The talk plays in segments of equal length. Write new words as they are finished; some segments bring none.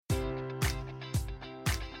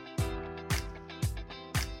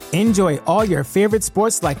Enjoy all your favorite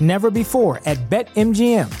sports like never before at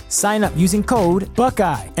BetMGM. Sign up using code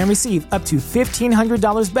Buckeye and receive up to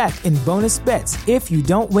 $1,500 back in bonus bets if you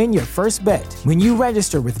don't win your first bet. When you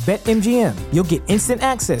register with BetMGM, you'll get instant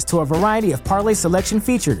access to a variety of parlay selection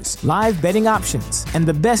features, live betting options, and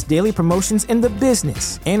the best daily promotions in the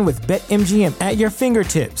business. And with BetMGM at your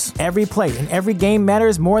fingertips, every play and every game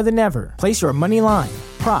matters more than ever. Place your money line,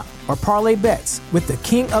 prop, or parlay bets with the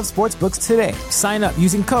king of sportsbooks today. Sign up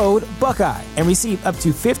using code Buckeye and receive up to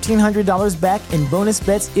 $1,500 back in bonus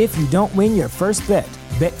bets if you don't win your first bet.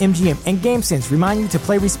 BetMGM and GameSense remind you to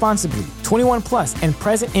play responsibly. 21 plus and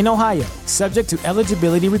present in Ohio, subject to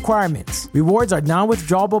eligibility requirements. Rewards are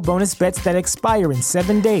non-withdrawable bonus bets that expire in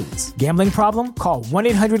 7 days. Gambling problem? Call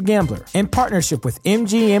 1-800-GAMBLER. In partnership with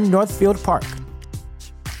MGM Northfield Park.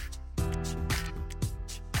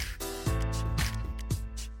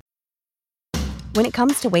 When it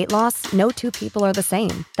comes to weight loss, no two people are the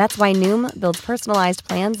same. That's why Noom builds personalized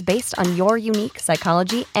plans based on your unique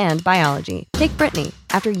psychology and biology. Take Brittany.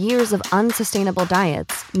 After years of unsustainable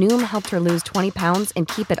diets, Noom helped her lose 20 pounds and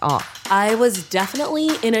keep it off. I was definitely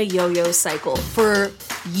in a yo-yo cycle for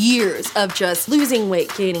years of just losing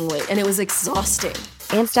weight, gaining weight, and it was exhausting.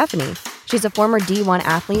 And Stephanie. She's a former D1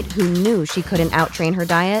 athlete who knew she couldn't outtrain her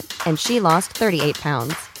diet, and she lost 38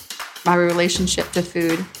 pounds. My relationship to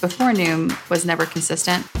food before Noom was never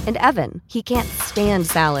consistent. And Evan, he can't stand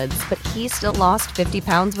salads, but he still lost 50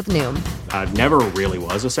 pounds with Noom. I never really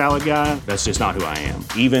was a salad guy. That's just not who I am.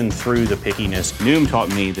 Even through the pickiness, Noom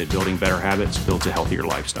taught me that building better habits builds a healthier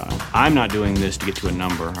lifestyle. I'm not doing this to get to a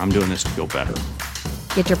number. I'm doing this to feel better.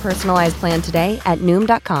 Get your personalized plan today at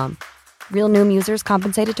Noom.com. Real Noom users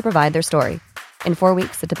compensated to provide their story. In 4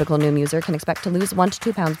 weeks, the typical Noom user can expect to lose 1 to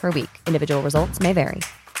 2 pounds per week. Individual results may vary.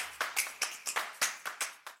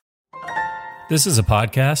 This is a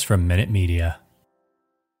podcast from Minute Media.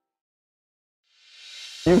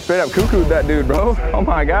 You straight up cuckooed that dude, bro. Oh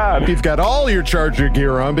my God. You've got all your Charger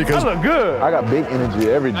gear on because I look good. I got big energy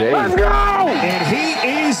every day. Let's go! And he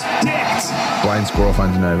is dicked. Blind squirrel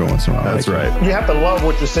finds a nut every once in a while. That's right. You have to love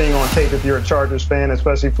what you're seeing on tape if you're a Chargers fan,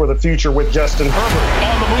 especially for the future with Justin Herbert.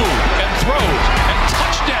 On the move and throws and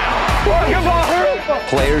touchdown.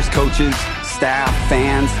 Players, coaches, staff,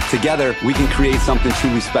 fans, together we can create something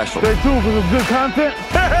truly special. Stay tuned for some good content.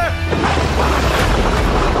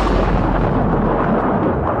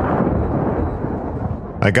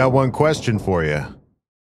 I got one question for you.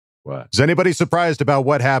 What? Is anybody surprised about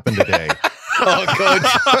what happened today? Oh, Coach.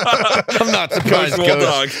 I'm not surprised,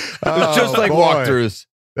 Coach. It's just like walkthroughs.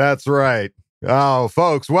 That's right. Oh,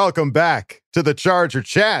 folks, welcome back to the Charger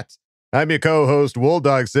Chat. I'm your co-host,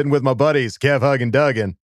 Wolldog, sitting with my buddies, Kev, Hug, and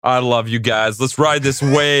Duggan. I love you guys. Let's ride this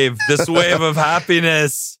wave of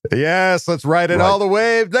happiness. Yes, let's ride it all the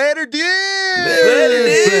way. Later, dude.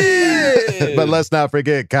 But let's not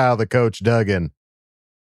forget Kyle, the coach, Duggan.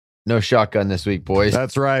 No shotgun this week, boys.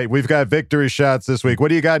 That's right. We've got victory shots this week. What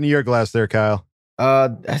do you got in your glass there, Kyle?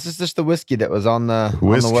 This is just the whiskey that was on the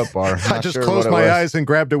wet bar. I just closed my eyes and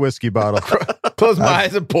grabbed a whiskey bottle. Closed my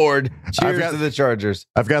eyes and poured. Cheers to the Chargers.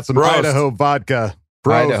 I've got some Idaho vodka.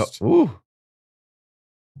 Prost. Idaho. Ooh.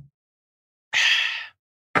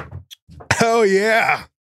 Oh, yeah.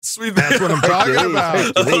 Sweet. That's what I'm talking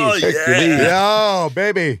about. Oh, yeah. Yo,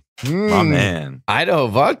 baby. My man. Idaho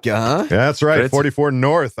vodka, huh? Yeah, that's right. 44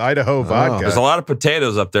 North, Idaho vodka. There's a lot of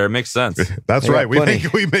potatoes up there. It makes sense. That's right. We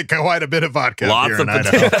make quite a bit of vodka Lots here of in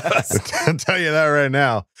potatoes. Idaho. I'll tell you that right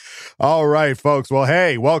now. All right, folks. Well,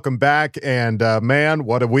 hey, welcome back. And man,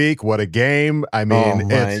 what a week. What a game. I mean,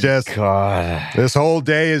 it's just, God. This whole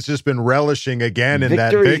day has just been relishing again in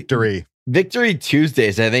that victory. Victory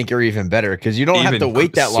Tuesdays, I think, are even better because you don't have to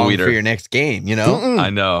wait that long for your next game, you know?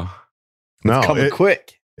 I know. It's coming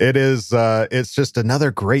quick. It is, it's just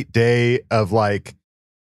another great day of like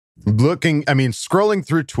scrolling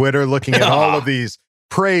through Twitter, looking at all of these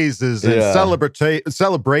praises and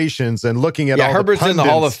celebrations and looking at all Herbert's the pundits. in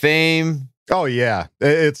the Hall of Fame. Oh yeah.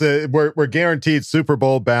 We're guaranteed Super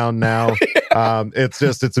Bowl bound now.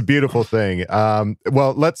 It's a beautiful thing.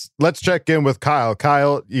 Well, let's check in with Kyle.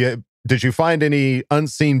 Kyle, did you find any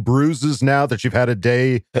unseen bruises now that you've had a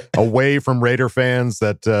day away from Raider fans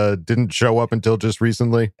that didn't show up until just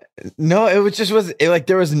recently? No,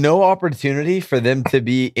 there was no opportunity for them to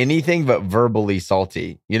be anything but verbally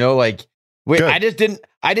salty. You know, like I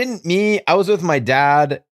was with my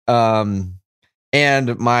dad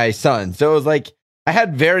and my son. So it was like I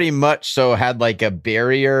had very much had like a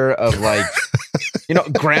barrier of like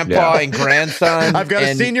grandpa and grandson. I've got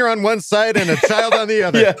a senior on one side and a child on the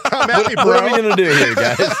other. Come at me, bro. What are we gonna do here,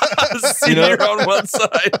 guys? Senior on one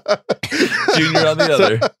side, junior on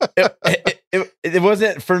the other. it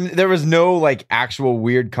wasn't for there was no like actual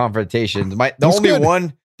weird confrontations.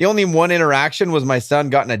 The only one interaction was my son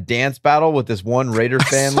got in a dance battle with this one Raiders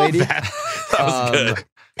fan lady. That was good.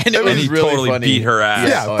 And it was he really totally funny. beat her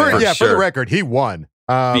ass. For the record, he won.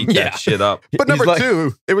 Beat that shit up. But number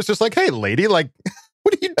two, it was just like, hey, lady, like,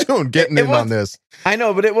 what are you doing getting in on this? I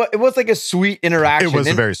know, but it was like a sweet interaction. It was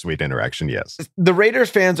a very sweet interaction, yes. The Raiders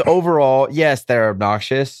fans overall, yes, they're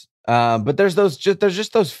obnoxious. But there's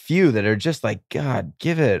just those few that are just like, God,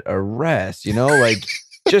 give it a rest, like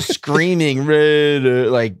just screaming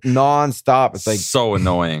like nonstop. It's like so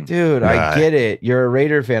annoying. Dude, I get it. You're a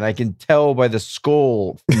Raider fan. I can tell by the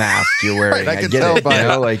skull mask you're wearing. Right, I can tell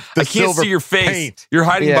by like I can't see your face. Paint. You're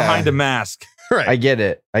hiding behind a mask. Right. I get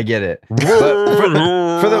it. But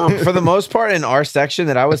for the most part, in our section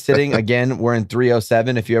that I was sitting, again, we're in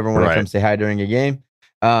 307. If you ever want to come say hi during a game,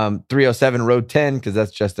 307 Road 10, because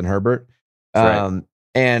that's Justin Herbert.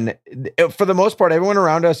 And for the most part, everyone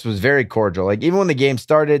around us was very cordial. Like even when the game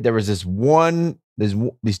started, there was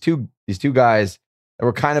these two guys that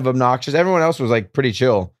were kind of obnoxious. Everyone else was like pretty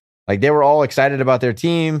chill. Like they were all excited about their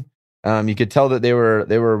team. You could tell that they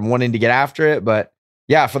were wanting to get after it, but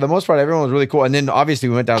yeah, for the most part, everyone was really cool. And then obviously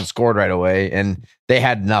we went down and scored right away, and they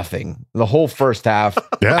had nothing. The whole first half,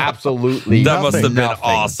 absolutely that must have been nothing.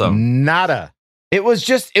 awesome. Nada. It was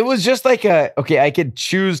just like I could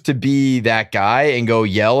choose to be that guy and go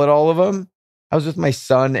yell at all of them. I was with my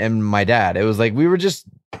son and my dad. It was like we were just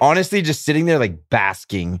honestly just sitting there like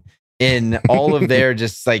basking in all of their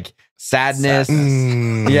just like sadness.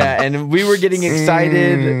 Yeah, and we were getting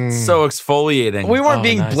excited. So exfoliating. We weren't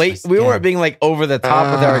being blatant. We weren't being like over the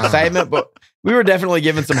top with our excitement, but we were definitely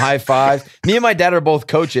giving some high fives. Me and my dad are both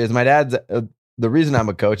coaches. My dad's the reason I'm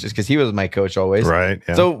a coach is because he was my coach always. Right.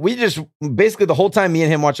 Yeah. So we just basically the whole time me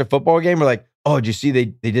and him watch a football game, we're like, oh, did you see they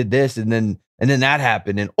did this and then that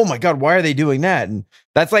happened, and oh my God, why are they doing that? And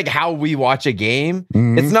that's like how we watch a game.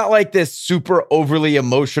 Mm-hmm. It's not like this super overly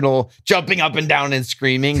emotional, jumping up and down and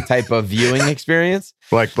screaming type of viewing experience.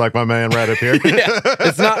 Like my man right up here. Yeah,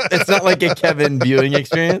 it's not like a Kevin viewing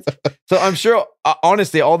experience. So I'm sure,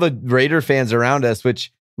 honestly, all the Raider fans around us,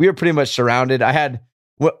 which we were pretty much surrounded. I had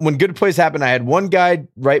when good plays happened, I had one guy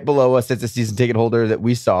right below us that's a season ticket holder that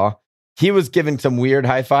we saw. He was giving some weird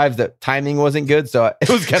high fives. That timing wasn't good, so it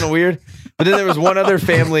was kind of weird. But then there was one other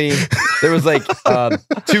family. There was like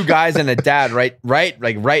two guys and a dad right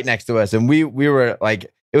next to us, and we were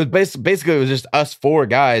like, it was basically it was just us four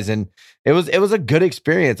guys, and it was a good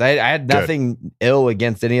experience. I had nothing ill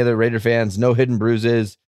against any other Raider fans. No hidden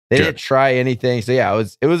bruises. They didn't try anything. So yeah,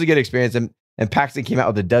 it was a good experience. And Paxton came out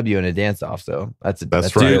with a W and a dance off. So that's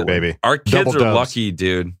right, baby. Our kids are lucky,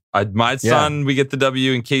 dude. My son, we get the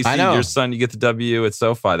W. And Casey, your son, you get the W at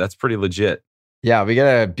SoFi. That's pretty legit. Yeah, we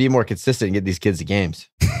got to be more consistent and get these kids to games.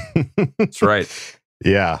 That's right.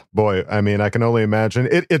 Yeah, boy. I mean, I can only imagine.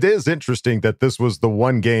 It is interesting that this was the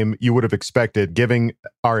one game you would have expected, given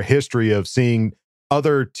our history of seeing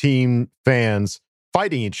other team fans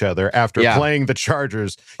fighting each other after playing the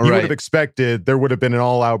Chargers. You would have expected there would have been an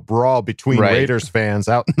all-out brawl between Raiders fans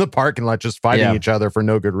out in the parking lot just fighting each other for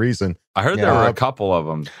no good reason. I heard there were a couple of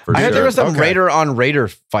them. I heard there were some Raider on Raider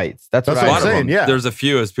fights. That's what I'm saying. Yeah, there's a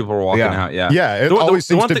few as people were walking out. Yeah. It always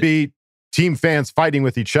seems to be team fans fighting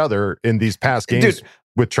with each other in these past games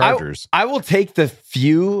with Chargers. I will take the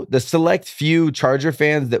select few Charger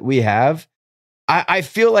fans that we have. I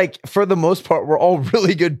feel like for the most part, we're all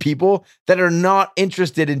really good people that are not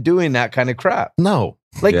interested in doing that kind of crap. No.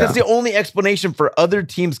 That's the only explanation for other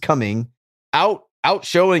teams coming out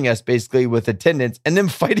showing us basically with attendance and then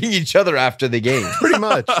fighting each other after the game. Pretty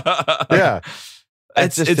much. Yeah.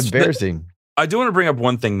 It's embarrassing. I do want to bring up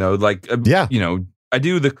one thing though. I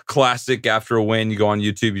do the classic after a win, you go on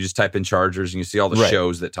YouTube, you just type in Chargers and you see all the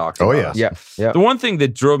shows that talk about us. Yeah. The one thing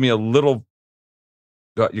that drove me a little,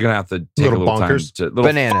 you're going to have to take a little bonkers. time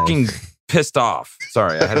to fucking pissed off.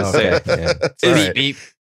 Sorry, I had to say it. Beep, beep.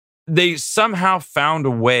 They somehow found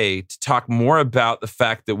a way to talk more about the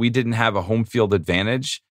fact that we didn't have a home field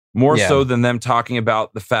advantage, more so than them talking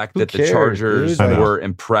about the fact that the Chargers were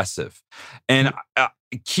impressive. And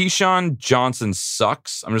Keyshawn Johnson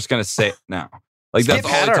sucks. I'm just going to say it now. Like Skip that's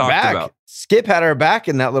all they talked about. Skip had our back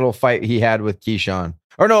in that little fight he had with Keyshawn.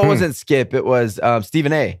 Or no, it wasn't Skip. It was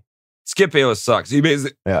Stephen A. Skip Bayless sucks. He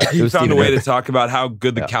basically he found a way to talk about how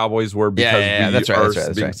good the Cowboys were because we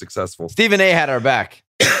are being successful. Stephen A. had our back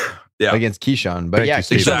against Keyshawn. But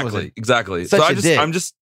exactly. So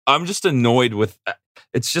I'm just annoyed with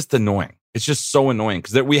it's just annoying. It's just so annoying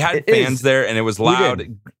because we had fans there and it was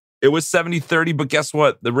loud. It was 70-30, but guess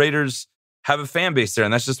what? The Raiders have a fan base there,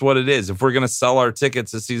 and that's just what it is. If we're going to sell our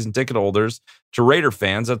tickets as season ticket holders to Raider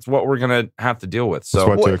fans, that's what we're going to have to deal with. So that's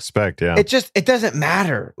what to expect. Yeah, it doesn't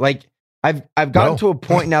matter. Like I've gotten to a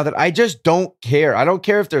point now that I just don't care. I don't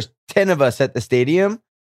care if there's 10 of us at the stadium.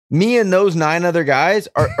 Me and those 9 other guys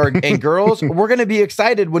and girls, we're going to be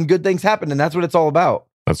excited when good things happen, and that's what it's all about.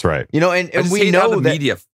 That's right. You know, and we know that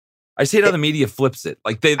media. I see how the media flips it.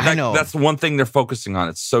 Like that's the one thing they're focusing on.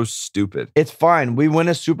 It's so stupid. It's fine. We win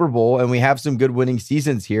a Super Bowl and we have some good winning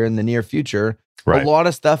seasons here in the near future. Right. A lot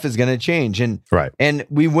of stuff is going to change. And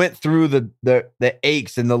we went through the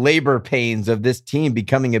aches and the labor pains of this team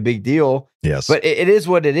becoming a big deal. Yes. But it is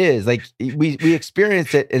what it is. Like we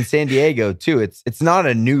experienced it in San Diego too. It's not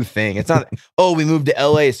a new thing. It's not, we moved to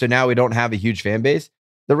LA, so now we don't have a huge fan base.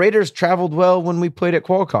 The Raiders traveled well when we played at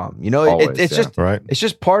Qualcomm. You know, always, it's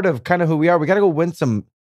just part of kind of who we are. We got to go win some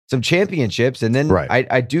championships, and then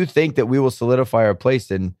I do think that we will solidify our place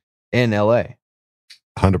in LA.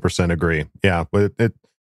 100% agree. Yeah, but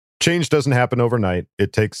change doesn't happen overnight.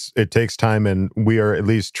 It takes time, and we are at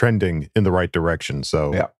least trending in the right direction.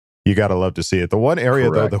 So you got to love to see it. The one area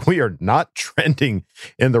though that we are not trending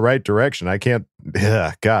in the right direction, I can't.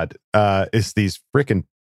 Is these freaking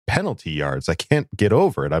penalty yards. I can't get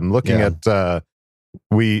over it. I'm looking at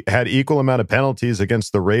we had equal amount of penalties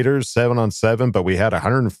against the Raiders, 7-on-7, but we had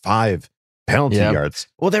 105 penalty yards.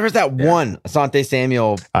 Well, there was that one Asante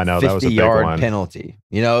Samuel 50-yard penalty.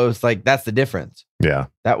 You know, it was like that's the difference. Yeah.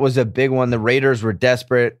 That was a big one. The Raiders were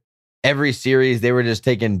desperate. Every series they were just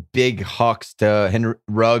taking big hucks to Henry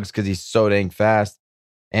Ruggs because he's so dang fast.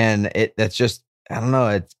 And that's just, I don't know,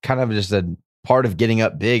 it's kind of just a part of getting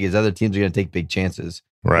up big is other teams are going to take big chances.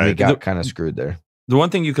 Right. And we got kind of screwed there. The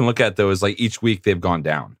one thing you can look at, though, is like each week they've gone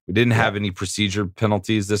down. We didn't have any procedure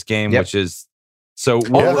penalties this game, which is so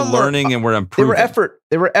we're learning and we're improving.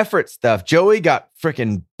 They were effort stuff. Joey got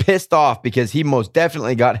freaking pissed off because he most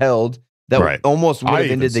definitely got held. That almost would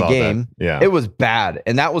have ended the game. Yeah. It was bad.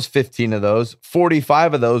 And that was 15 of those.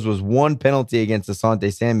 45 of those was one penalty against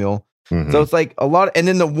Asante Samuel. Mm-hmm. So it's like a lot. And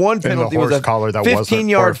then the one penalty was a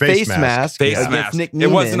 15-yard face mask. Face mask. Nick Neiman.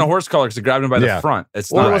 It wasn't a horse collar because they grabbed him by the front.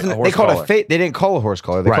 It's not a horse collar. They called they didn't call a horse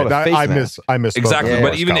collar. They called a face mask. I misspoke. Exactly.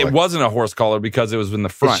 But even it wasn't a horse collar because it was in the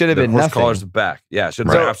front. It should have been horse nothing. collar's back. Yeah, it should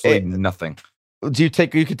have been absolutely nothing. You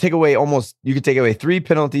could take away 3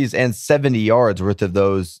 penalties and 70 yards worth of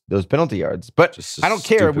those penalty yards. But I don't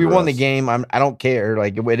care. We won the game. I don't care.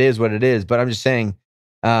 Like it is what it is. But I'm just saying,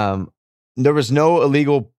 there was no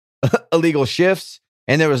illegal shifts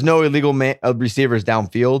and there was no illegal receivers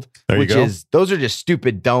downfield. Those are just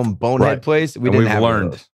stupid, dumb, bonehead plays. We've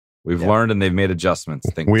learned. We've learned and they've made adjustments.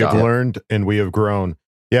 We have learned and we have grown.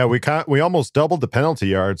 Yeah, we almost doubled the penalty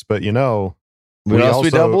yards, but you know. We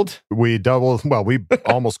doubled. We doubled. Well, we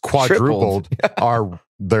almost quadrupled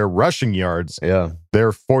their rushing yards. Yeah,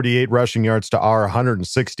 their 48 rushing yards to our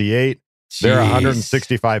 168. Their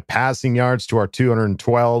 165 passing yards to our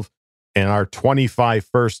 212, and our 25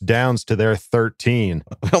 first downs to their 13.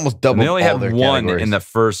 We almost doubled. And they only had one in the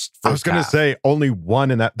first. I was going to say only one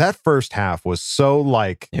in that first half was so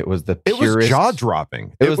like it was jaw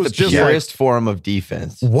dropping. It was the just purest form of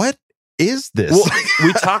defense. What is this? Well,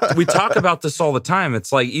 we talk about this all the time.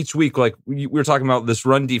 It's like each week, like we were talking about this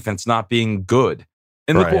run defense not being good.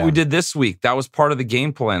 And look what we did this week. That was part of the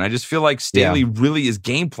game plan. I just feel like Staley really is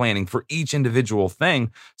game planning for each individual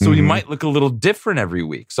thing. So we might look a little different every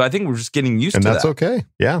week. So I think we're just getting used to that. And that's okay.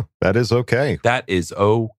 Yeah, that is okay. That is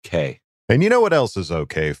okay. And you know what else is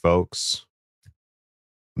okay, folks?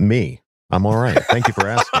 Me. I'm all right. Thank you for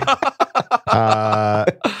asking.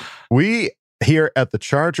 We here at the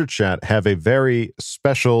Charger Chat have a very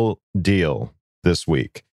special deal this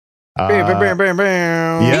week. Yeah,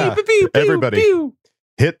 everybody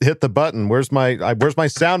hit the button. Where's my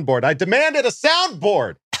soundboard? I demanded a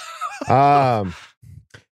soundboard.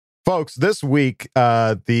 Folks, this week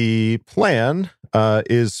the plan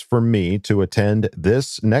is for me to attend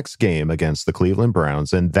this next game against the Cleveland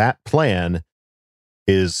Browns, and that plan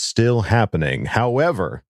is still happening.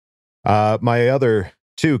 However, my other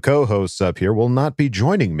 2 co-hosts up here will not be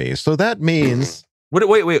joining me. So that means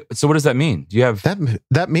wait. So what does that mean? Do you have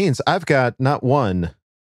that means I've got not 1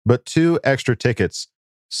 but 2 extra tickets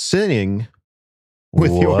sitting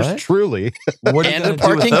with yours truly. What and a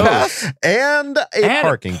parking pass? And a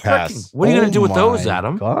parking pass. What are you going to do with those,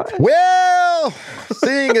 Adam? God. Well,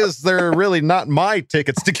 seeing as they're really not my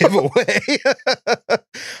tickets to give away,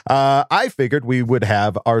 I figured we would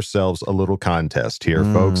have ourselves a little contest here,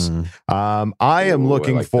 folks. I am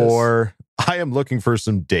looking for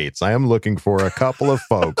some dates. I am looking for a couple of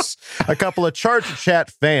folks, a couple of Charger Chat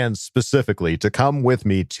fans specifically, to come with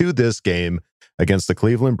me to this game against the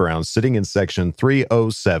Cleveland Browns, sitting in section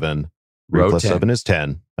 307. Row 3 + 10. 7 is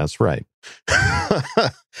 10. That's right.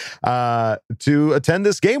 To attend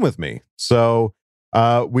this game with me. So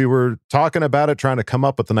we were talking about it, trying to come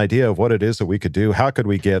up with an idea of what it is that we could do. How could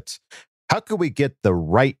we get the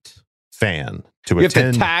right fan to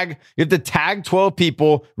attend? You have to tag 12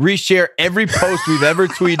 people, reshare every post we've ever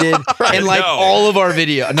tweeted, and like all of our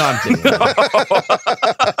video. No, I'm kidding.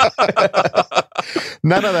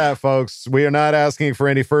 None of that, folks. We are not asking for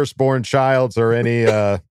any firstborn childs or any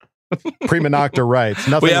prima nocta rights.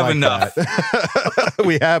 Nothing We have like enough. that.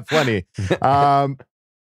 We have plenty.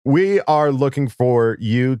 We are looking for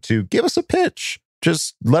you to give us a pitch.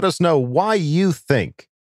 Just let us know why you think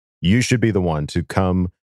you should be the one to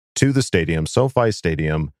come to the stadium, SoFi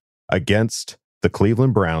Stadium, against the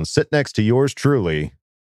Cleveland Browns. Sit next to yours truly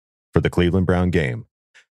for the Cleveland Brown game.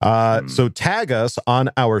 So tag us on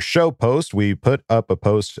our show post. We put up a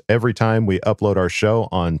post every time we upload our show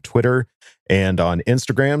on Twitter and on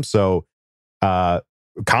Instagram. So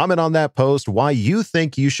comment on that post why you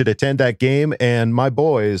think you should attend that game. And my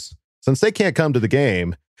boys, since they can't come to the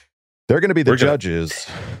game, they're going to be the judges.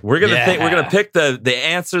 We're gonna pick the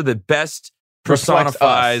answer that best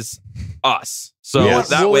personifies us. So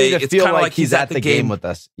that way it's feel kind of like he's at the game with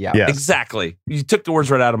us. Yeah, Yes. exactly. You took the words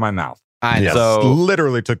right out of my mouth. I know. Yes, So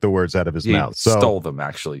literally took the words out of his you mouth. So stole them,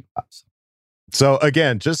 actually. So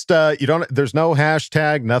again, just there's no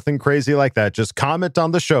hashtag, nothing crazy like that. Just comment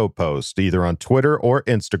on the show post, either on Twitter or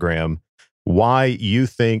Instagram, why you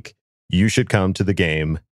think you should come to the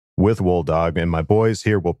game with Wolldog. And my boys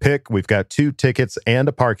here will pick. We've got 2 tickets and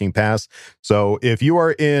a parking pass. So if you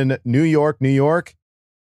are in New York,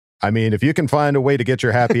 I mean, if you can find a way to get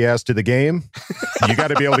your happy ass to the game, you got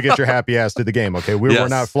to be able to get your happy ass to the game. Okay, we're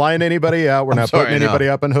not flying anybody out. We're not putting anybody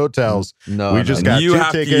up in hotels. No, we just got you 2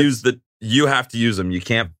 have tickets. you have to use them. You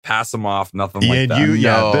can't pass them off. Nothing like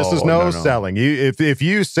that. This is no selling. If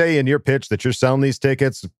you say in your pitch that you're selling these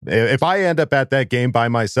tickets, if I end up at that game by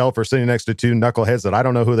myself or sitting next to 2 knuckleheads that I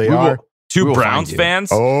don't know who they are, 2 Browns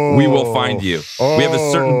fans, we will find you. We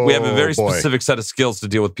have a very specific set of skills to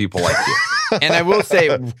deal with people like you. And I will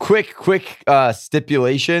say, quick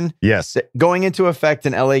stipulation. Yes. Going into effect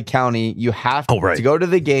in LA County, you have to go to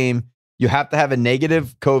the game. You have to have a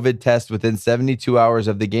negative COVID test within 72 hours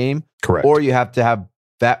of the game. Correct. Or you have to have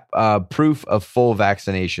that proof of full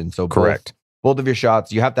vaccination. So correct. Both of your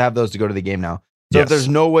shots, you have to have those to go to the game now. So if there's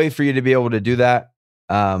no way for you to be able to do that,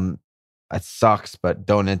 it sucks, but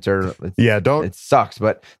don't enter. Don't. It sucks,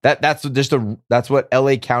 but that's what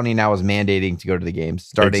LA County now is mandating to go to the games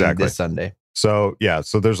starting this Sunday. So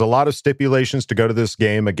there's a lot of stipulations to go to this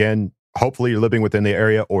game. Again, hopefully you're living within the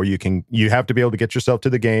area, or you have to be able to get yourself to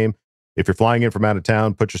the game. If you're flying in from out of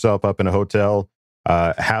town, put yourself up in a hotel,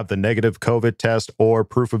 have the negative COVID test or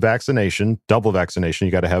proof of vaccination, double vaccination.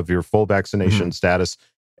 You got to have your full vaccination status.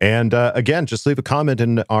 And again, just leave a comment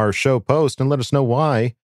in our show post and let us know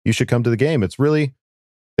why you should come to the game. It's really,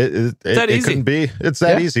 it couldn't be, it's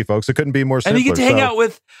that easy, folks. It couldn't be more simple. And you get to hang out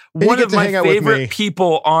with one of my favorite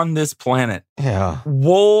people on this planet. Yeah.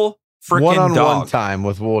 Wool freaking one-on-one time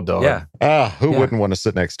with Wolldog. Yeah. Who wouldn't want to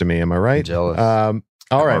sit next to me? Am I right? I'm jealous.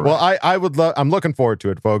 All right. Well, I would love, I'm looking forward to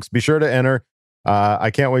it, folks. Be sure to enter.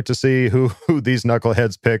 I can't wait to see who these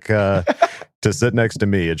knuckleheads pick to sit next to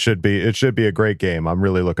me. It should be a great game. I'm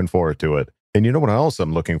really looking forward to it. And you know what else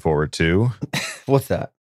I'm looking forward to? What's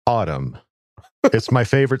that? Autumn. It's my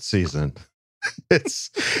favorite season.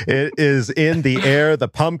 It is in the air. The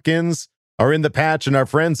pumpkins are in the patch, and our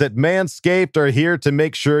friends at Manscaped are here to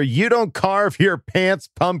make sure you don't carve your pants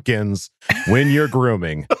pumpkins when you're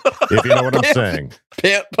grooming. If you know what I'm saying.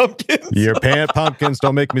 Pant pumpkins. Your pant pumpkins.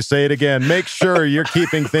 Don't make me say it again. Make sure you're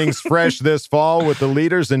keeping things fresh this fall with the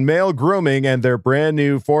leaders in male grooming and their brand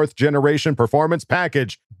new 4th generation performance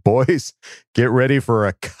package. Boys, get ready for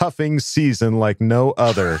a cuffing season like no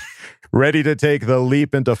other. Ready to take the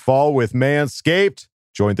leap into fall with Manscaped?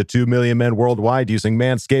 Join the 2 million men worldwide using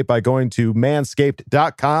Manscaped by going to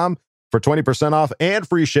manscaped.com for 20% off and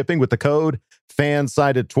free shipping with the code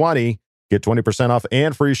FANSIDED20. Get 20% off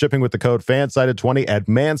and free shipping with the code FANSIDED20 at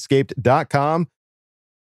manscaped.com.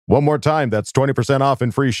 One more time, that's 20% off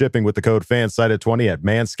and free shipping with the code FANSIDED20 at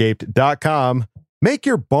manscaped.com. Make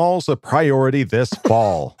your balls a priority this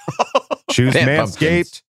fall. Choose Manscaped.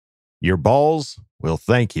 Pumpkins. Your balls will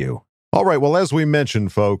thank you. All right, well, as we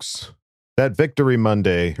mentioned, folks, that Victory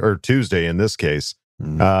Monday, or Tuesday in this case,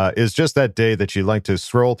 is just that day that you like to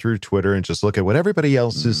scroll through Twitter and just look at what everybody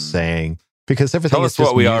else is saying, because everything tell is us just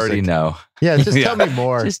what we music. already know. Yeah, just tell me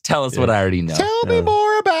more. Just tell us what I already know. Tell me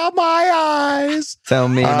more about my eyes. Tell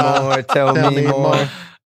me more. Tell me more.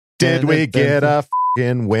 Did we get a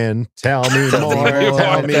win. Tell me more.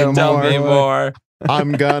 Tell me more.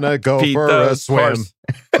 I'm gonna go Pete for a swim.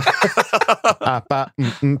 All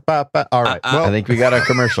right. Well, I think we got our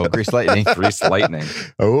commercial. Grease Lightning. Grease Lightning.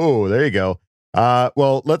 Oh, there you go.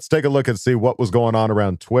 Well, let's take a look and see what was going on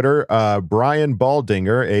around Twitter. Brian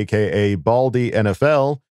Baldinger, aka Baldy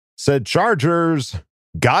NFL, said Chargers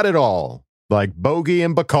got it all, like Bogey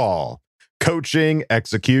and Bacall. Coaching,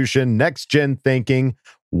 execution, next-gen thinking.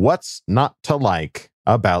 What's not to like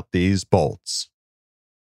about these Bolts?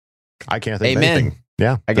 I can't think of anything.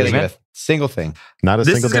 Yeah. I get a single thing. Not a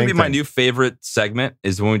this single is going to thing. be my new favorite segment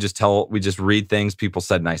is when we just read things people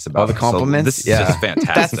said nice about. All the compliments. So this is just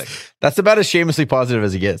fantastic. That's about as shamelessly positive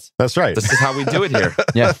as it gets. That's right. This is how we do it here.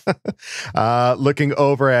 Yeah. Looking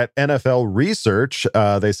over at NFL research,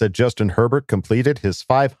 they said Justin Herbert completed his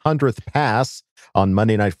 500th pass on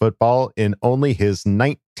Monday Night Football in only his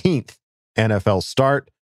 19th NFL start.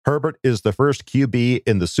 Herbert is the first QB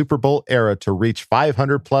in the Super Bowl era to reach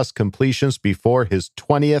 500 plus completions before his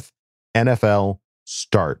 20th NFL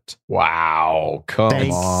start. Wow.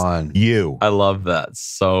 Come on. You. I love that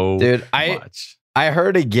so much. I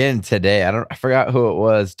heard again today. I forgot who it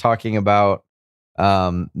was talking about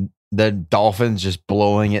the Dolphins just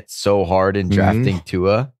blowing it so hard in drafting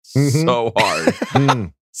Tua. So hard.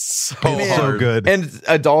 So hard. So good. And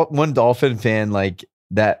one Dolphin fan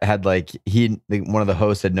that had one of the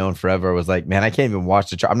hosts had known forever was like, man, I can't even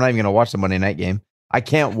watch I'm not even going to watch the Monday night game. I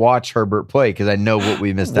can't watch Herbert play because I know what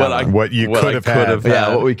we missed out on. What you could have had.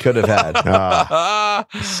 Yeah, what we could have had.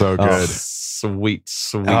 So good. Sweet.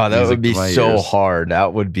 Oh, that would be so hard.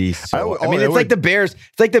 That would be so. I mean, it's like the Bears.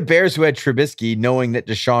 It's like the Bears who had Trubisky, knowing that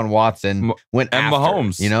Deshaun Watson went and after,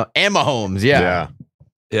 Mahomes, and Mahomes. Yeah.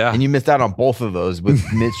 And you missed out on both of those with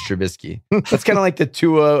Mitch Trubisky. That's kind of like the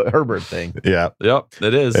Tua Herbert thing. Yeah. Yep.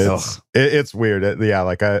 It is. It's weird. Yeah.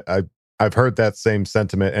 Like I've heard that same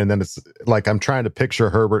sentiment, and then it's like I'm trying to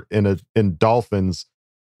picture Herbert in Dolphins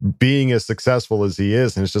being as successful as he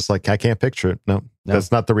is, and it's just like I can't picture it. No.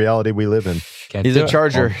 That's not the reality we live in. He's a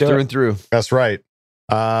Charger through and through. That's right.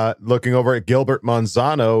 Looking over at Gilbert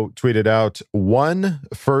Manzano, tweeted out, 1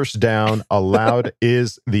 first down allowed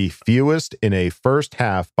is the fewest in a first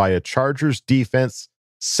half by a Chargers defense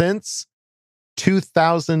since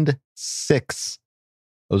 2006.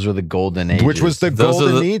 Those were the golden ages. Which was the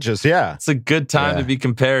golden ages, yeah. It's a good time to be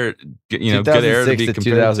compared, good era to be compared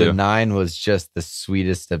 2009 was just the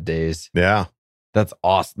sweetest of days. Yeah. That's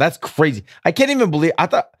awesome. That's crazy. I can't even believe,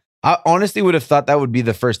 I honestly would have thought that would be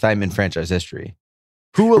the first time in franchise history.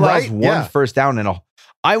 Who allows one first down and all?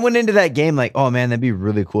 I went into that game like, oh man, that'd be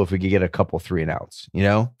really cool if we could get a couple 3 and outs. We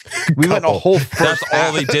went a whole first. That's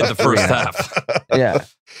all they did the first half. Yeah.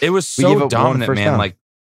 It was so dominant, man. Down. Like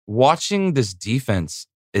watching this defense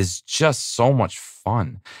is just so much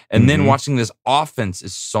fun. And then watching this offense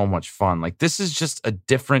is so much fun. Like this is just a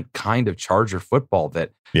different kind of Charger football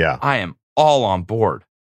that I am all on board.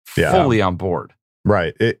 Fully on board.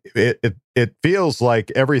 Right. It feels like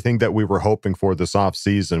everything that we were hoping for this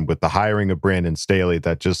offseason with the hiring of Brandon Staley,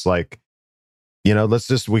 that just like, we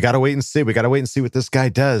got to wait and see. We got to wait and see what this guy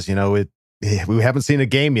does. We haven't seen a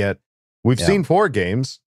game yet. We've seen 4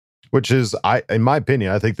 games, which is, in my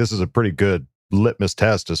opinion, I think this is a pretty good litmus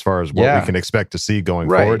test as far as what we can expect to see going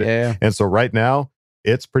forward. Yeah. And so right now,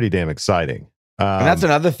 it's pretty damn exciting. And that's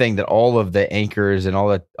another thing that all of the anchors and all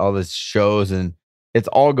the shows, and it's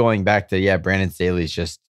all going back to, Brandon Staley's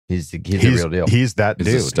just, he's a real deal. He's that dude.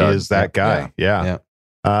 He is that guy. Yeah.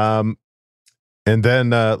 And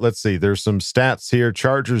then let's see, there's some stats here.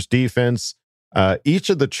 Chargers defense. Each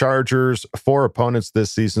of the Chargers' 4 opponents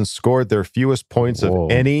this season scored their fewest points of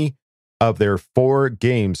any of their 4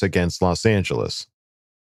 games against Los Angeles.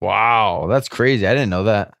 Wow, that's crazy. I didn't know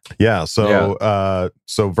that. Yeah, so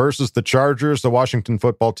versus the Chargers, the Washington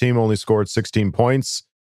football team only scored 16 points.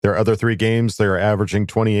 Their other 3 games, they're averaging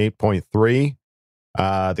 28.3.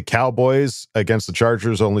 The Cowboys against the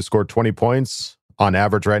Chargers only scored 20 points. On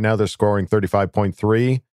average right now, they're scoring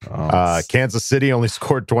 35.3. Kansas City only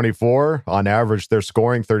scored 24. On average, they're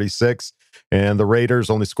scoring 36. And the Raiders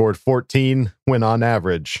only scored 14 when on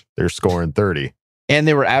average, they're scoring 30. And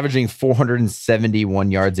they were averaging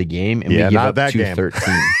 471 yards a game, and we gave up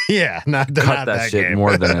 213. Yeah, not that shit game.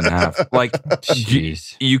 more than in half. Like,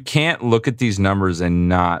 you can't look at these numbers and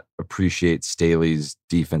not appreciate Staley's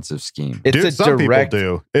defensive scheme. Some people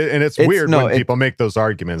do, and it's weird when people make those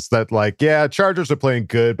arguments that, like, Chargers are playing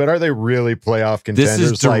good, but are they really playoff contenders?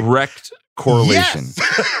 This is direct correlation.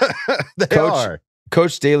 Yes! They are.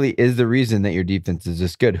 Coach Staley is the reason that your defense is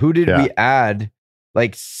this good. Who did we add?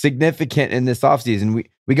 Like significant in this offseason,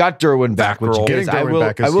 we got Derwin back, which is, I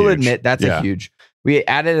will admit that's a huge. We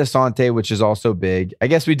added Asante, which is also big. I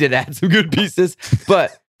guess we did add some good pieces,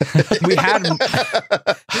 but we had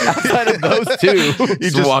outside of those two.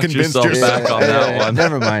 You just walked yourself back on that one.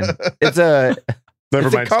 Never mind. It's a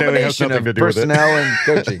combination of personnel and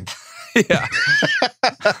coaching. Yeah,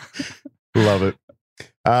 love it.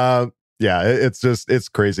 Yeah, it's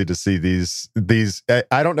crazy to see these.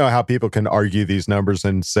 I don't know how people can argue these numbers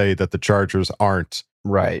and say that the Chargers aren't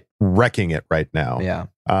wrecking it right now. Yeah.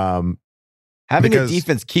 Having a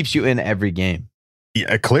defense keeps you in every game.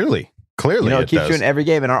 Yeah, clearly, it keeps you in every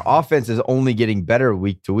game, and our offense is only getting better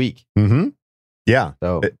week to week. Mm-hmm. Yeah,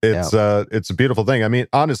 so it's a beautiful thing. I mean,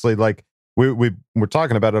 honestly, like we were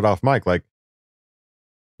talking about it off mic, like.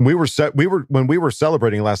 When we were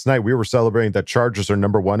celebrating last night, we were celebrating that Chargers are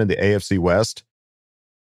number 1 in the AFC West.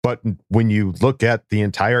 But when you look at the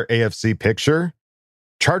entire AFC picture,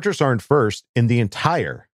 Chargers aren't first in the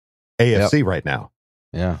entire AFC right now.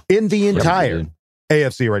 Yeah. In the entire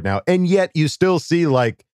AFC right now. And yet you still see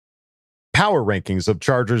like power rankings of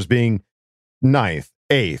Chargers being 9th,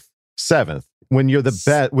 8th, 7th when you're the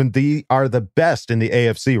best, when they are the best in the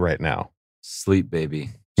AFC right now. Sleep, baby.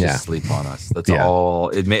 Just sleep on us. That's all.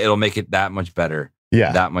 It'll make it that much better.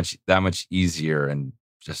 Yeah, that much easier. And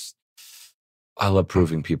just, I love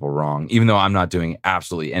proving people wrong, even though I'm not doing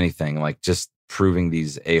absolutely anything. Like just proving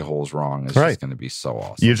these a-holes wrong is just going to be so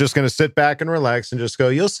awesome. You're just going to sit back and relax and just go.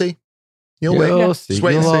 You'll see. You'll wait. Just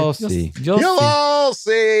wait and see. You'll all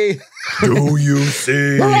see. Do you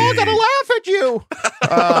see? We're all going to laugh at you.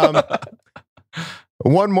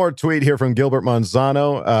 One more tweet here from Gilbert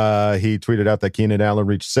Manzano. He tweeted out that Keenan Allen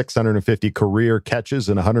reached 650 career catches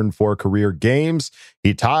in 104 career games.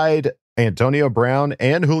 He tied Antonio Brown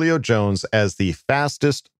and Julio Jones as the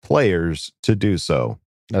fastest players to do so.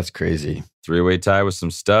 That's crazy. 3-way tie with some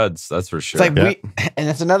studs, that's for sure. It's like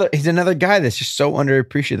he's another guy that's just so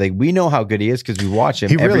underappreciated. Like we know how good he is because we watch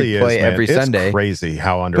him every play, every Sunday. It's crazy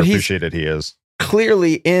how underappreciated he is.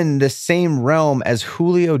 Clearly in the same realm as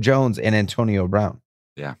Julio Jones and Antonio Brown.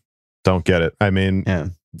 Yeah. Don't get it. I mean,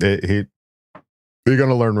 you're going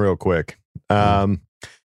to learn real quick. And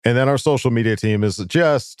then our social media team is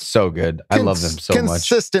just so good. I love them so much.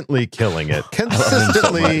 Consistently killing it.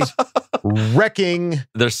 Consistently wrecking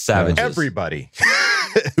They're savages. Everybody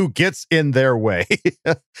who gets in their way.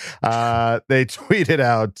 They tweeted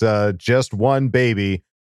out just one baby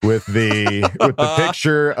with the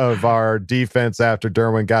picture of our defense after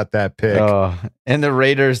Derwin got that pick. And the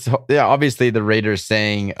Raiders, obviously the Raiders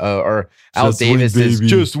saying, or Al Davis is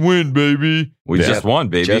just win, baby. We just won,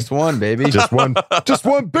 baby. Just won, baby. Just one,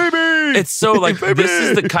 baby. It's so like, this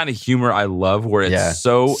is the kind of humor I love where it's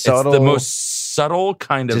so subtle. It's the most subtle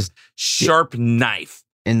kind of just sharp knife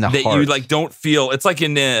in the that heart. You like don't feel. It's like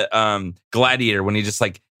in the Gladiator when he just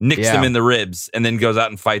like nicks them in the ribs and then goes out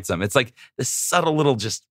and fights them. It's like this subtle little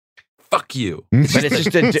just fuck you. But it's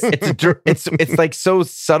just it's like so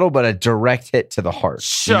subtle, but a direct hit to the heart.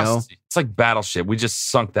 It's like Battleship. We just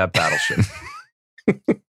sunk that battleship.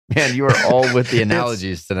 Man, you are all with the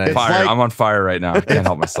analogies tonight. Fire! I'm on fire right now. I can't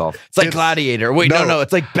help myself. It's like Gladiator. Wait, no,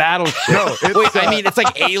 it's like Battleship. It's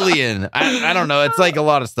like Alien. I don't know. It's like a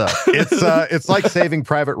lot of stuff. It's like Saving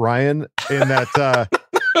Private Ryan in that.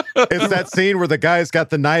 It's that scene where the guy's got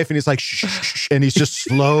the knife and he's like, shh, and he's just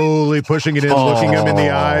slowly pushing it in, looking him in the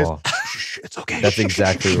eyes. Shh, it's okay. That's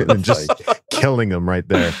exactly what and just killing him right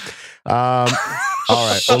there. All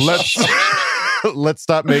right, well, let's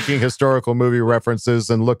stop making historical movie references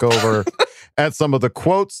and look over at some of the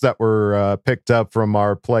quotes that were picked up from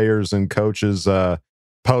our players and coaches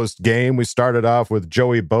post game. We started off with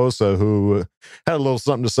Joey Bosa, who had a little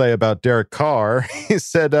something to say about Derek Carr. He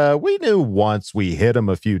said, we knew once we hit him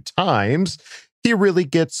a few times, he really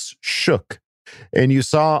gets shook. And you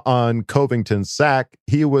saw on Covington's sack,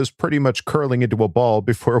 he was pretty much curling into a ball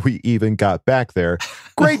before we even got back there.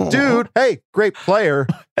 Great dude. Hey, great player.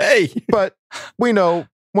 Hey, but we know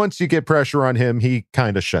once you get pressure on him, he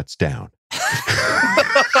kind of shuts down.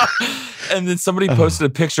 And then somebody posted a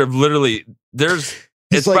picture of literally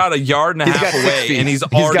it's like, about a yard and a half away, and he's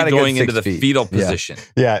already going into the fetal position.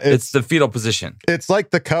 Yeah, it's the fetal position. It's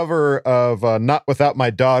like the cover of Not Without My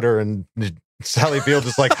Daughter, and Sally Field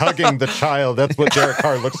is like hugging the child. That's what Derek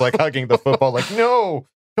Carr looks like, hugging the football. Like, no,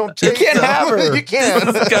 don't take You can't have her. You can't.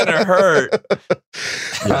 It's gonna hurt.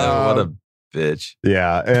 What a bitch.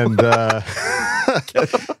 Yeah, and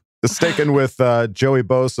sticking with Joey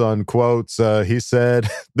Bosa on quotes, he said,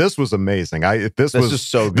 this was amazing. This was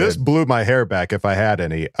so good. This blew my hair back if I had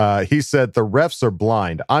any. He said, the refs are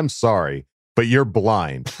blind. I'm sorry, but you're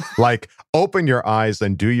blind. Like, open your eyes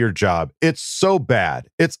and do your job. It's so bad.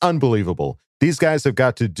 It's unbelievable. These guys have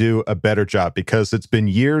got to do a better job because it's been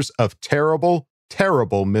years of terrible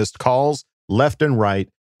terrible missed calls left and right.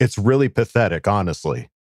 It's really pathetic, honestly.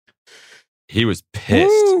 He was pissed.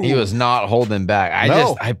 Woo. He was not holding back.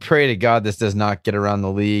 I pray to God this does not get around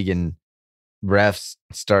the league and refs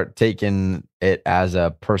start taking it as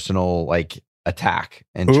a personal attack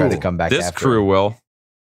and try to come back. This crew will.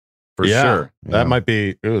 For sure. That might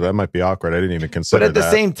be awkward. I didn't even consider that. But at the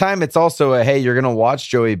same time, it's also hey, you're going to watch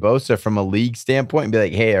Joey Bosa from a league standpoint and be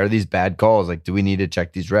like, hey, are these bad calls? Like, do we need to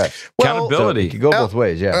check these refs? Accountability. So it could go both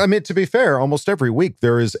ways, yeah. I mean, to be fair, almost every week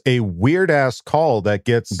there is a weird-ass call that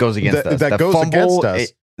goes against us. That goes against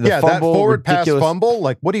us. That forward pass fumble,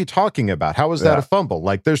 like, what are you talking about? How is that a fumble?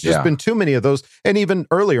 Like, there's just been too many of those. And even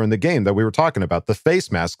earlier in the game that we were talking about, the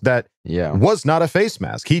face mask, that was not a face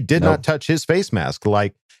mask. He did not touch his face mask.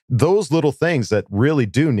 Like, those little things that really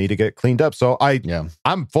do need to get cleaned up. So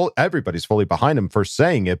I'm full. Everybody's fully behind him for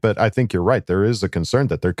saying it, but I think you're right. There is a concern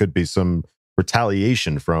that there could be some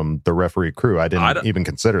retaliation from the referee crew. I didn't even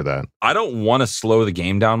consider that. I don't want to slow the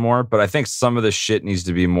game down more, but I think some of this shit needs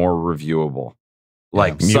to be more reviewable.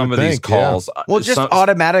 Like some of these calls. Well, just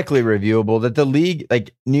automatically reviewable that the league,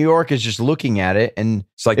 like New York is just looking at it. And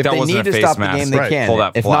it's like, if that they wasn't need a to face stop mask, the game, they can. Pull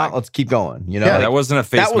that if flag. not, let's keep going. You know, yeah, that wasn't a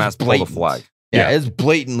face mask, pull the flag. Yeah, it's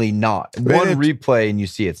blatantly not. One replay and you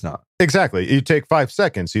see it's not. Exactly. You take 5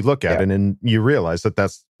 seconds, you look at it and you realize that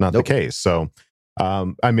that's not the case. So,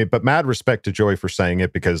 I mean, but mad respect to Joey for saying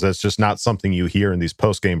it, because that's just not something you hear in these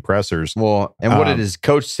post-game pressers. Well, and what did his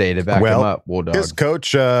coach say to back him up, Bulldog? His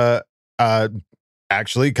coach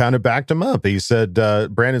actually kind of backed him up. He said,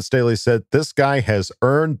 Brandon Staley said, this guy has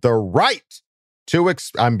earned the right to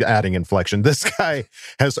I'm adding inflection. This guy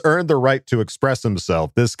has earned the right to express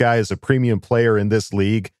himself. This guy is a premium player in this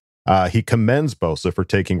league. He commends Bosa for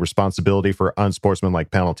taking responsibility for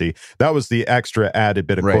unsportsmanlike penalty. That was the extra added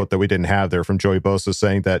bit of quote that we didn't have there from Joey Bosa,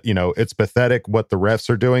 saying that, you know, it's pathetic what the refs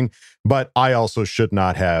are doing, but I also should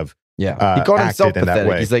not have he called himself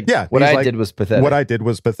pathetic. He's like, what I did was pathetic. What I did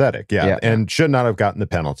was pathetic. And should not have gotten the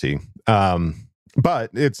penalty. But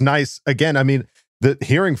it's nice. Again, I mean,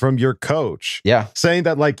 hearing from your coach, saying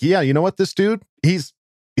that, like, you know what, this dude, he's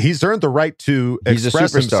earned the right to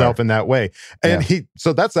express himself in that way. And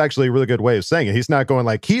so that's actually a really good way of saying it. He's not going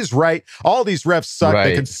like, he's right, all these refs suck,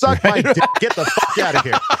 they can suck my dick, get the fuck out of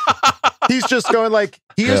here. He's just going like,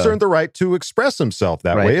 he has earned the right to express himself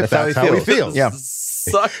that way, if that's how he feels. Yeah.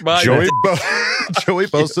 Suck my Joey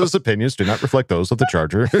Bosa's opinions do not reflect those of the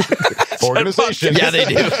Charger organization. Yeah, they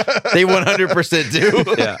do. They 100% do.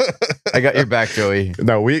 Yeah. I got your back, Joey.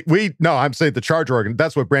 No, I'm saying the Charger organ.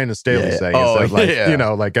 That's what Brandon Staley's saying. Oh, is that, you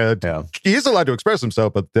know, like he's allowed to express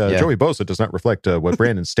himself, but Joey Bosa does not reflect what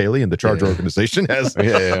Brandon Staley and the Charger organization has.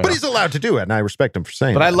 But he's allowed to do it, and I respect him for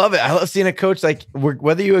saying But that. I love it. I love seeing a coach, like,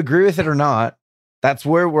 whether you agree with it or not, that's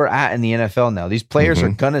where we're at in the NFL now. These players are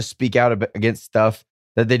going to speak out against stuff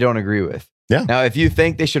that they don't agree with. Yeah. Now, if you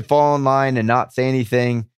think they should fall in line and not say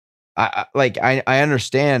anything, I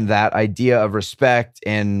understand that idea of respect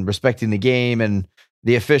and respecting the game and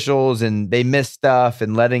the officials, and they miss stuff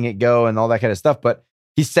and letting it go and all that kind of stuff. But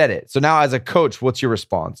he said it. So now, as a coach, what's your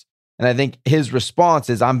response? And I think his response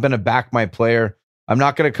is, I'm going to back my player. I'm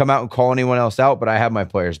not going to come out and call anyone else out, but I have my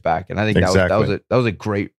players back. And I think that was a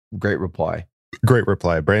great reply. Great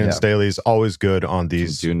reply. Brandon Staley's always good on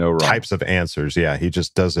these types of answers. Yeah, he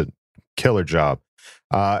just does a killer job.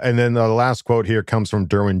 And then the last quote here comes from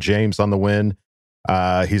Derwin James on the win.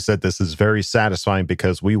 He said, this is very satisfying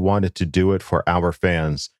because we wanted to do it for our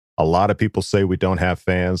fans. A lot of people say we don't have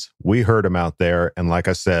fans. We heard them out there. And like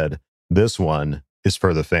I said, this one is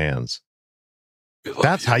for the fans.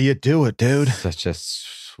 That's how you do it, dude.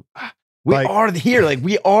 We are here. Like,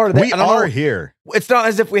 we are there. We are here. It's not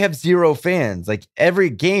as if we have zero fans. Like,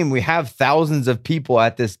 every game, we have thousands of people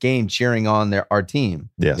at this game cheering on our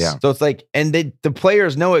team. Yes. Yeah. So it's like, and the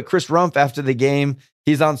players know it. Chris Rumpf, after the game,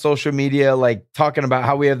 he's on social media, like, talking about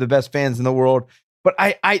how we have the best fans in the world. But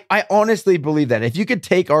I honestly believe that if you could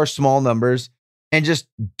take our small numbers and just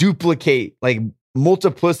duplicate, like,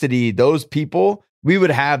 multiplicity those people, we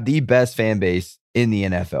would have the best fan base in the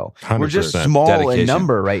NFL. 100%. We're just small in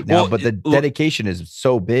number right now, but the dedication is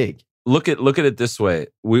so big. Look at it this way.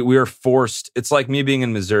 We are forced. It's like me being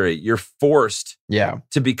in Missouri. You're forced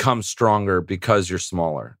to become stronger because you're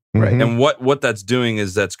smaller. Right. And what that's doing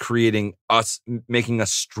is that's creating us, making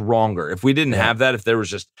us stronger. If we didn't have that, if there was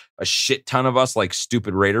just a shit ton of us like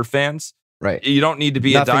stupid Raider fans, right? You don't need to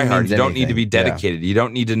be a diehard. You don't need to be dedicated. You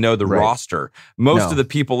don't need to know the roster. Most of the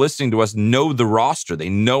people listening to us know the roster. They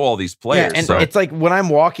know all these players. Yeah, and it's like when I'm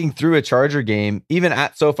walking through a Charger game, even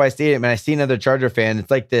at SoFi Stadium, and I see another Charger fan,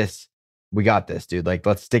 it's like this we got this, dude. Like,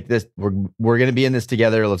 let's stick this. We're gonna be in this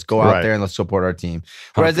together. Let's go out there and let's support our team.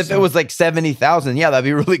 Whereas 100%. If it was like 70,000, yeah, that'd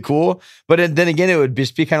be really cool. But then again, it would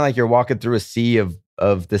just be kind of like you're walking through a sea of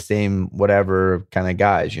the same whatever kind of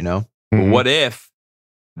guys, you know? Mm-hmm. What if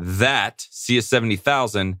that sea of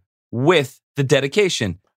 70,000 with the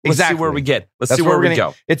dedication? Let's see where we get. Let's see where we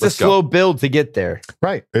go. It's a slow build to get there.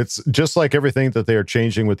 Right. It's just like everything that they are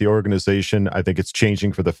changing with the organization. I think it's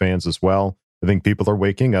changing for the fans as well. I think people are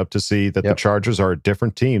waking up to see that the Chargers are a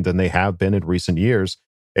different team than they have been in recent years,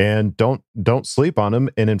 and don't sleep on them.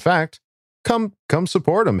 And in fact, come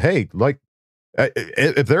support them. Hey, like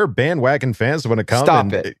if they're bandwagon fans when it comes,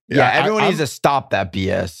 stop it. Yeah, everyone needs to stop that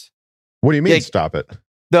BS. What do you mean stop it?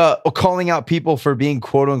 The calling out people for being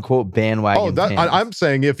quote unquote bandwagon fans. I'm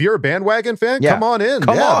saying if you're a bandwagon fan, come on in.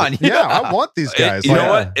 Come on. Yeah, I want these guys. You know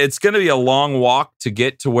what? It's going to be a long walk to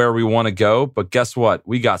get to where we want to go, but guess what?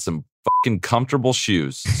 We got some fucking comfortable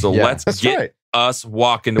shoes. So let's get us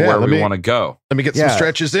walking to where we want to go. Let me get some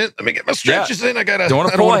stretches in. Let me get my stretches in. I don't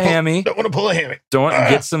want to pull a hammy. Don't want to pull a hammy. Don't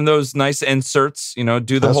get some of those nice inserts,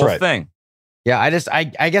 do the whole thing. Yeah,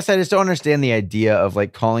 I guess I just don't understand the idea of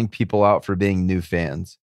like calling people out for being new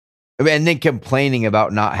fans. And then complaining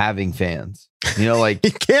about not having fans. Like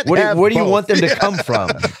where do you want them to come from?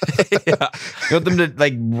 You want them to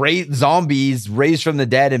like raise zombies raised from the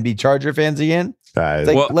dead and be Charger fans again?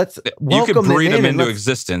 Let's you could breed them into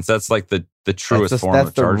existence. That's like the truest form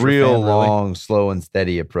of Charger. That's the real long, slow, and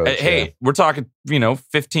steady approach. Hey, we're talking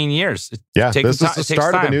 15 years. This is the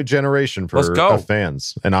start of a new generation for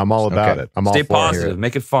fans, and I'm all about it. I'm all for it. Stay positive,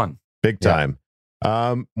 make it fun, big time.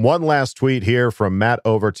 One last tweet here from Matt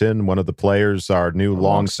Overton, one of the players, our new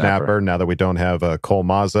long snapper. Now that we don't have Cole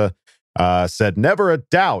Mazza, said, "Never a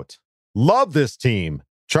doubt. Love this team.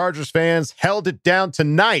 Chargers fans held it down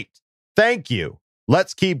tonight. Thank you.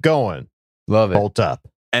 Let's keep going. Love it. Bolt up."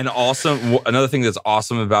 And also, another thing that's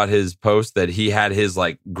awesome about his post that he had his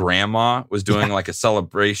like grandma was doing like a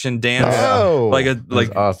celebration dance,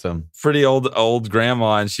 like awesome, pretty old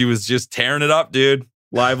grandma, and she was just tearing it up, dude.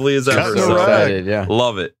 Lively as ever. So excited,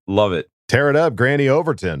 Love it. Tear it up, Granny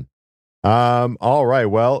Overton. All right.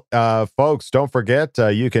 Well, folks, don't forget,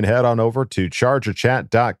 you can head on over to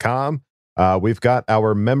chargerchat.com. We've got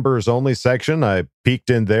our members only section. I peeked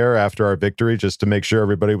in there after our victory just to make sure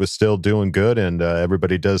everybody was still doing good. And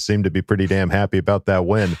everybody does seem to be pretty damn happy about that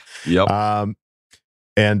win. Yep.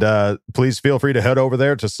 And please feel free to head over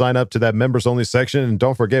there to sign up to that members only section. And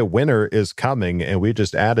don't forget, winter is coming. And we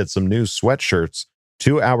just added some new sweatshirts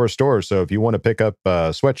to our store. So if you want to pick up a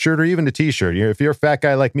sweatshirt or even a t-shirt, if you're a fat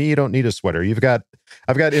guy like me, you don't need a sweater. I've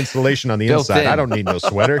got insulation on the inside. I don't need no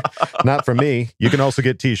sweater. Not for me. You can also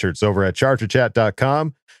get t-shirts over at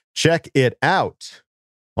chargerchat.com. Check it out.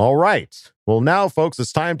 All right. Well, now, folks,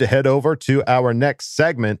 it's time to head over to our next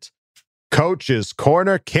segment, Coach's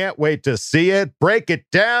Corner. Can't wait to see it. Break it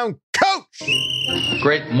down, Coach.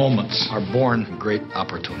 Great moments are born from great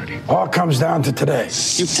opportunity. All comes down to today.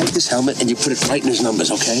 You take this helmet and you put it right in his numbers,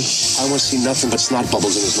 okay? I want to see nothing but snot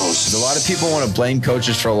bubbles in his nose. A lot of people want to blame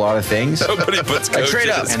coaches for a lot of things. Nobody puts coaches straight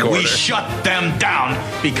up, in and corner. We shut them down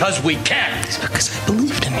because we can. It's because I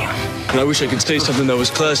believed in you. And I wish I could say something that was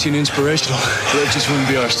classy and inspirational, but that just wouldn't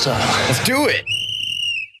be our style. Let's do it.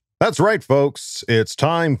 That's right, folks. It's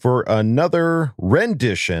time for another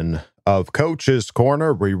rendition of Coach's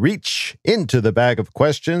Corner. We reach into the bag of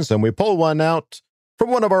questions and we pull one out from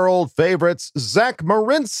one of our old favorites, Zach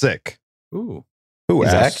Marincic. Ooh. Who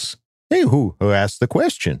asks the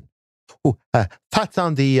question? Thoughts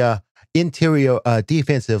on the interior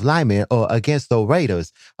defensive lineman against the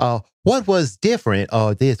Raiders. What was different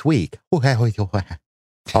this week?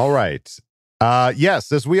 All right.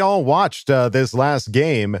 Yes, as we all watched this last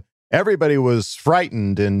game, everybody was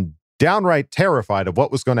frightened and downright terrified of what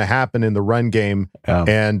was going to happen in the run game.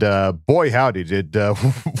 And boy, howdy,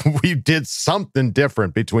 we did something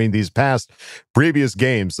different between these previous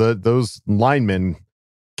games. Those linemen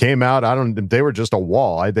came out. They were just a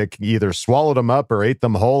wall. They either swallowed them up or ate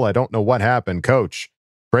them whole. I don't know what happened. Coach,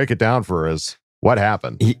 break it down for us. What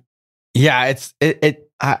happened? Yeah, as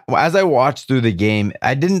I watched through the game,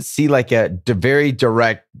 I didn't see like a very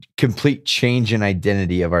direct, complete change in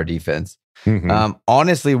identity of our defense. Mm-hmm.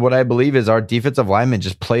 Honestly, what I believe is our defensive linemen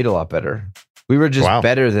just played a lot better. We were just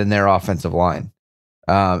better than their offensive line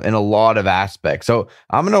in a lot of aspects. So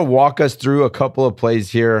I'm going to walk us through a couple of plays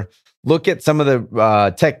here, look at some of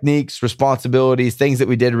the techniques, responsibilities, things that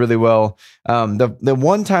we did really well. The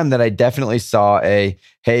one time that I definitely saw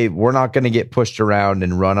hey, we're not going to get pushed around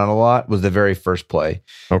and run on a lot was the very first play.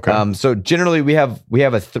 Okay. So generally we run a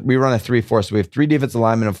 3-4, so we have 3 defensive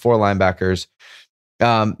linemen and 4 linebackers.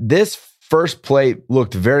 This first play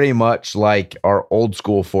looked very much like our old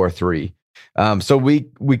school 4-3. So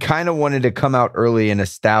we kind of wanted to come out early and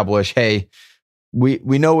establish, hey, we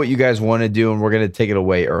know what you guys want to do, and we're going to take it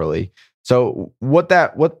away early. So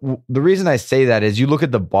the reason I say that is you look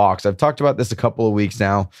at the box. I've talked about this a couple of weeks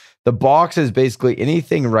now. The box is basically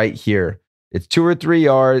anything right here. It's 2 or 3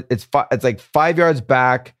 yards. It's like 5 yards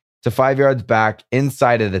back to 5 yards back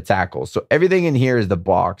inside of the tackle. So everything in here is the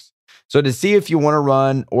box. So to see if you want to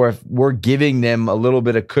run or if we're giving them a little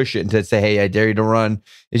bit of cushion to say, hey, I dare you to run,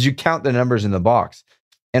 is you count the numbers in the box.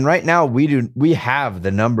 And right now we have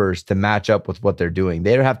the numbers to match up with what they're doing.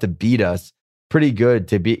 They don't have to beat us pretty good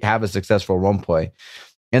to have a successful run play.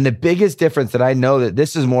 And the biggest difference that I know that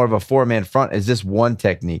this is more of a 4-man front is this one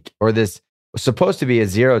technique, or this supposed to be a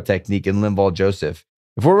 0 technique in Linval Joseph.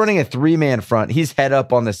 If we're running a 3-man front, he's head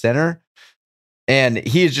up on the center, and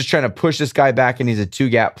he is just trying to push this guy back, and he's a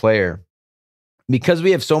 2-gap player. Because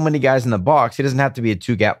we have so many guys in the box, he doesn't have to be a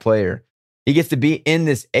 2-gap player. He gets to be in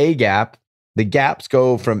this A gap. The gaps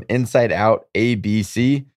go from inside out, A, B,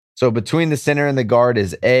 C. So between the center and the guard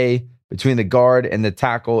is A. Between the guard and the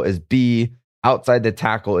tackle is B. Outside the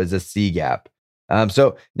tackle is a C gap.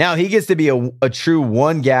 So now he gets to be a true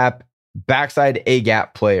 1-gap, backside A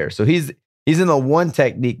gap player. So he's in the 1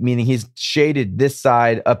 technique, meaning he's shaded this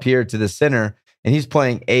side up here to the center, and he's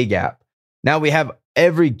playing A gap. Now we have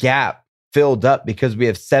every gap filled up because we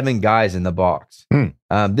have 7 guys in the box.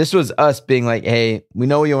 This was us being like, hey, we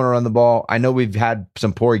know you want to run the ball. I know we've had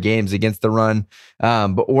some poor games against the run,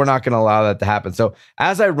 but we're not going to allow that to happen. So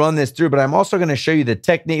as I run this through, but I'm also going to show you the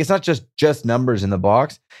technique. It's not just numbers in the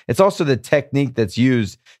box. It's also the technique that's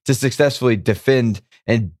used to successfully defend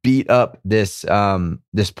and beat up this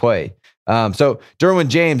play. So Derwin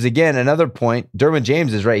James, again, another point. Derwin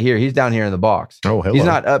James is right here. He's down here in the box. Oh, hello. He's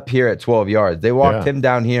not up here at 12 yards. They walked him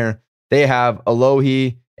down here. They have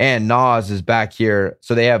Alohi and Nas is back here.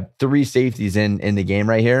 So they have 3 safeties in the game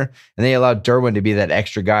right here. And they allowed Derwin to be that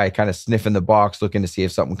extra guy kind of sniffing the box, looking to see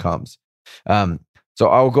if something comes. So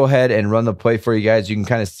I'll go ahead and run the play for you guys. You can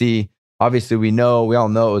kind of see, obviously we all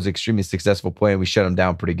know it was an extremely successful play, and we shut him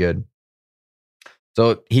down pretty good.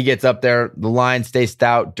 So he gets up there. The line stays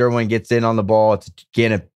stout. Derwin gets in on the ball. It's a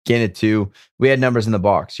gain of 2. We had numbers in the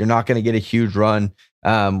box. You're not going to get a huge run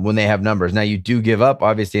when they have numbers. Now, you do give up,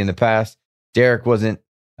 obviously, in the past. Derek wasn't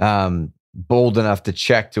bold enough to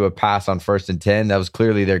check to a pass on 1st and 10. That was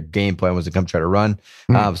clearly their game plan, was to come try to run.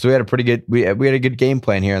 So we had a pretty good we had a good game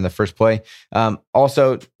plan here in the first play.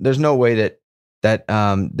 Also, there's no way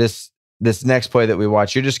that this next play that we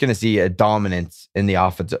watch, you're just going to see a dominance in the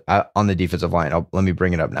offense on the defensive line. Let me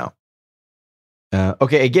bring it up now.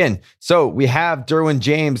 Okay, again, so we have Derwin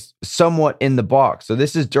James somewhat in the box. So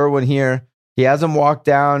this is Derwin here. He has him walk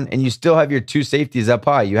down, and you still have your 2 safeties up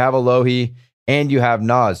high. You have Alohi and you have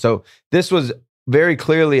Nas. So this was very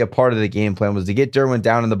clearly a part of the game plan, was to get Derwin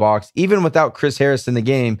down in the box. Even without Chris Harris in the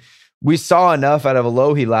game, we saw enough out of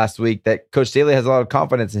Alohi last week that Coach Staley has a lot of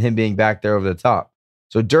confidence in him being back there over the top.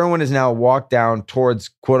 So Derwin is now walked down towards,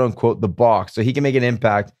 quote unquote, the box, so he can make an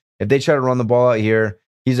impact. If they try to run the ball out here,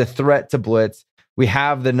 he's a threat to blitz. We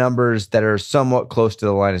have the numbers that are somewhat close to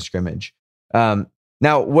the line of scrimmage.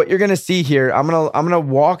 Now, what you're going to see here, I'm gonna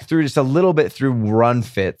walk through just a little bit through run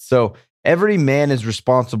fit. So every man is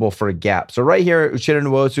responsible for a gap. So right here, Uchenna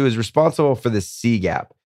Nwosu is responsible for the C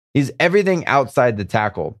gap. He's everything outside the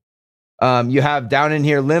tackle. You have down in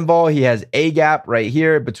here Linval. He has A gap right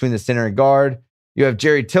here between the center and guard. You have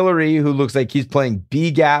Jerry Tillery, who looks like he's playing B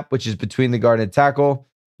gap, which is between the guard and tackle.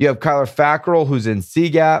 You have Kyler Fackrell, who's in C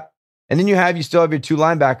gap. And then you still have your 2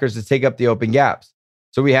 linebackers to take up the open gaps.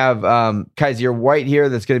 So we have Kaiser White here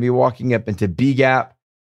that's going to be walking up into B gap.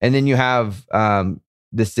 And then you have,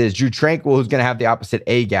 this is Drew Tranquil, who's going to have the opposite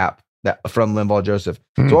A gap from Linval Joseph.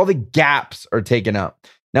 So all the gaps are taken up.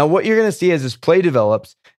 Now, what you're going to see as this play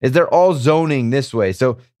develops is they're all zoning this way.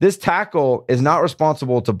 So this tackle is not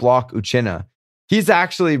responsible to block Uchenna. He's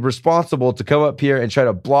actually responsible to come up here and try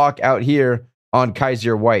to block out here on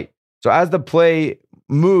Kaiser White. So as the play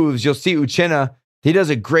moves, you'll see Uchenna. He does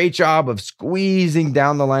a great job of squeezing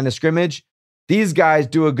down the line of scrimmage. These guys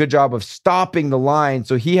do a good job of stopping the line,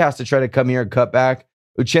 so he has to try to come here and cut back.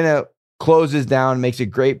 Uchenna closes down, makes a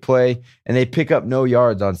great play, and they pick up no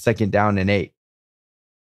yards on 2nd down and 8.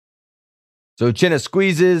 So Uchenna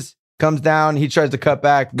squeezes, comes down, he tries to cut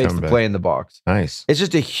back, makes the play in the box. Nice. It's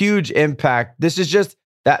just a huge impact. This is just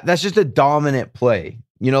that's just a dominant play.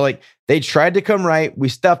 You know, like they tried to come right, we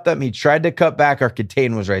stuffed them, he tried to cut back, our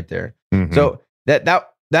contain was right there. So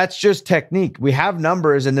that's just technique. We have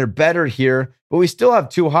numbers and they're better here, but we still have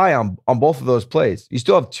 2 high on both of those plays. You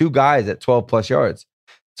still have 2 guys at 12 plus yards.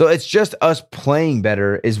 So it's just us playing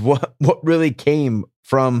better is what really came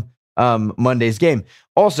from Monday's game.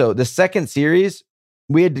 Also, the second series,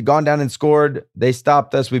 we had gone down and scored. They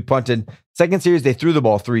stopped us. We punted. Second series, they threw the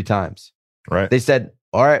ball 3 times. Right. They said,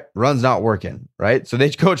 all right, run's not working. Right. So they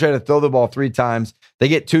go try to throw the ball 3 times. They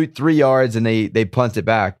get 2-3 yards and they punt it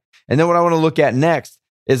back. And then what I want to look at next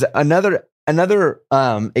is another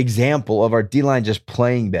example of our D-line just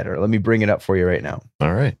playing better. Let me bring it up for you right now.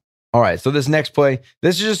 All right. So this next play,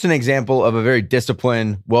 this is just an example of a very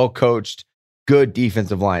disciplined, well-coached, good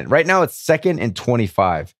defensive line. Right now it's 2nd and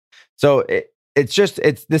 25. So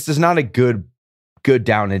this is not a good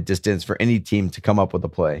down and distance for any team to come up with a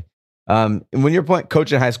play. And when you're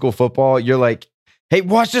coaching high school football, you're like, hey,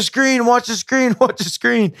 watch the screen.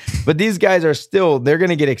 But these guys they're going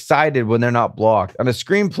to get excited when they're not blocked. On a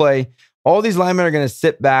screen play, all these linemen are going to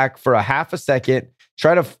sit back for a half a second,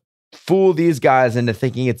 try to fool these guys into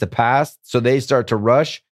thinking it's a pass. So they start to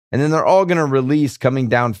rush, and then they're all going to release coming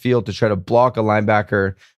downfield to try to block a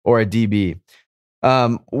linebacker or a DB.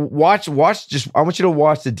 I want you to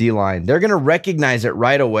watch the D-line. They're going to recognize it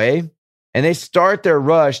right away, and they start their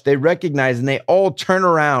rush. They recognize, and they all turn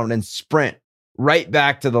around and sprint right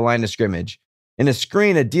back to the line of scrimmage. In a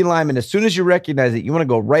screen, a D lineman, as soon as you recognize it, you want to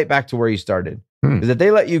go right back to where you started. Because if they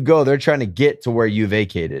let you go, they're trying to get to where you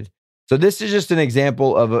vacated. So this is just an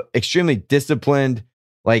example of an extremely disciplined,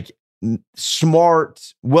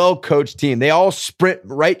 smart, well-coached team. They all sprint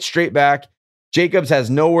right straight back. Jacobs has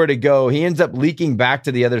nowhere to go. He ends up leaking back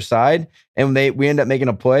to the other side, and we end up making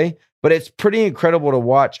a play. But it's pretty incredible to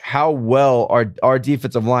watch how well our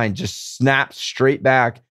defensive line just snaps straight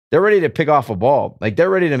back. They're ready to pick off a ball. They're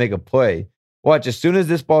ready to make a play. Watch, as soon as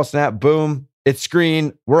this ball snapped, boom, it's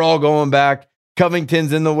screen. We're all going back.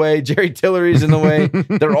 Covington's in the way. Jerry Tillery's in the way.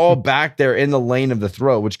 They're all back there in the lane of the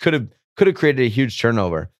throw, which could have created a huge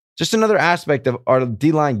turnover. Just another aspect of our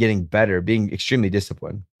D-line getting better, being extremely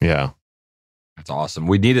disciplined. Yeah. That's awesome.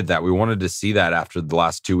 We needed that. We wanted to see that after the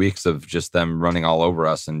last 2 weeks of just them running all over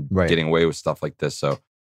us and getting away with stuff like this. So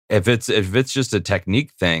if it's just a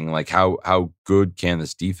technique thing, how good can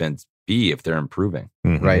this defense be if they're improving?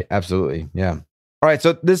 Mm-hmm. Right. Absolutely. Yeah. All right.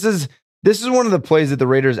 So this is one of the plays that the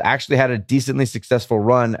Raiders actually had a decently successful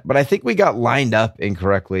run, but I think we got lined up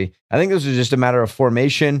incorrectly. I think this was just a matter of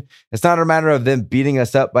formation. It's not a matter of them beating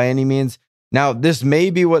us up by any means. Now, this may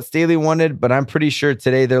be what Staley wanted, but I'm pretty sure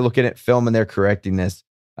today they're looking at film and they're correcting this.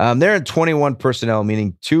 They're in 21 personnel,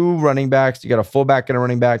 meaning 2 running backs. You got a fullback and a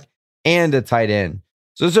running back and a tight end.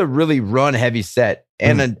 So it's a really run-heavy set.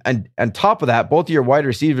 And on top of that, both of your wide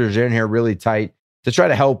receivers are in here really tight to try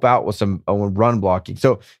to help out with some run blocking.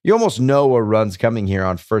 So you almost know a run's coming here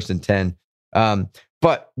on 1st and 10.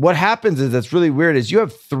 But what happens is that's really weird is you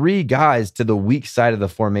have 3 guys to the weak side of the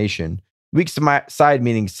formation. Weak side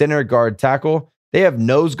meaning center, guard, tackle. They have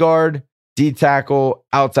nose guard, D tackle,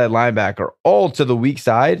 outside linebacker, all to the weak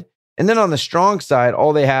side. And then on the strong side,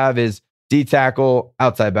 all they have is D tackle,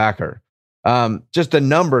 outside backer. Just the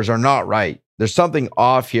numbers are not right. There's something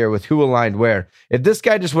off here with who aligned where. If this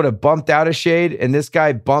guy just would have bumped out a shade and this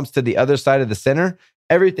guy bumps to the other side of the center,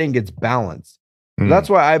 everything gets balanced. So that's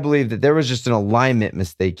why I believe that there was just an alignment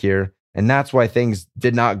mistake here. And that's why things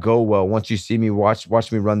did not go well. Once you see me watch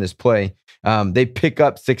me run this play, they pick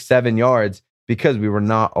up 6-7 yards because we were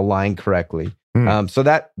not aligned correctly. So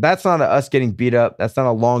that's not us getting beat up. That's not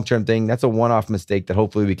a long-term thing. That's a one-off mistake that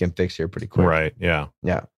hopefully we can fix here pretty quick. Right. Yeah.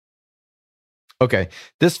 Yeah. Okay.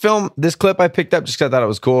 This clip I picked up just because I thought it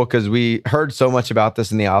was cool because we heard so much about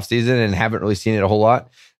this in the offseason and haven't really seen it a whole lot.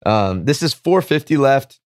 This is 4:50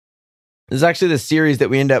 left. This is actually the series that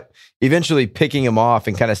we end up eventually picking him off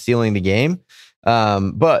and kind of sealing the game.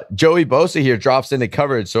 But Joey Bosa here drops into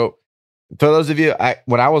coverage. So for those of you,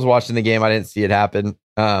 when I was watching the game, I didn't see it happen.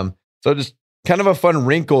 So just kind of a fun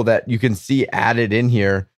wrinkle that you can see added in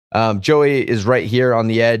here. Joey is right here on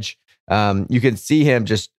the edge. You can see him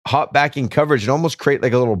just hop back in coverage and almost create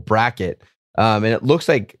like a little bracket. And it looks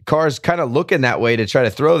like Carr's kind of looking that way to try to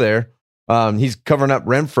throw there. He's covering up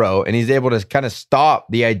Renfro and he's able to kind of stop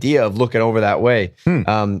the idea of looking over that way. I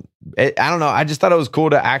don't know. I just thought it was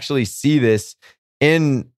cool to actually see this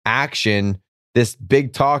in action. This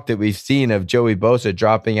big talk that we've seen of Joey Bosa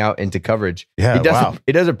dropping out into coverage. Yeah,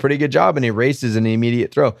 he does a pretty good job and he races an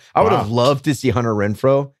immediate throw. I would have loved to see Hunter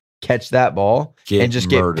Renfro catch that ball and just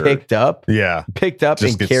get picked up. Yeah. Picked up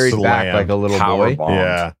just and carried back like a little boy. Bombed.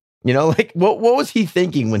 Yeah. You know, like what was he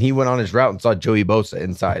thinking when he went on his route and saw Joey Bosa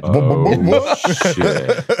inside? Oh,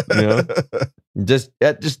 shit. You know?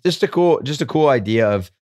 Just a cool idea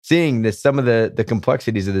of seeing this, some of the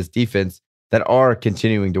complexities of this defense that are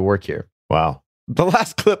continuing to work here. Wow. The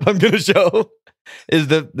last clip I'm going to show is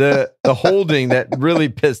the holding that really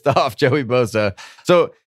pissed off Joey Bosa.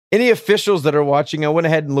 So any officials that are watching, I went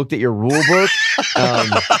ahead and looked at your rule book.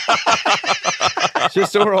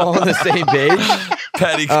 Just so we're all on the same page.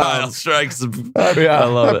 Petty Kyle strikes. I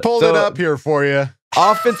love it. I pulled it up here for you.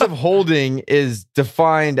 Offensive holding is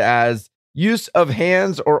defined as use of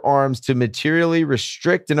hands or arms to materially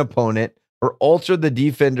restrict an opponent or alter the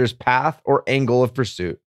defender's path or angle of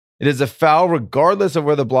pursuit. It is a foul regardless of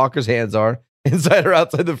where the blocker's hands are, inside or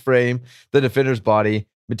outside the frame, the defender's body.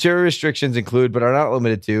 Material restrictions include, but are not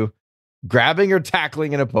limited to, grabbing or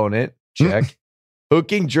tackling an opponent, check.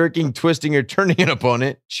 Hooking, jerking, twisting, or turning an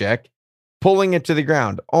opponent, check. Pulling it to the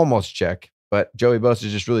ground, almost check. But Joey Bosa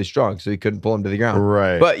is just really strong, so he couldn't pull him to the ground.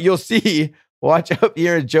 Right. But you'll see, watch out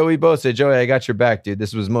here, Joey Bosa. Joey, I got your back, dude.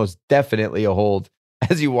 This was most definitely a hold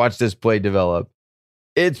as you watch this play develop.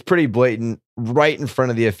 It's pretty blatant, right in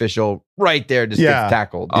front of the official, right there, just gets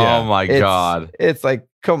tackled. Oh my God. It's like,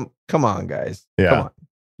 come on, guys. Yeah. Come on.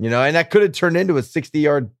 You know, and that could have turned into a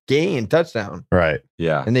 60-yard gain touchdown. Right.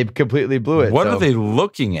 Yeah. And they completely blew it. What are they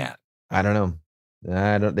looking at? I don't know.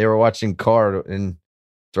 They were watching Carr and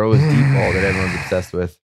throw his deep ball that everyone's obsessed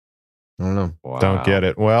with. I don't know. Wow. Don't get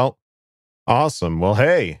it. Well, awesome. Well,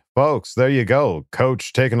 hey, folks, there you go.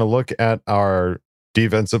 Coach taking a look at our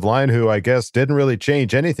defensive line, who I guess didn't really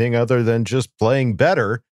change anything other than just playing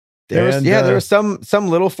better. There was some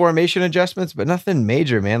little formation adjustments, but nothing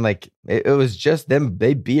major, man. Like it was just them.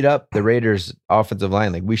 They beat up the Raiders' offensive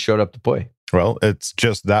line. Like we showed up to play. Well, it's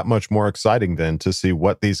just that much more exciting then to see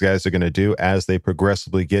what these guys are going to do as they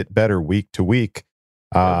progressively get better week to week.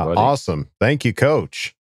 Awesome. Thank you,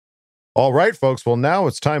 Coach. All right, folks. Well, now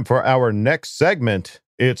it's time for our next segment.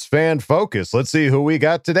 It's Fan Focus. Let's see who we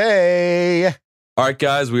got today. All right,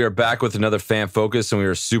 guys, we are back with another Fan Focus, and we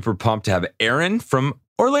are super pumped to have Aaron from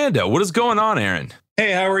Orlando. What is going on, Aaron?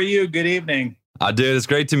 Hey, how are you? Good evening. Dude, it's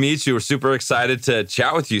great to meet you. We're super excited to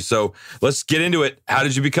chat with you. So let's get into it. How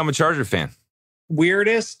did you become a Charger fan?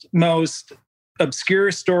 Weirdest, most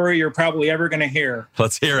obscure story you're probably ever going to hear.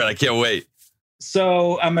 Let's hear it. I can't wait.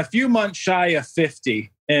 So I'm a few months shy of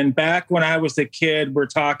 50. And back when I was a kid, we're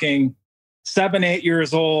talking 7, 8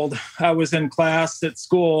 years old, I was in class at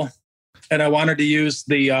school and I wanted to use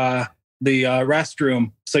the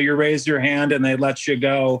restroom. So you raise your hand and they let you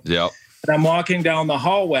go. Yep. And I'm walking down the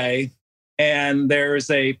hallway and there's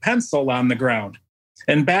a pencil on the ground.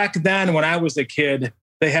 And back then when I was a kid,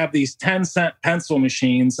 they have these 10-cent pencil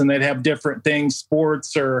machines and they'd have different things,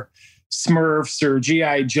 sports or Smurfs or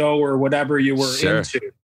G.I. Joe or whatever you were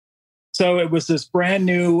into. So it was this brand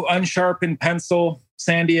new unsharpened pencil,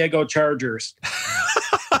 San Diego Chargers.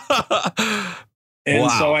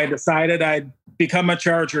 And so I decided I'd become a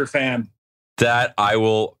Charger fan. That I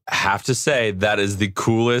will have to say, that is the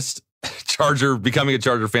coolest becoming a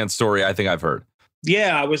Charger fan story I think I've heard.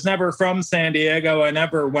 Yeah, I was never from San Diego. I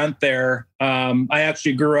never went there. I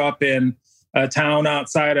actually grew up in a town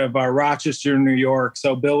outside of Rochester, New York.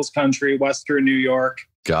 So Bills country, Western New York.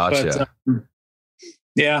 Gotcha. But,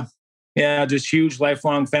 yeah, just huge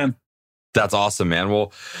lifelong fan. That's awesome, man.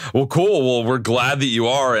 Well, cool. Well, we're glad that you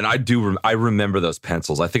are. And I remember those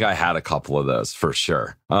pencils. I think I had a couple of those for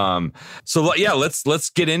sure. So yeah, let's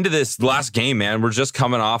get into this last game, man. We're just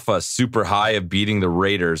coming off a super high of beating the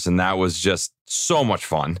Raiders, and that was just so much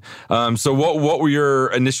fun. So what were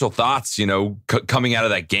your initial thoughts, coming out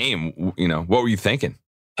of that game? What were you thinking?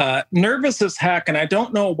 Nervous as heck. And I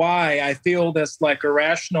don't know why I feel this like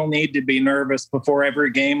irrational need to be nervous before every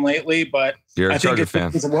game lately, but You're a I think Charger it's fan.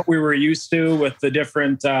 because of what we were used to with the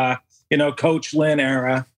different, Coach Lynn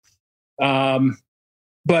era.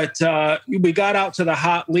 But we got out to the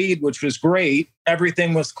hot lead, which was great.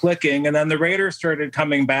 Everything was clicking. And then the Raiders started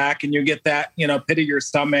coming back and you get that, pit of your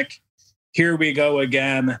stomach. Here we go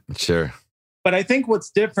again. Sure. But I think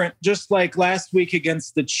what's different, just like last week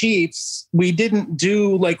against the Chiefs, we didn't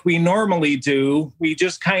do like we normally do. We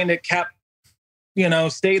just kind of kept,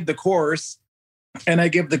 stayed the course. And I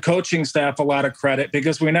give the coaching staff a lot of credit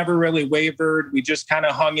because we never really wavered. We just kind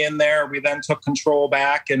of hung in there. We then took control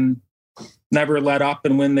back and never let up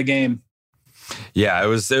and win the game. Yeah, it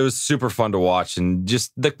was super fun to watch, and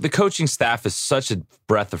just the coaching staff is such a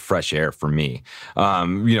breath of fresh air for me.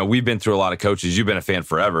 We've been through a lot of coaches. You've been a fan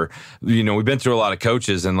forever. We've been through a lot of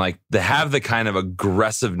coaches, and like to have the kind of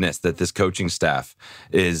aggressiveness that this coaching staff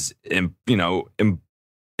is,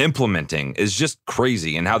 implementing is just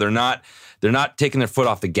crazy, and how they're not taking their foot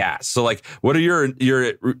off the gas. So like, what are your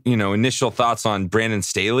initial thoughts on Brandon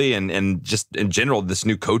Staley and just in general this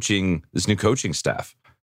new coaching staff?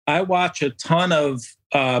 I watch a ton of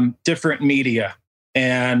different media,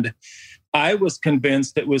 and I was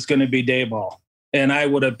convinced it was going to be Daboll. And I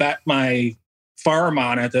would have bet my farm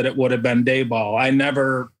on it that it would have been Daboll. I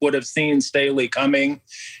never would have seen Staley coming.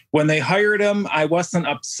 When they hired him, I wasn't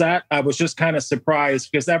upset. I was just kind of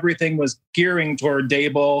surprised because everything was gearing toward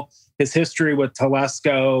Daboll, his history with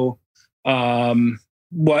Telesco,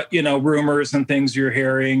 rumors and things you're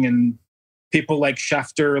hearing, and people like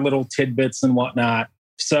Schefter, little tidbits and whatnot.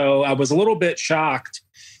 So I was a little bit shocked.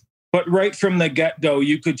 But right from the get-go,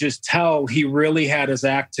 you could just tell he really had his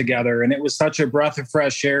act together. And it was such a breath of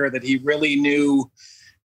fresh air that he really knew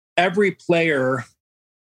every player,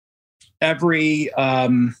 every,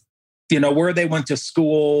 where they went to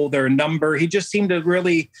school, their number. He just seemed to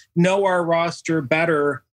really know our roster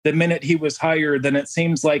better the minute he was hired than it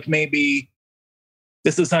seems like maybe,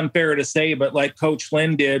 this is unfair to say, but like Coach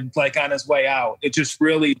Lynn did, like on his way out. It just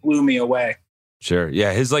really blew me away. Sure.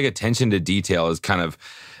 Yeah. His like attention to detail is kind of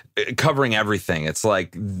covering everything. It's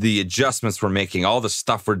like the adjustments we're making, all the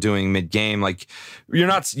stuff we're doing mid-game. Like you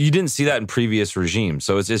didn't see that in previous regimes.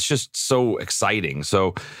 So it's just so exciting.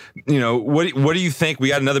 So, what do you think? We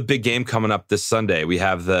got another big game coming up this Sunday. We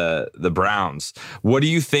have the Browns. What do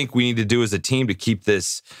you think we need to do as a team to keep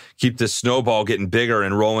this snowball getting bigger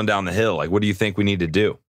and rolling down the hill? Like, what do you think we need to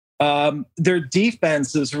do? Their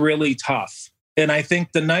defense is really tough. And I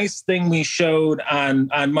think the nice thing we showed on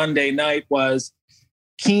Monday night was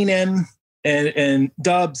Keenan and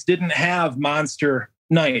Dubs didn't have monster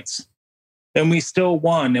nights, and we still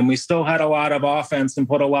won, and we still had a lot of offense and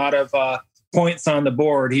put a lot of points on the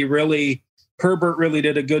board. Herbert really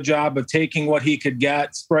did a good job of taking what he could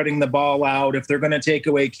get, spreading the ball out. If they're going to take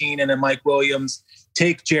away Keenan and Mike Williams,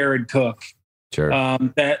 take Jared Cook. Sure.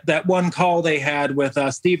 That one call they had with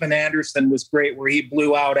Steven Anderson was great, where he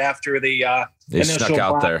blew out after the they initial snuck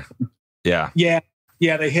out block. there.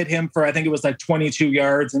 Yeah, they hit him for, I think it was like 22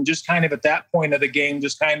 yards, and just kind of at that point of the game,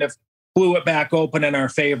 just kind of blew it back open in our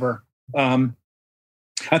favor. I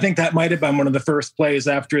think that might have been one of the first plays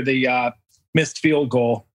after the missed field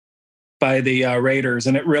goal by the Raiders,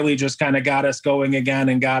 and it really just kind of got us going again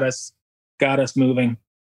and got us moving.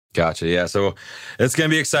 Gotcha. Yeah. So it's going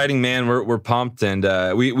to be exciting, man. We're pumped, and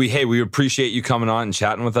we appreciate you coming on and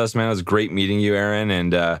chatting with us, man. It was great meeting you, Aaron.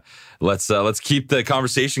 And let's keep the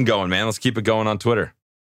conversation going, man. Let's keep it going on Twitter.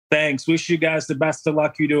 Thanks. Wish you guys the best of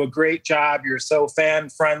luck. You do a great job. You're so fan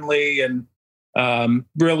friendly, and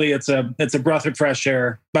really, it's a breath of fresh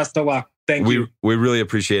air. Best of luck. Thank you. We really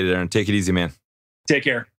appreciate it, Aaron. Take it easy, man. Take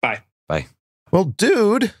care. Bye. Bye. Well,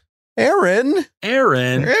 dude. Aaron,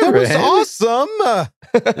 that was awesome.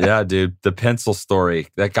 Yeah, dude, the pencil story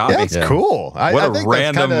that got me. That's cool. What a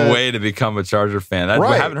random way to become a Charger fan.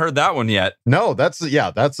 I haven't heard that one yet. No, that's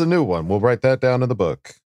a new one. We'll write that down in the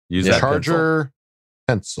book. Use that Charger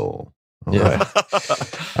pencil. All yeah, right.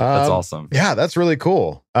 That's awesome. Yeah, that's really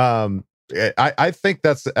cool. I think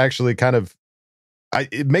that's actually kind of.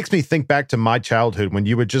 It makes me think back to my childhood when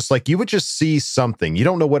you would just see something. You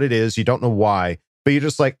don't know what it is. You don't know why. But you're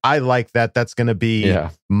just like, I like that. That's going to be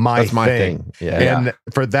my thing. Yeah. And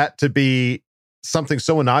for that to be something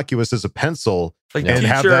so innocuous as a pencil, like and teacher,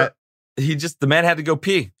 have that, the man had to go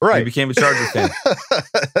pee. Right. He became a Charger fan.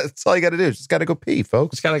 That's all you got to do. Just got to go pee,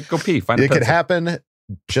 folks. Just got to go pee. It could happen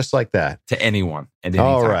just like that to anyone.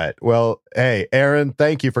 All right. Well, hey, Aaron,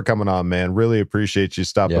 thank you for coming on, man. Really appreciate you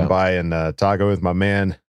stopping by and talking with my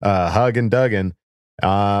man, Hug and Duggan.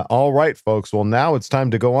 All right, folks. Well, now it's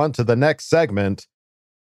time to go on to the next segment.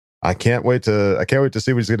 I can't wait to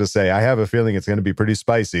see what he's going to say. I have a feeling it's going to be pretty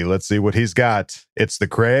spicy. Let's see what he's got. It's the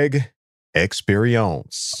Craig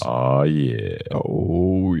Experience. Oh yeah.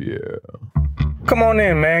 Come on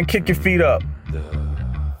in, man. Kick your feet up.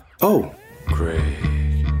 Oh, Craig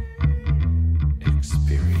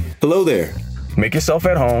Experience. Hello there. Make yourself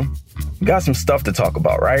at home. Got some stuff to talk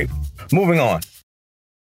about, right? Moving on.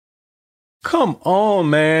 Come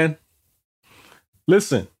on, man.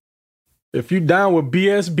 Listen. If you down with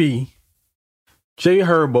BSB, Jay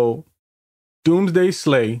Herbo, Doomsday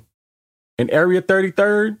Slay, and Area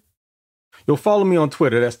 33rd, you'll follow me on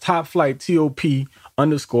Twitter. That's Top Flight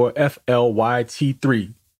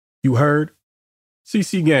TOP_FLYT3. You heard?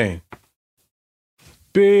 CC Gang.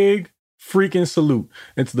 Big freaking salute.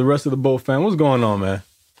 And to the rest of the Bow fam, what's going on, man?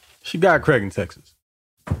 She got Craig in Texas.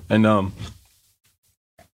 And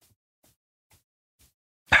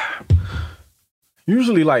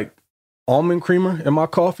usually like almond creamer in my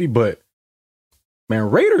coffee, but man,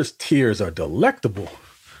 Raiders tears are delectable.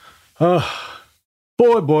 Boy. I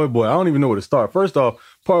don't even know where to start. First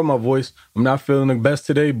off, part of my voice, I'm not feeling the best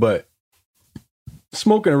today, but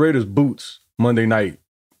smoking a Raiders boots Monday night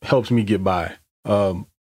helps me get by.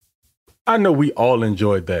 I know we all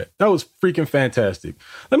enjoyed that. That was freaking fantastic.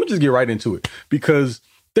 Let me just get right into it because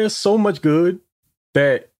there's so much good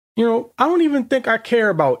that You know, I don't even think I care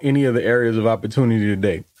about any of the areas of opportunity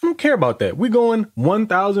today. I don't care about that. We're going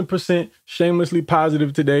 1,000% shamelessly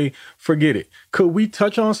positive today. Forget it. Could we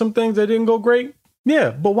touch on some things that didn't go great?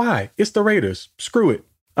 Yeah, but why? It's the Raiders. Screw it.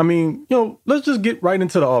 I mean, you know, let's just get right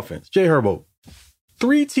into the offense. Jay Herbo,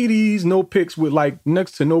 3 TDs, no picks with like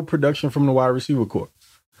next to no production from the wide receiver corps.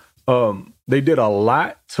 They did a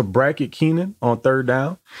lot to bracket Keenan on third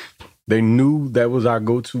down. They knew that was our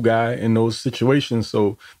go-to guy in those situations,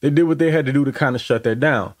 so they did what they had to do to kind of shut that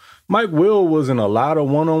down. Mike Will was in a lot of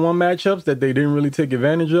one-on-one matchups that they didn't really take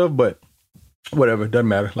advantage of, but whatever, doesn't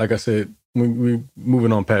matter. Like I said, we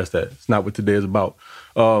moving on past that. It's not what today is about.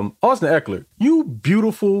 Austin Ekeler, you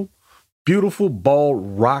beautiful, beautiful ball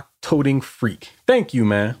rock-toting freak. Thank you,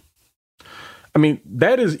 man. I mean,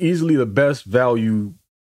 that is easily the best value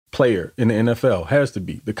player in the NFL, has to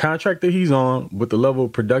be. The contract that he's on with the level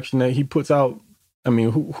of production that he puts out, I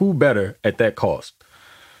mean, who better at that cost?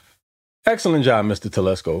 Excellent job, Mr.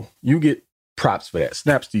 Telesco. You get props for that.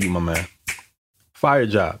 Snaps to you, my man. Fire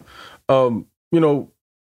job. You know,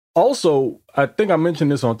 also, I think I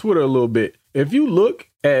mentioned this on Twitter a little bit. If you look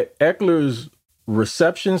at Eckler's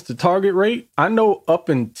receptions to target rate, I know up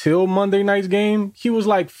until Monday night's game, he was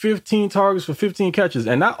like 15 targets for 15 catches.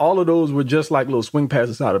 And not all of those were just like little swing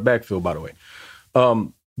passes out of the backfield, by the way.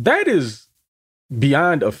 That is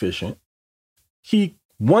beyond efficient. He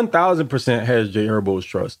 1,000% has Jay Herbo's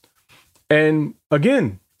trust. And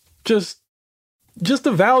again, just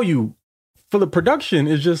the value for the production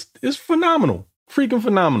is phenomenal. Freaking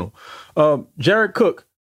phenomenal. Jared Cook,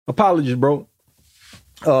 apologies, bro.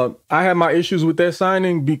 I had my issues with that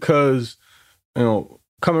signing because, you know,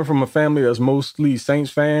 coming from a family that's mostly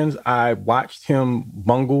Saints fans, I watched him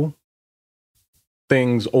bungle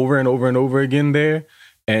things over and over and over again there,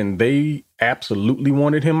 and they absolutely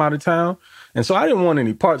wanted him out of town. And so I didn't want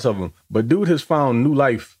any parts of him, but dude has found new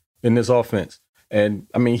life in this offense. And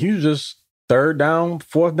I mean, he was just third down,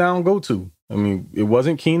 fourth down go-to. I mean, it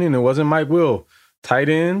wasn't Keenan, it wasn't Mike Will. Tight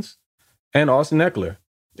ends and Austin Ekeler.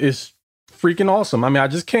 It's freaking awesome. I mean, I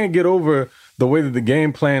just can't get over the way that the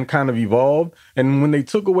game plan kind of evolved. And when they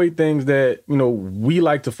took away things that, you know, we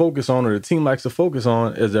like to focus on or the team likes to focus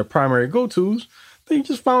on as their primary go-tos, they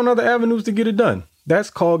just found other avenues to get it done.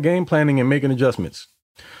 That's called game planning and making adjustments.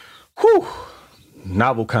 Whew.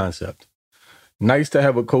 Novel concept. Nice to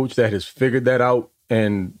have a coach that has figured that out.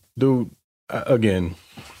 And dude, again,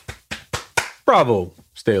 bravo,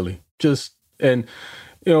 Staley. And,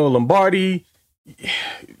 you know, Lombardi,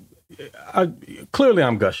 clearly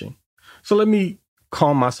I'm gushing. So let me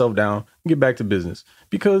calm myself down and get back to business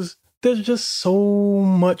because there's just so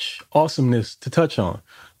much awesomeness to touch on.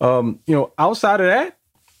 You know, outside of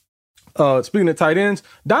that, speaking of tight ends,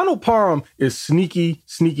 Donald Parham is sneaky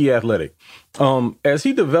athletic. As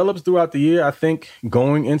he develops throughout the year, I think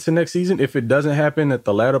going into next season, if it doesn't happen at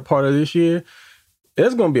the latter part of this year,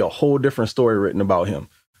 there's going to be a whole different story written about him.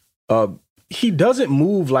 He doesn't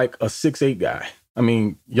move like a 6'8" guy. I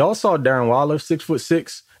mean, y'all saw Darren Waller,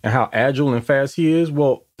 6'6", and how agile and fast he is.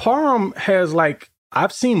 Well, Parham has like,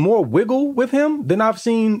 I've seen more wiggle with him than I've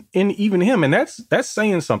seen in even him. And that's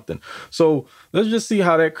saying something. So let's just see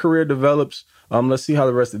how that career develops. Let's see how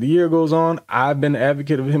the rest of the year goes on. I've been an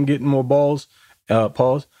advocate of him getting more balls,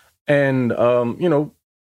 And, you know,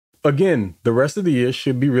 again, the rest of the year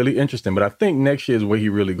should be really interesting. But I think next year is where he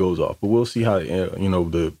really goes off. But we'll see how, you know,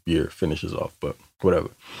 the year finishes off. But whatever.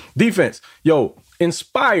 Defense. Yo,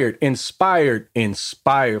 inspired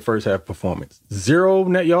first half performance. 0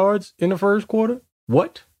 net yards in the first quarter.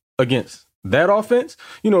 What? Against that offense?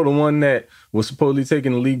 You know, the one that was supposedly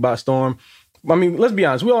taking the league by storm. I mean, let's be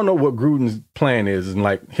honest. We all know what Gruden's plan is. And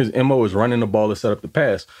like his MO is running the ball to set up the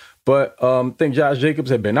pass. But I think Josh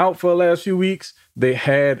Jacobs had been out for the last few weeks. They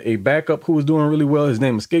had a backup who was doing really well. His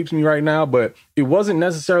name escapes me right now. But it wasn't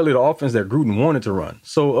necessarily the offense that Gruden wanted to run.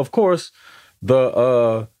 So, of course,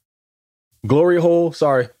 the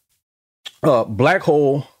black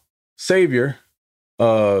hole savior,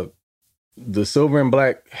 the silver and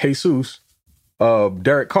black Jesus,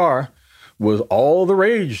 Derek Carr, was all the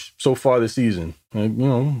rage so far this season. And, you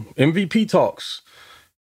know, MVP talks.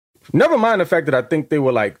 Never mind the fact that I think they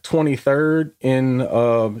were like 23rd in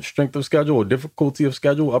strength of schedule or difficulty of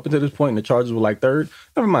schedule up until this point, and the Chargers were like 3rd.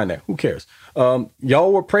 Never mind that. Who cares?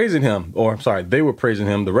 Y'all were praising him, or I'm sorry, they were praising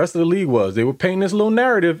him. The rest of the league was. They were painting this little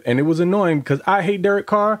narrative, and it was annoying because I hate Derek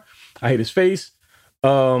Carr. I hate his face.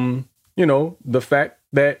 You know, the fact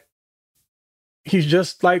that he's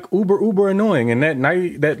just like uber annoying. And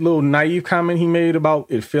that little naive comment he made about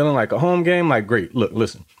it feeling like a home game, like, great, look,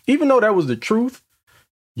 listen, even though that was the truth,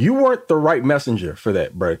 you weren't the right messenger for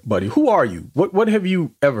that, buddy. Who are you? What have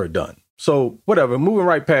you ever done? So whatever, moving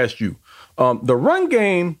right past you. The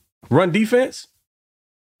run defense,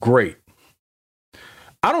 great.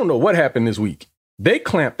 I don't know what happened this week. They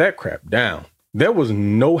clamped that crap down. There was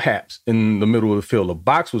no haps in the middle of the field. The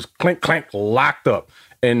box was clank, locked up.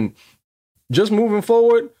 And just moving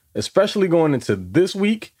forward, especially going into this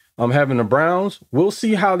week, having the Browns, we'll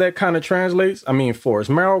see how that kind of translates. I mean,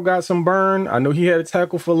 Forrest Merrill got some burn. I know he had a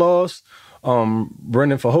tackle for loss.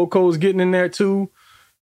 Brendan Fajoko's getting in there too.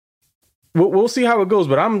 We'll see how it goes,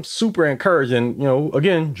 but I'm super encouraged. And,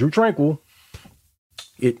 again, Drew Tranquill,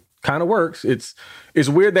 it kind of works. It's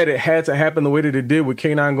weird that it had to happen the way that it did with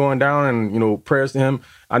K9 going down, and, prayers to him.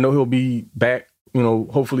 I know he'll be back,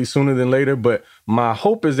 hopefully sooner than later, but my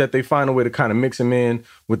hope is that they find a way to kind of mix him in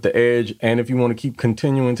with the edge. And if you want to keep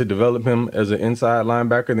continuing to develop him as an inside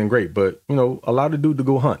linebacker, then great. But, allow the dude to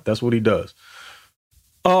go hunt. That's what he does.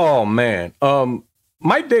 Oh, man.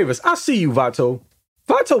 Mike Davis, I see you, Vato.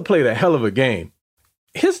 Vato played a hell of a game.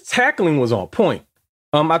 His tackling was on point.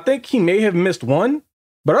 I think he may have missed one,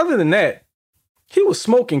 but other than that, he was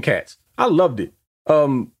smoking cats. I loved it.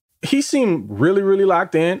 He seemed really, really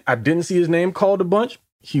locked in. I didn't see his name called a bunch.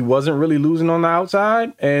 He wasn't really losing on the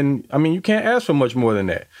outside. And, you can't ask for much more than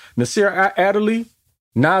that. Nasir Adderley,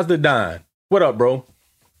 Nas the Don. What up, bro?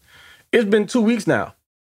 It's been 2 weeks now.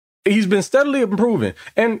 He's been steadily improving.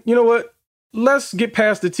 And you know what? Let's get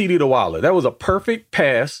past the TD to Waller. That was a perfect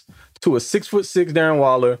pass to a 6'6" Darren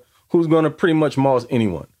Waller who's going to pretty much moss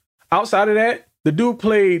anyone. Outside of that, the dude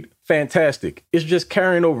played fantastic. It's just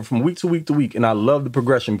carrying over from week to week to week. And I love the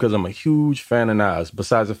progression because I'm a huge fan of Nas,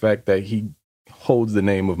 besides the fact that he holds the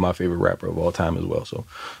name of my favorite rapper of all time as well. So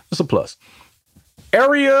it's a plus.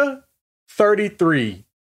 Area 33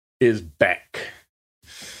 is back.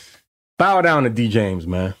 Bow down to D. James,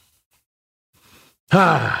 man.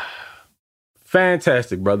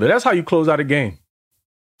 Fantastic, brother. That's how you close out a game.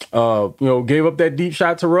 Gave up that deep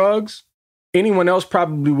shot to Ruggs. Anyone else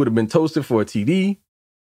probably would have been toasted for a TD.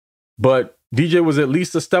 But DJ was at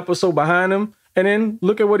least a step or so behind him. And then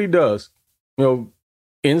look at what he does.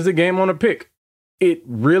 Ends the game on a pick. It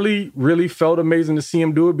really, really felt amazing to see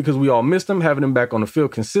him do it because we all missed him, having him back on the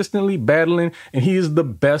field consistently, battling. And he is the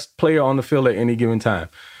best player on the field at any given time.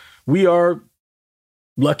 We are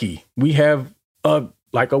lucky. We have a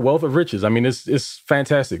wealth of riches. I mean, it's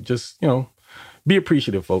fantastic. Just, be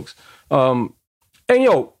appreciative, folks. I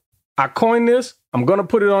coined this. I'm going to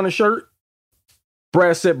put it on a shirt.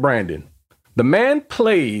 Brad said Brandon. The man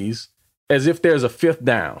plays as if there's a fifth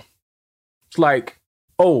down. It's like,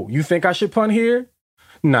 oh, you think I should punt here?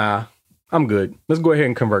 Nah, I'm good. Let's go ahead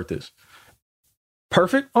and convert this.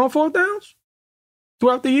 Perfect on fourth downs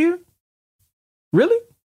throughout the year? Really?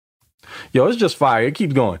 Yo, it's just fire. It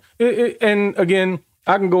keeps going. And again,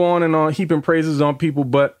 I can go on and on heaping praises on people,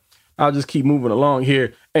 but I'll just keep moving along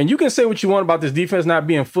here. And you can say what you want about this defense not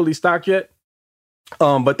being fully stocked yet,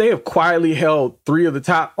 but they have quietly held 3 of the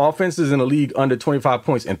top offenses in the league under 25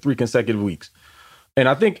 points in 3 consecutive weeks. And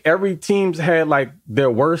I think every team's had their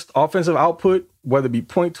worst offensive output, whether it be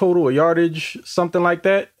point total or yardage, something like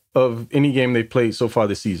that, of any game they've played so far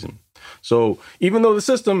this season. So even though the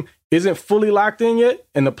system isn't fully locked in yet,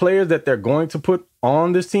 and the players that they're going to put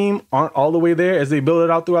on this team aren't all the way there as they build it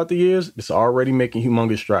out throughout the years, it's already making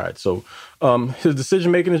humongous strides. So his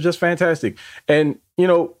decision-making is just fantastic. And,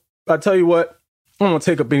 I tell you what, I don't want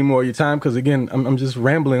to take up any more of your time because, again, I'm just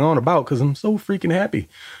rambling on about because I'm so freaking happy.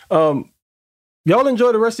 Y'all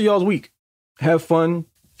enjoy the rest of y'all's week. Have fun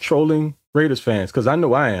trolling Raiders fans because I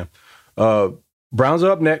know I am. Browns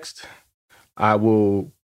are up next. I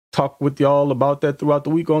will talk with y'all about that throughout the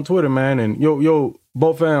week on Twitter, man. And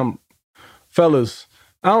both fellas,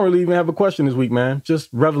 I don't really even have a question this week, man. Just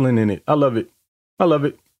reveling in it. I love it.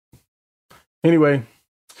 Anyway,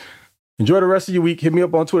 enjoy the rest of your week. Hit me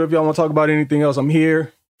up on Twitter if y'all want to talk about anything else. I'm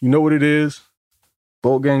here. You know what it is.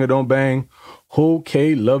 Bold gang or don't bang.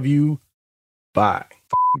 Okay, love you. Bye.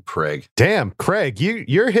 Craig. Damn, Craig,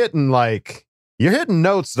 you're hitting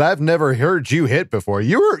notes that I've never heard you hit before.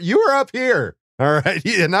 You were up here. All right.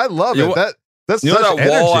 And I love it. That's such that energy.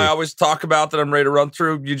 wall I always talk about that I'm ready to run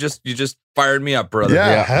through. You just fired me up, brother.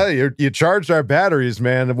 Yeah. Hey, you charged our batteries,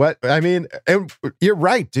 man. And you're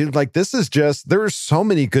right, dude. This is there are so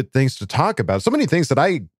many good things to talk about. So many things that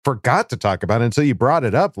I forgot to talk about until you brought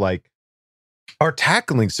it up. Our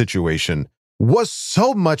tackling situation was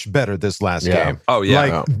so much better this last game. Oh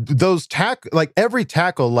yeah. Those every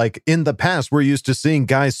tackle, in the past, we're used to seeing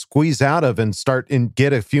guys squeeze out of and start and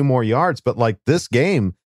get a few more yards. But this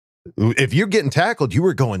game, if you're getting tackled, you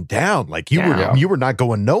were going down. You were not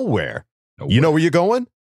going nowhere. You know where you're going?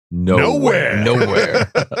 Nowhere.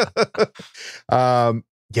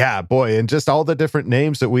 Yeah, boy, and just all the different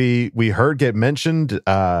names that we heard get mentioned.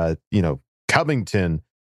 Covington,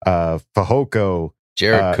 Fehoko,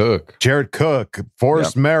 Jared Cook,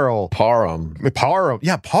 Forrest Merrill, Parham.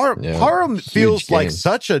 Yeah, Parham feels like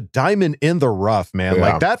such a diamond in the rough, man. Yeah.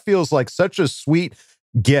 Like that feels like such a sweet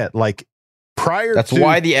get. Like That's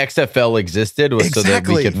why the XFL existed, was so that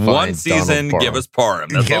we could find one season. Give us Parham.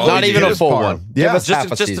 That's all not even a full one. Yeah, give us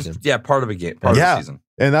half a season. Part of a game. Part of the season.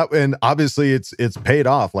 And obviously it's paid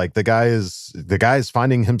off. Like the guy is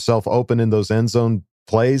finding himself open in those end zone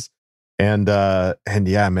plays. And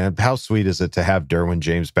yeah, man, how sweet is it to have Derwin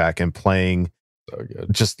James back and playing so good,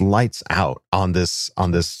 just lights out on this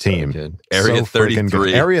team. So Area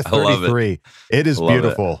 33. Area 33. It is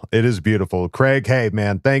beautiful. It is beautiful. Craig, hey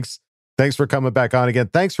man, thanks for coming back on again.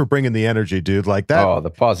 Thanks for bringing the energy, dude. Like that. Oh,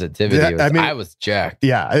 the positivity. I was jacked.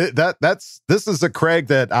 Yeah, this is a Craig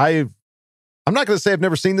that I'm not going to say I've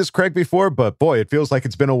never seen this Craig before, but boy, it feels like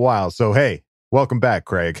it's been a while. So hey, welcome back,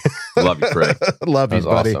 Craig. Love you, Craig. Love you,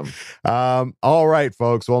 buddy. Awesome. All right,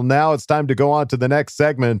 folks. Well, now it's time to go on to the next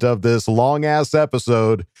segment of this long ass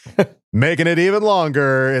episode, making it even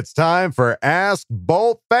longer. It's time for Ask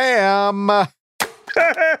Bolt Fam.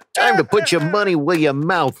 Time to put your money where your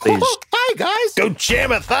mouth is. Hi, guys. Don't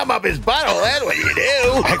jam a thumb up his butthole. That's what you do.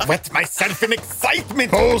 I wet myself in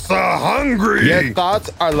excitement. Oh, so hungry. Your thoughts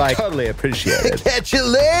are like totally appreciated. Catch you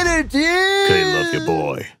later, dude. Okay, love you,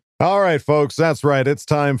 boy. All right, folks, that's right. It's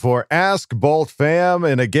time for Ask Bolt Fam.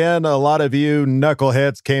 And again, a lot of you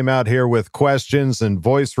knuckleheads came out here with questions and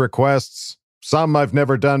voice requests. Some I've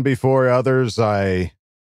never done before. Others I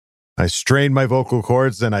strain my vocal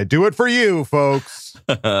cords, and I do it for you, folks.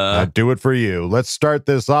 I do it for you. Let's start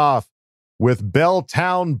this off with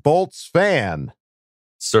Belltown Bolts fan.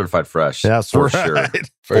 Certified fresh. That's for right. sure.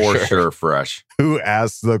 For sure fresh. Who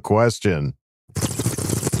asked the question?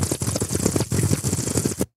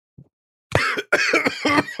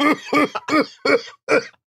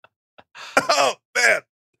 Oh, man.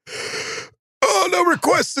 Oh, no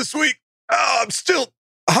requests this week. Oh, I'm still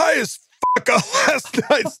high as fuck on last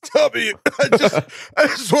night's W. I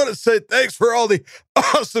just want to say thanks for all the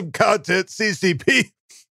awesome content, CCP.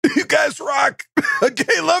 You guys rock.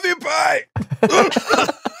 Okay, love you. Bye.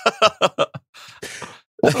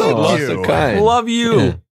 Thank you. Love you.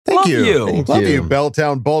 Yeah. Thank you. Love you,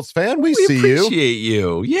 Belltown Bolts fan. We see you. Appreciate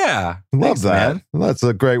you. Yeah. Love Thanks, that. man. That's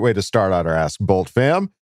a great way to start out our Ask Bolt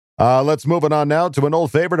fam. Let's move it on now to an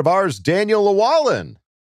old favorite of ours, Daniel Llewellyn,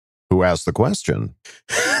 who asked the question.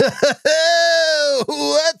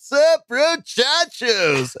 What's up,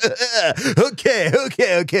 brochachos?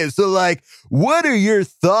 Okay. So, like, what are your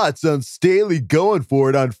thoughts on Staley going for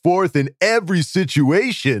it on fourth in every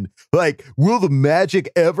situation? Like, will the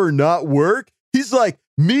magic ever not work? He's like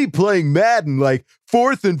me playing Madden, like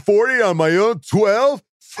 4th and 40 on my own 12.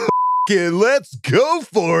 F it, let's go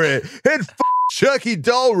for it. And Chucky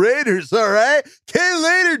Doll Raiders, all right? Okay,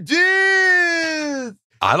 later, dude.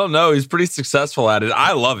 I don't know. He's pretty successful at it.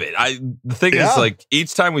 I love it. The thing is, like,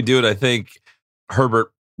 each time we do it, I think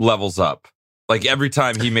Herbert levels up. Like, every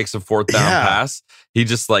time he makes a fourth down pass, he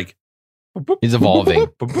just, like... He's evolving.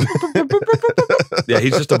 Yeah,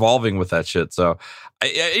 he's just evolving with that shit. So,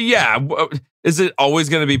 yeah. Is it always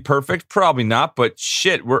going to be perfect? Probably not, but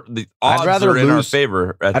shit, the odds are in our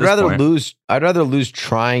favor at this point. I'd rather lose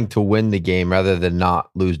trying to win the game rather than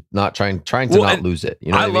not lose, trying to not lose it.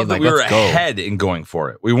 You know I what love I mean? that we were ahead in going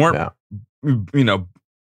for it. We weren't,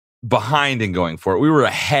 behind in going for it. We were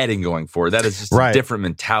ahead in going for it. That is just a different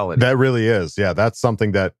mentality. That really is. Yeah, that's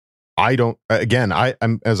something that I don't, again,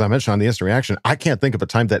 I'm as I mentioned on the instant reaction, I can't think of a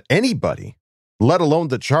time that anybody, let alone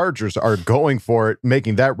the Chargers, are going for it,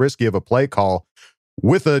 making that risky of a play call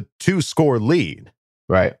with a 2-score lead.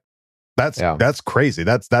 Right. That's crazy.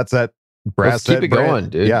 That's that brass. Let's keep it going,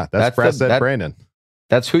 dude. Yeah, that's brass set Brandon.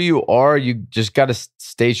 That's who you are. You just got to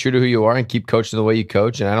stay true to who you are and keep coaching the way you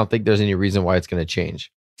coach. And I don't think there's any reason why it's going to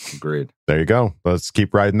change. Agreed. There you go. Let's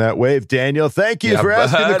keep riding that wave, Daniel. Thank you for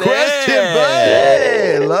asking the question,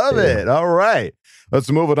 buddy. Love it. All right. Let's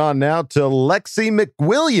move it on now to Lexi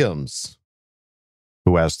McWilliams,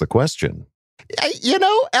 who asked the question.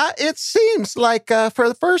 It seems like for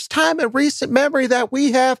the first time in recent memory that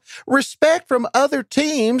we have respect from other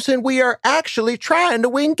teams and we are actually trying to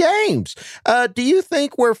win games. Do you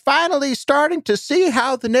think we're finally starting to see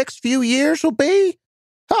how the next few years will be?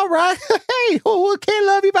 All right. Hey, okay,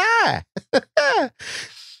 love you. Bye.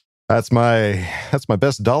 That's my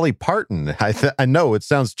best Dolly Parton. I know it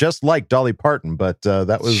sounds just like Dolly Parton, but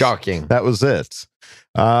that was shocking. That was it.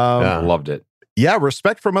 Loved it. Yeah,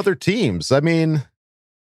 respect from other teams. I mean,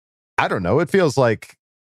 I don't know. It feels like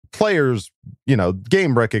players,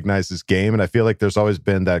 game recognizes game. And I feel like there's always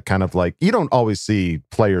been that kind of like, you don't always see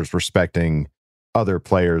players respecting other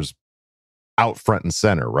players out front and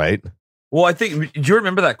center, right? Well, I think, do you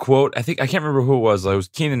remember that quote? I can't remember who it was. It was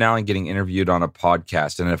Keenan Allen getting interviewed on a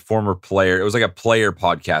podcast, and a former player, it was like a player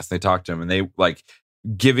podcast. And they talked to him, and they like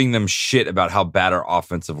giving them shit about how bad our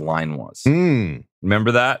offensive line was.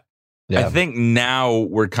 Remember that? Yeah. I think now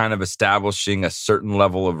we're kind of establishing a certain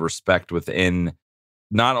level of respect within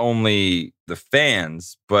not only the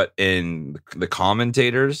fans, but in the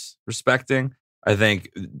commentators respecting. I think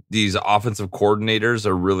these offensive coordinators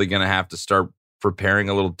are really going to have to start preparing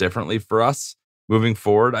a little differently for us moving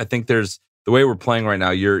forward. I think there's the way we're playing right now.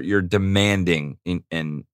 You're demanding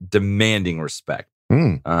and demanding respect.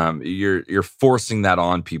 You're forcing that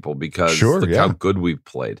on people because how good we've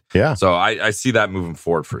played. Yeah. So I see that moving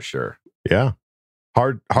forward for sure. Yeah.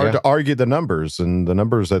 Hard to argue the numbers, and the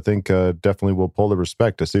numbers I think definitely will pull the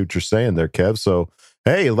respect. I see what you're saying there, Kev. So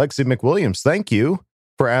hey, Lexi McWilliams, thank you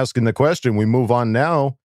for asking the question. We move on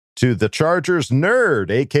now to the Chargers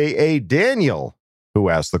nerd, aka Daniel, who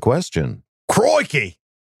asked the question. Crikey!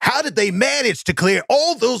 How did they manage to clear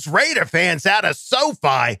all those Raider fans out of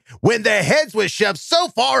SoFi when their heads were shoved so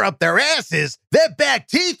far up their asses their back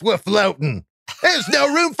teeth were floating? There's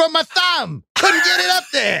no room for my thumb. Couldn't get it up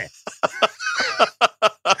there.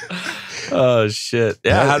 Oh shit!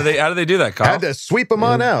 Yeah, how do they do that, Kyle? Had to sweep them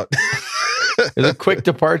on out. It was a quick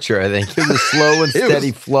departure, I think. It was a slow and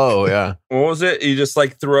steady flow. Yeah. What was it? You just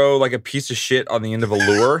like throw like a piece of shit on the end of a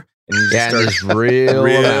lure, and you just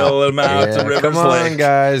reel them out to Rivers Come Lake. on,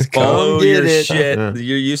 guys. Follow Come your get it. shit.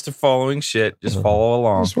 You're used to following shit. Just follow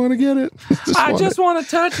along. Just want to get it. I just want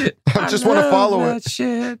to touch it. I just want to follow that it.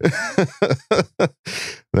 Shit.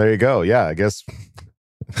 There you go. Yeah, I guess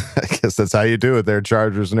that's how you do it there,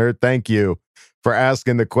 Chargers nerd. Thank you for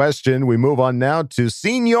asking the question. We move on now to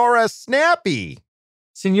Senora Snappy.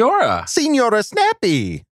 Senora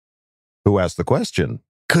Snappy, who asked the question.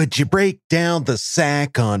 Could you break down the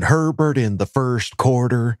sack on Herbert in the first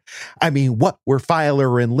quarter? I mean, what were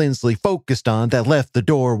Filer and Lindsley focused on that left the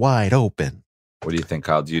door wide open? What do you think,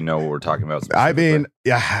 Kyle? Do you know what we're talking about? I mean,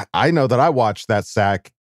 yeah, I know that I watched that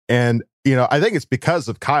sack, and I think it's because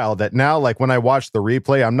of Kyle that now, like when I watch the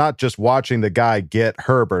replay, I'm not just watching the guy get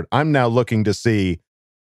Herbert. I'm now looking to see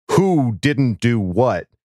who didn't do what.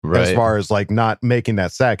 Right. As far as like not making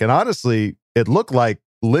that sack. And honestly, it looked like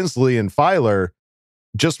Lindsley and Filer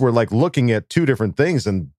just were like looking at two different things.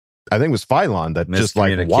 And I think it was Phylon that just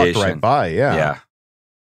like walked right by. Yeah. Yeah.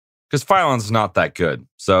 Because Phylon's not that good.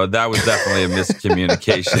 So that was definitely a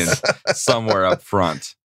miscommunication somewhere up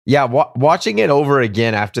front. Yeah. Watching it over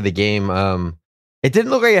again after the game, it didn't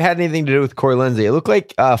look like it had anything to do with Corey Lindsey. It looked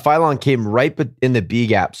like Phylon came right in the B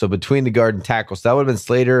gap, so between the guard and tackle. So that would have been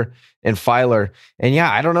Slater and Filer. And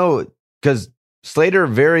yeah, I don't know, because Slater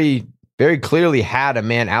very, very clearly had a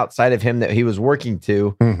man outside of him that he was working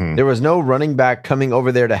to. Mm-hmm. There was no running back coming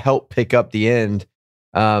over there to help pick up the end.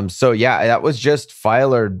 So yeah, that was just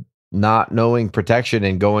Filer not knowing protection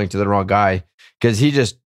and going to the wrong guy, because he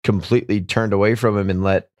just completely turned away from him and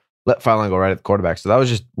let Phylon go right at the quarterback. So that was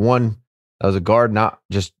just one. That was a guard not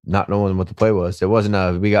knowing what the play was. It wasn't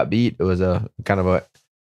a we got beat. It was a kind of a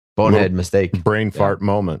bonehead mistake. Brain fart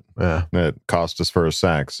moment. Yeah. That cost us for a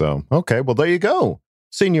sack. So, okay. Well, there you go.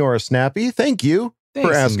 Senora Snappy, thank you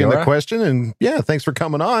for asking the question. And yeah, thanks for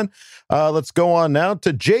coming on. Let's go on now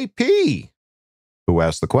to JP, who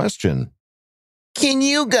asked the question. Can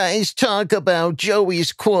you guys talk about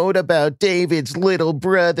Joey's quote about David's little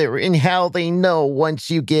brother and how they know once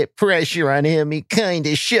you get pressure on him, he kind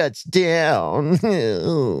of shuts down?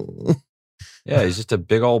 Yeah, he's just a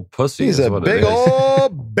big old pussy. He's a big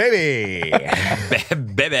old baby.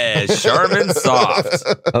 Baby, Charmin Soft.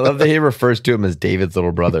 I love that he refers to him as David's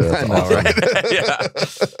little brother. That's awesome.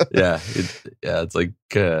 Yeah. It's like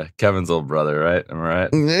Kevin's little brother, right? Am I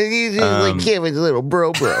right? He's like Kevin's little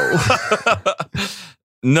bro.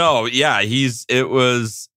 No, yeah, I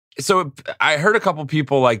heard a couple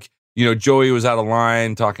people like, Joey was out of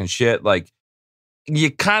line talking shit. Like,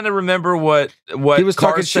 you kind of remember what he was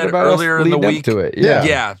Carr talking shit said about earlier in the week. To it.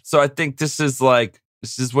 Yeah. So I think this is what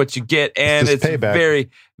you get. And it's payback.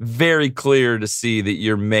 very, very clear to see that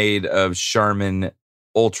you're made of Charmin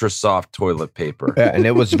ultra soft toilet paper. Yeah, and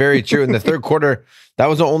it was very true. In the third quarter, that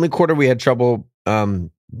was the only quarter we had trouble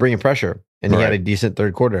bringing pressure. And he had a decent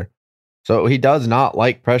third quarter. So he does not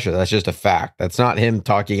like pressure. That's just a fact. That's not him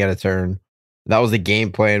talking at a turn. That was the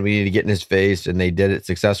game plan. We needed to get in his face, and they did it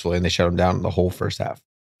successfully, and they shut him down the whole first half.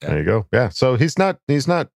 There you go. Yeah. So he's not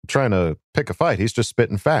trying to pick a fight. He's just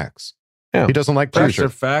spitting facts. Yeah. He doesn't like pressure.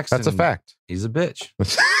 Facts. That's a fact. He's a bitch.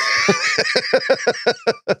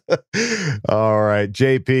 All right,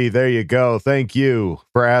 JP, there you go. Thank you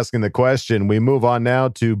for asking the question. We move on now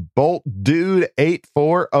to Bolt Dude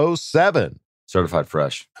 8407. Certified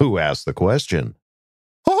fresh. Who asked the question?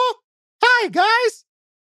 Oh, hi, guys.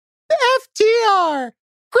 FTR.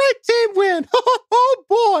 Great team win. Oh,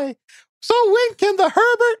 boy. So when can the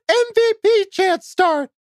Herbert MVP chant start?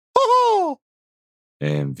 Oh,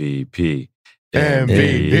 MVP.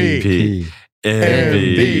 MVP.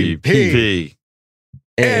 MVP.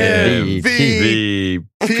 MVP.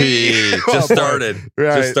 Just started.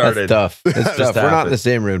 Right. Just started. That's tough. It's tough. We're not in the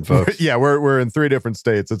same room, folks. Yeah, we're in 3 different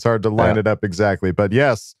states. It's hard to line it up exactly. But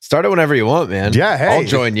yes. Start it whenever you want, man. Yeah, hey. I'll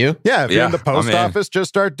join you. Yeah, if you're in the post office, just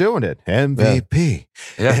start doing it. MVP.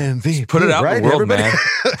 Yeah. MVP. Put it out in the world, everybody? man.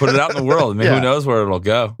 Put it out in the world. I mean, who knows where it'll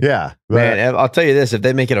go? Yeah. Man, I'll tell you this. If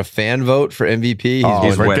they make it a fan vote for MVP,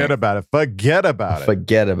 he's forget about it. Forget about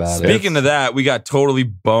it. Speaking of that, we got totally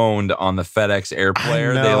boned on the FedEx Air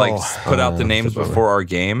Player. They put out the names before our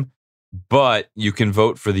game, but you can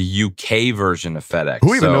vote for the UK version of FedEx.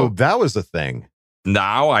 Who even knew that was a thing?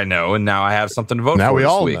 Now I know, and now I have something to vote for. Now we this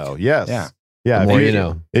all week. know. Yes. Yeah. Yeah. The more you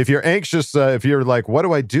know. If you're anxious, if you're like, what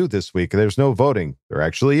do I do this week? There's no voting. There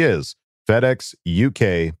actually is. FedEx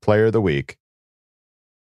UK Player of the Week.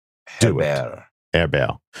 Do it.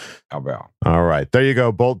 Airbell. All right. There you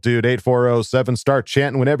go. Bolt Dude 8407. Start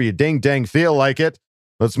chanting whenever you ding dang feel like it.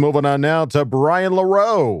 Let's move on now to Brian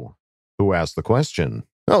LaRoe, who asked the question.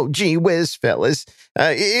 Oh, gee whiz, fellas.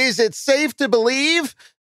 Is it safe to believe?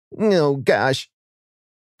 Oh, gosh.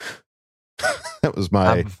 That was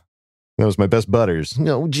my best Butters.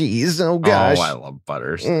 Oh, geez. Oh, gosh. Oh, I love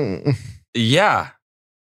Butters. Yeah.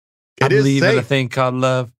 I It is believe in a safe. thing called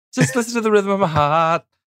love. Just listen to the rhythm of my heart.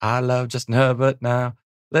 I love Justin Herbert now.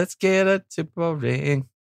 Let's get a Super ring.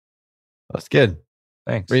 That's good.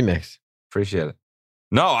 Thanks. Remix. Appreciate it.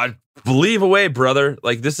 No, I believe away, brother.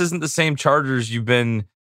 Like, this isn't the same Chargers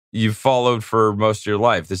you've followed for most of your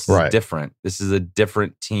life. This is different. This is a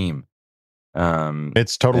different team.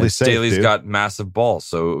 It's totally safe. Staley's dude. got massive balls,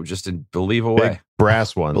 so just believe away. Big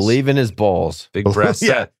brass ones. Believe in his balls. Big brass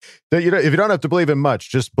set. If you don't have to believe in much,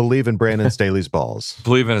 just believe in Brandon Staley's balls.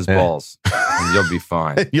 Believe in his balls, and you'll be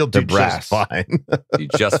fine. You'll do brass. just fine. Do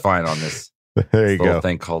just fine on this. There you little go.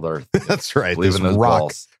 thing called Earth. That's right. Believe This in those rock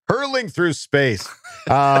balls. hurling through space.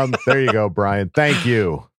 There you go, Brian. Thank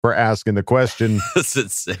you for asking the question. Is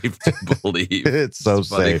it safe to believe? It's so a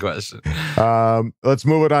funny safe. question. Let's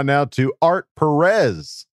move it on now to Art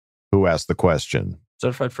Perez, who asked the question.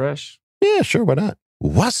 Certified fresh? Yeah, sure. Why not?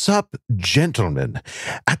 What's up, gentlemen?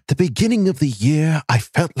 At the beginning of the year, I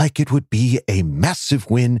felt like it would be a massive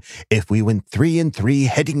win if we went 3-3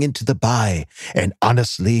 heading into the bye. And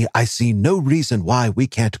honestly, I see no reason why we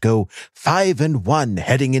can't go 5-1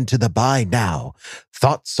 heading into the bye now.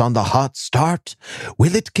 Thoughts on the hot start?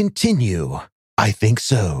 Will it continue? I think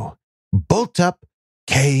so. Bolt up,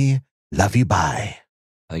 K. Love you, bye.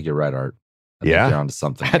 I think you're right, Art. I Yeah? think you're onto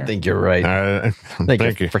something. I think you're right. I think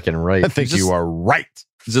thank you're you. freaking right. I think you are right.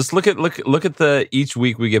 Just look at the each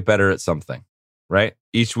week we get better at something, right?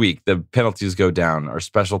 Each week the penalties go down. Our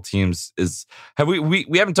special teams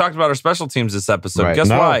we haven't talked about our special teams this episode. Right. Guess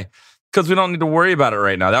No. why? Because we don't need to worry about it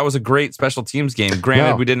right now. That was a great special teams game.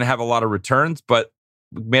 Granted, No. we didn't have a lot of returns, but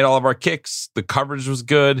we made all of our kicks. The coverage was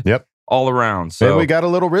good. Yep. All around. So So we got a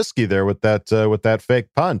little risky there with that fake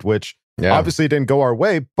punt, which obviously didn't go our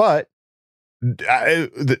way. But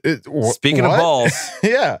speaking of what? balls,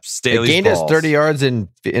 yeah, It Staley's gained balls. us 30 yards in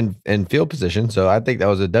field position, so I think that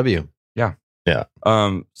was a W. Yeah.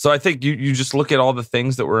 So I think you just look at all the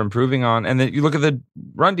things that we're improving on, and then you look at the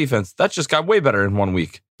run defense. That just got way better in 1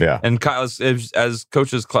 week. Yeah. And Kyle, as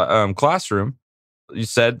coach's classroom, you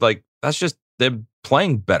said like that's just them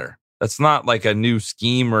playing better. That's not like a new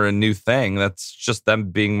scheme or a new thing. That's just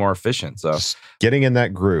them being more efficient. So Just getting in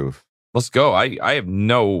that groove. let's go.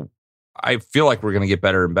 I feel like we're going to get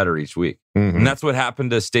better and better each week. Mhm. And that's what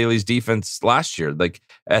happened to Staley's defense last year. Like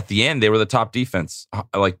at the end, they were the top defense,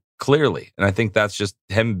 like clearly. And I think that's just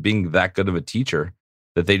him being that good of a teacher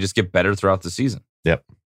that they just get better throughout the season. Yep.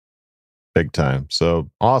 Big time. So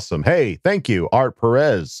awesome. Hey, thank you, Art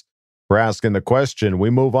Perez, for asking the question. We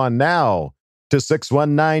move on now to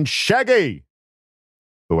 619 Shaggy,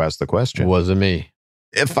 who asked the question. Wasn't me.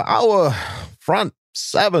 If our front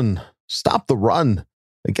seven stop the run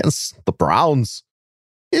against the Browns,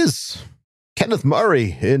 is Kenneth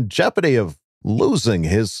Murray in jeopardy of losing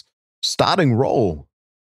his starting role?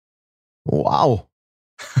 Wow.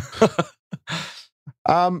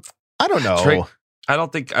 I don't know. I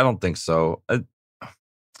don't think so.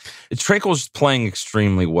 Tranquil's playing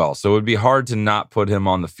extremely well, so it would be hard to not put him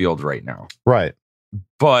on the field right now. Right.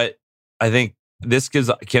 But I think this gives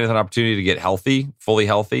Kenneth an opportunity to get healthy, fully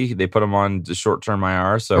healthy. They put him on the short-term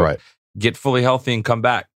IR. So get fully healthy and come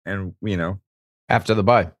back. And, after the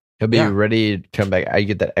bye, he'll be ready to come back. I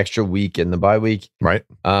get that extra week in the bye week. Right.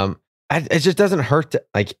 It just doesn't hurt to,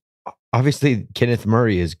 obviously Kenneth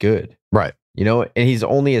Murray is good. Right. And he's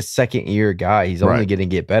only a second-year guy. He's only going to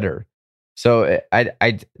get better. So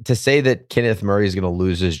I to say that Kenneth Murray is going to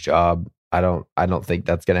lose his job, I don't think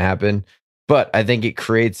that's going to happen. But I think it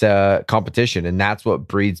creates a competition, and that's what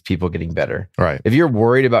breeds people getting better. Right. If you're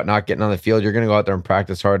worried about not getting on the field, you're going to go out there and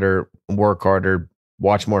practice harder, work harder,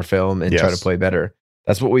 watch more film, and try to play better.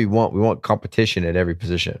 That's what we want. We want competition at every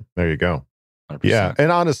position. There you go. 100%. Yeah,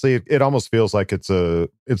 and honestly, it almost feels like it's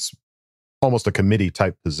almost a committee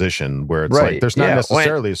type position where it's like there's not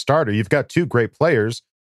necessarily a starter. You've got two great players.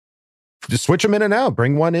 Just switch them in and out.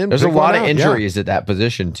 Bring one in. There's a lot of injuries at that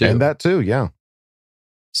position too, and that too. Yeah.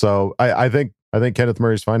 So I think Kenneth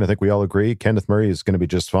Murray's fine. I think we all agree Kenneth Murray is going to be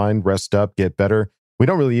just fine. Rest up, get better. We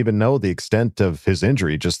don't really even know the extent of his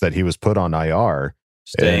injury, just that he was put on IR.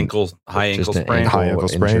 Just high ankle sprain,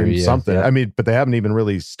 injury, something. Yeah. I mean, but they haven't even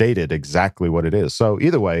really stated exactly what it is. So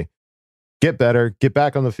either way, get better, get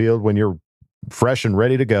back on the field when you're fresh and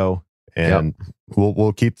ready to go, and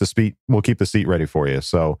we'll keep the seat ready for you.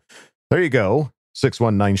 So there you go.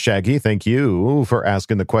 619 Shaggy, thank you for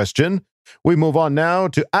asking the question. We move on now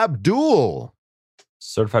to Abdul.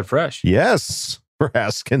 Certified Fresh. Yes, for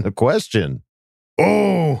asking the question.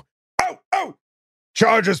 Oh.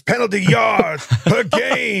 Chargers penalty yards per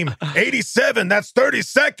game, 87. That's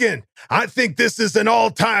 32nd. I think this is an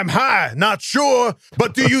all-time high. Not sure,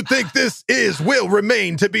 but do you think this will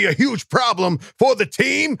remain to be a huge problem for the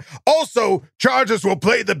team? Also, Chargers will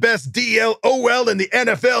play the best DLOL in the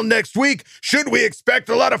NFL next week. Should we expect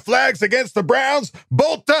a lot of flags against the Browns?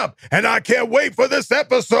 Bolt up, and I can't wait for this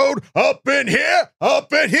episode. Up in here.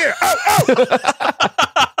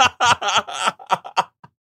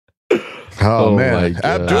 Oh man,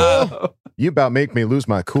 Abdul, you about make me lose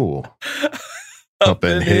my cool. Up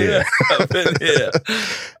in here.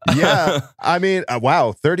 Yeah, I mean,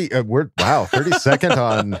 32nd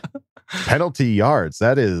on penalty yards.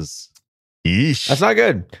 That is, yeesh. That's not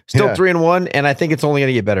good. Still 3-1, and I think it's only going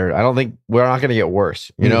to get better. I don't think we're not going to get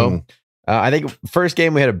worse. I think first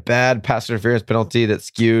game we had a bad pass interference penalty that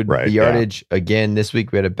skewed the yardage. Again, this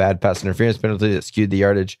week we had a bad pass interference penalty that skewed the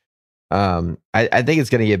yardage. I think it's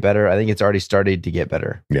going to get better. I think it's already started to get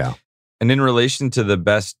better. Yeah. And in relation to the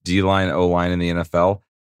best D-line, O-line in the NFL,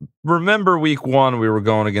 remember week 1, we were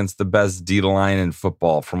going against the best D-line in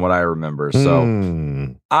football from what I remember. So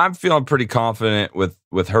I'm feeling pretty confident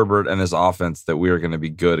with Herbert and his offense that we are going to be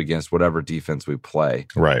good against whatever defense we play.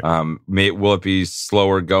 Right. Will it be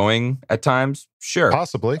slower going at times? Sure.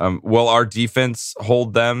 Possibly. Will our defense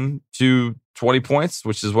hold them to 20 points,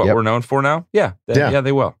 which is what we're known for now? Yeah,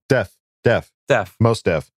 they will. Deaf. Most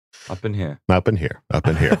deaf. Up in here.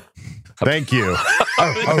 Thank you.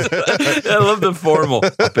 I love the formal.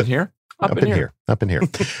 Up in here.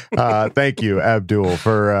 Thank you, Abdul,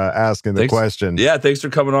 for asking the question. Yeah, thanks for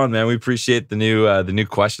coming on, man. We appreciate the new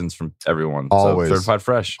questions from everyone. Always. So, Certified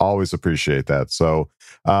Fresh. Always appreciate that. So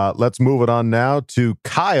let's move it on now to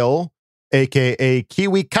Kyle, a.k.a.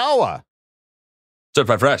 Kiwikawa.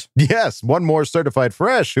 Certified Fresh. Yes, one more Certified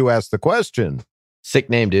Fresh who asked the question.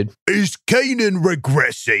 Sick name, dude. Is Kanan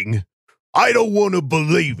regressing? I don't want to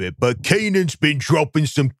believe it, but Kanan's been dropping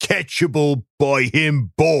some catchable by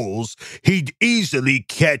him balls he'd easily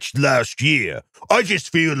catch last year. I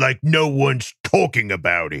just feel like no one's talking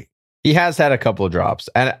about it. He has had a couple of drops,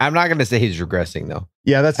 and I'm not going to say he's regressing, though.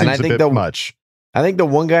 Yeah, that seems a bit much. I think the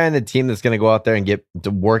one guy on the team that's going to go out there and get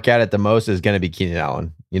to work at it the most is going to be Keenan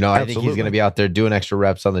Allen. I think he's going to be out there doing extra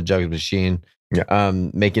reps on the jugs machine,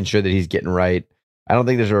 making sure that he's getting right. I don't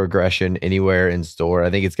think there's a regression anywhere in store.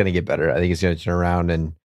 I think it's going to get better. I think it's going to turn around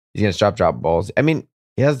and he's going to stop dropping balls. I mean,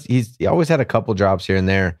 he always had a couple drops here and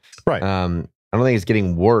there. Right. I don't think it's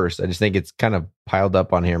getting worse. I just think it's kind of piled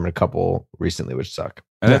up on him a couple recently, which suck.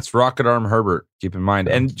 And it's rocket arm Herbert, keep in mind.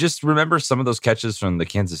 And just remember some of those catches from the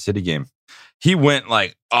Kansas City game. He went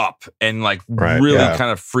up and really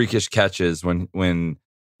kind of freakish catches when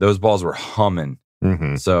those balls were humming.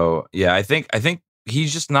 Mm-hmm. So yeah, I think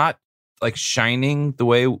he's just not shining the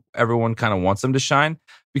way everyone kind of wants him to shine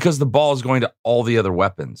because the ball is going to all the other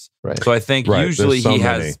weapons. Right. So I think usually he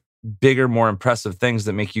has bigger, more impressive things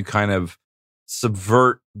that make you kind of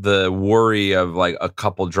subvert the worry of a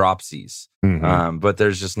couple dropsies. Mm-hmm. But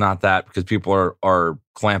there's just not that because people are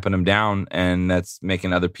clamping him down, and that's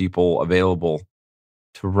making other people available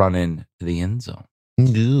to run into the end zone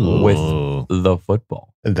with the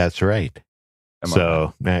football. That's right.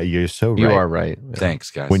 So you're so right. You are right. Thanks,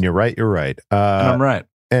 guys. When you're right, you're right. And I'm right.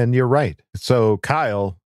 And you're right. So,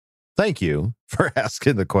 Kyle, thank you for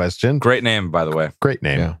asking the question. Great name, by the way. Great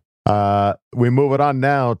name. Yeah. We move it on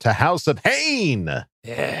now to House of Hain.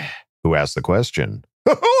 Yeah. Who asked the question?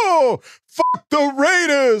 Oh, fuck the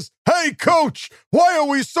Raiders. Hey, coach, why are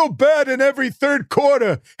we so bad in every third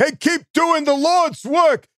quarter? Hey, keep doing the Lord's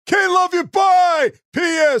work. Can't love you. Bye.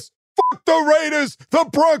 P.S. Fuck the Raiders, the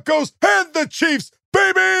Broncos, and the Chiefs,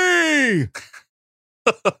 baby.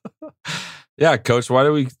 Yeah, coach, why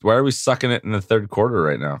are we sucking it in the third quarter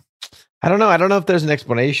right now? I don't know. I don't know if there's an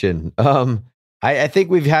explanation. I think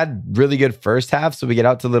we've had really good first half, so we get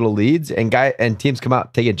out to little leads, and teams come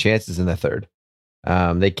out taking chances in the third.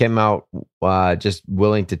 They came out just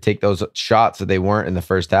willing to take those shots that they weren't in the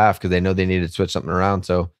first half because they know they needed to switch something around.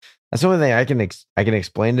 So that's the only thing I can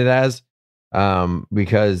explain it as,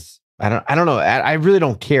 because I don't know. I really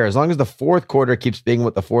don't care as long as the fourth quarter keeps being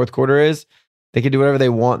what the fourth quarter is. They can do whatever they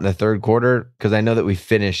want in the third quarter because I know that we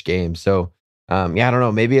finish games. So I don't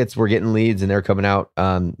know. Maybe it's we're getting leads and they're coming out,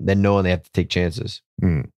 then knowing they have to take chances.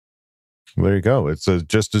 There you go. It's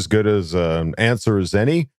just as good as an answer as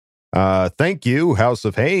any. Thank you, House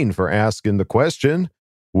of Hain, for asking the question.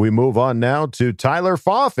 We move on now to Tyler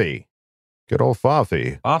Foffey. Good old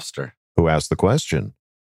Foffey. Ofster. Who asked the question.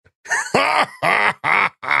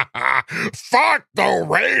 Fuck the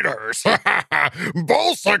Raiders.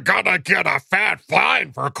 Bosa gonna get a fat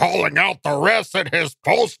fine for calling out the refs at his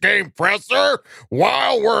post-game presser.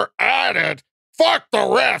 While we're at it, fuck the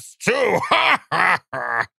refs too.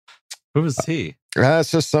 Who was he?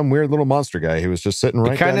 It's just some weird little monster guy. He was just sitting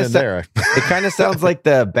right down in there. It kind of sounds like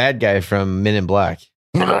the bad guy from Men in Black.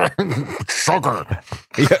 Sugar.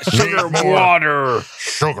 Yeah, sugar, water,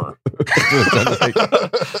 sugar.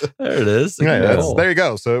 There it is. Yeah, there you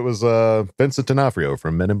go. So it was Vincent D'Onofrio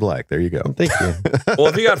from Men in Black. There you go. Thank you. Well,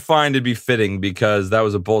 if he got fined, it'd be fitting because that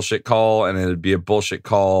was a bullshit call, and it'd be a bullshit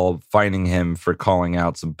call fining him for calling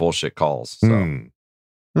out some bullshit calls. So.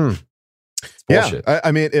 It's bullshit. Yeah,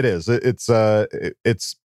 I mean, it is. It's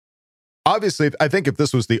obviously, I think if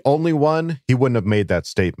this was the only one, he wouldn't have made that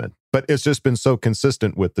statement. But it's just been so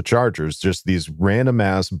consistent with the Chargers, just these random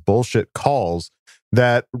ass bullshit calls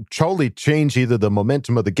that totally change either the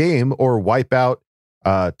momentum of the game or wipe out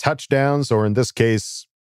touchdowns, or in this case,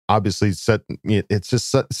 obviously, it's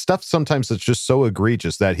just stuff sometimes that's just so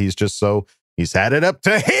egregious that he's had it up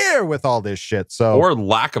to here with all this shit. So, or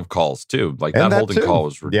lack of calls too. Like that holding call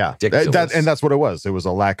was ridiculous. Yeah, and that's what it was. It was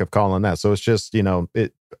a lack of call on that. So it's just,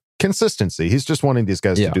 consistency. He's just wanting these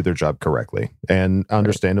guys to do their job correctly, and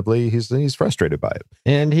understandably, he's frustrated by it.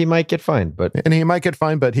 And he might get fined, but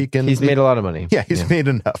He's made a lot of money. Yeah, he's made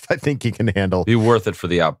enough. I think he can handle. Be worth it for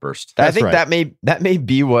the outburst. I think that may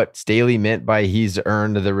be what Staley meant by he's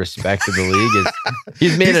earned the respect of the league. Is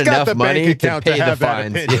he's made enough money to pay the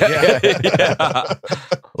fines. Yeah.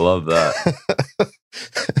 Love that.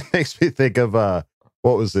 Makes me think of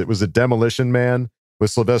what was it? Was it Demolition Man? With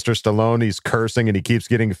Sylvester Stallone, he's cursing and he keeps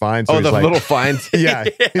getting fines. So the little fines. Yeah.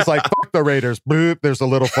 He's like, fuck the Raiders. Boop, there's a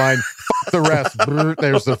little fine. Fuck the refs. Boop,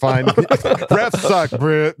 there's a fine. Refs suck.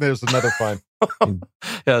 Boop, there's another fine. Yeah,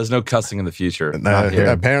 there's no cussing in the future.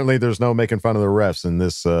 Apparently, there's no making fun of the refs in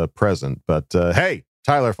this present. But hey,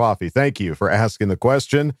 Tyler Foffey, thank you for asking the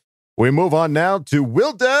question. We move on now to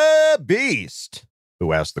Wilda Beast,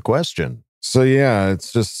 who asked the question. So, yeah,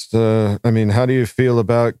 it's just, how do you feel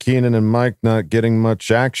about Keenan and Mike not getting much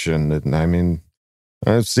action? And, I mean,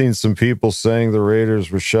 I've seen some people saying the Raiders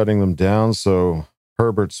were shutting them down, so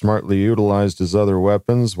Herbert smartly utilized his other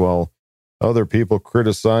weapons, while other people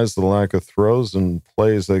criticized the lack of throws and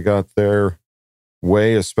plays they got their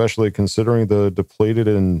way, especially considering the depleted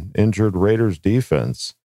and injured Raiders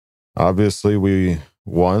defense. Obviously, we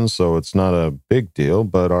won, so it's not a big deal,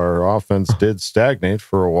 but our offense did stagnate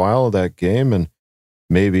for a while that game, and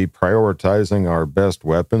maybe prioritizing our best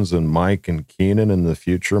weapons and Mike and Keenan in the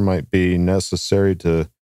future might be necessary to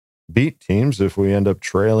beat teams if we end up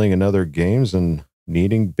trailing in other games and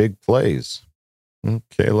needing big plays.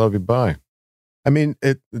 Okay, love you, bye. I mean,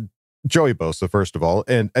 Joey Bosa, first of all,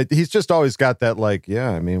 and he's just always got that,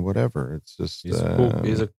 whatever. It's just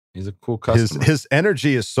he's a cool customer. His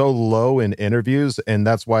energy is so low in interviews, and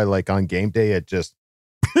that's why, on game day, it just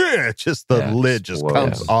the lid just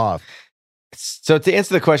comes off. So to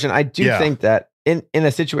answer the question, I do think that in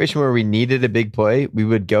a situation where we needed a big play, we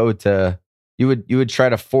would go to you would try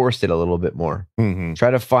to force it a little bit more, try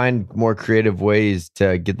to find more creative ways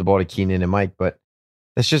to get the ball to Keenan and Mike, but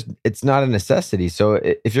it's not a necessity. So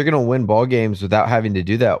if you're going to win ball games without having to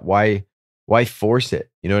do that, why why force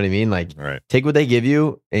it? You know what I mean? Like, take what they give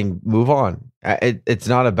you and move on. It's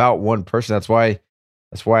not about one person. That's why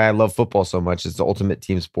I love football so much. It's the ultimate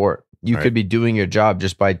team sport. You could be doing your job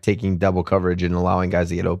just by taking double coverage and allowing guys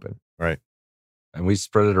to get open. Right. And we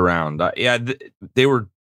spread it around. They were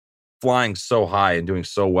flying so high and doing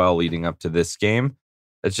so well leading up to this game.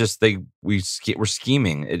 It's just we're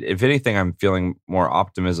scheming. If anything, I'm feeling more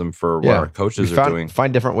optimism for what our coaches are doing.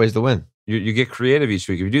 Find different ways to win. You get creative each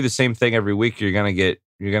week. If you do the same thing every week, you're gonna get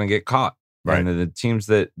caught. Right. And the teams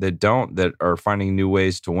that are finding new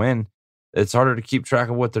ways to win, it's harder to keep track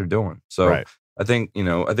of what they're doing. So I think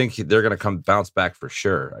they're gonna bounce back for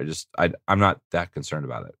sure. I'm not that concerned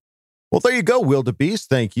about it. Well, there you go, Wildebeest.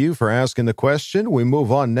 Thank you for asking the question. We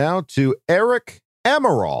move on now to Eric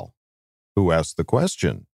Amaral, who asked the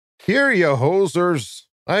question. Here, you hosers.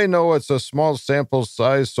 I know it's a small sample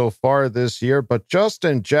size so far this year, but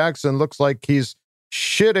Justin Jackson looks like he's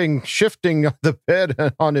shifting the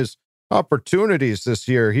bed on his opportunities this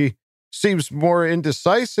year. He seems more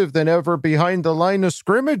indecisive than ever behind the line of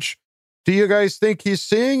scrimmage. Do you guys think he's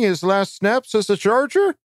seeing his last snaps as a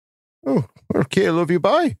Charger? Oh, okay, I love you.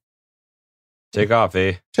 Bye. Take off,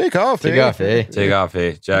 eh? Take off, eh? Take off,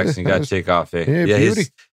 eh? Jackson, you got to take off, eh? Yeah, beauty.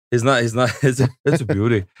 He's not. It's a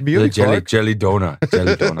beauty. Beauty jelly donut.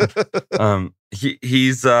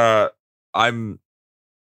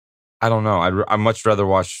 I don't know. I'd much rather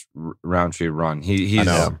watch Roundtree run.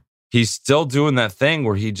 He's still doing that thing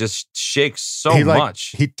where he just shakes so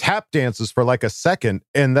much. He tap dances for like a second,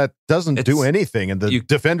 and that doesn't do anything. And the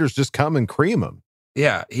defenders just come and cream him.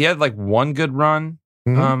 Yeah, he had like one good run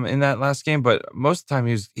in that last game, but most of the time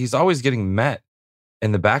he's always getting met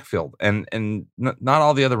in the backfield, and not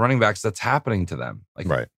all the other running backs. That's happening to them.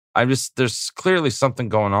 Like, there's clearly something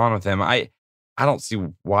going on with him. I don't see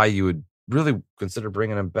why you would really consider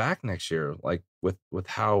bringing him back next year. Like with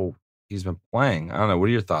how he's been playing. I don't know. What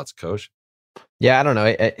are your thoughts, Coach? Yeah, I don't know.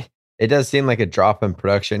 It does seem like a drop in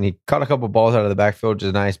production. He caught a couple balls out of the backfield, which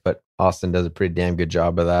is nice, but Austin does a pretty damn good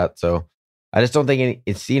job of that. So I just don't think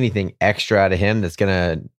see anything extra out of him that's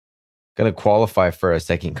gonna qualify for a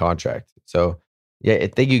second contract. So yeah, I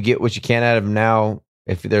think you get what you can out of him now.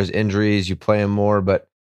 If there's injuries, you play him more. But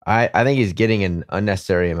I think he's getting an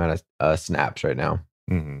unnecessary amount of snaps right now.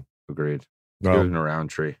 Mm-hmm. Agreed. Well, Good in a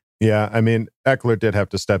Roundtree. Yeah, I mean, Eckler did have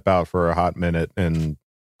to step out for a hot minute and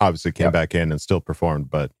obviously came back in and still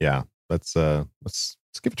performed. But yeah, let's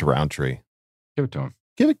give it to Roundtree. Give it to him.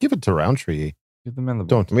 Give it to Roundtree. Give the man the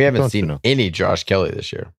ball. We haven't seen any Josh Kelly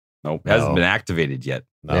this year. Nope, hasn't been activated yet.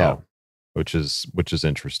 No, yeah. which is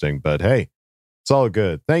interesting. But hey, it's all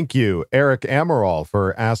good. Thank you, Eric Amaral,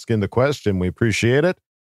 for asking the question. We appreciate it.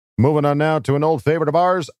 Moving on now to an old favorite of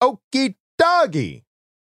ours, Okie Doggy,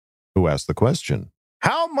 who asked the question.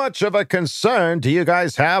 How much of a concern do you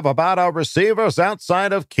guys have about our receivers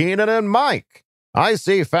outside of Keenan and Mike? I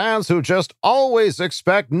see fans who just always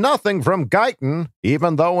expect nothing from Guyton,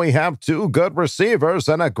 even though we have two good receivers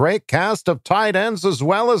and a great cast of tight ends as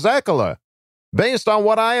well as Eckler. Based on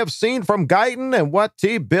what I have seen from Guyton and what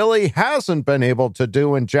T. Billy hasn't been able to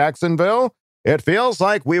do in Jacksonville, it feels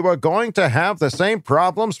like we were going to have the same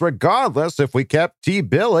problems regardless if we kept T.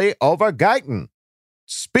 Billy over Guyton.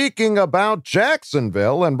 Speaking about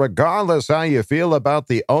Jacksonville, and regardless how you feel about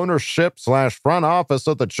the ownership/front office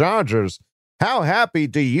of the Chargers, how happy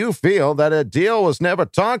do you feel that a deal was never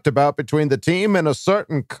talked about between the team and a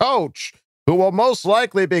certain coach who will most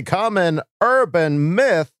likely become an urban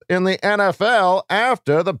myth in the NFL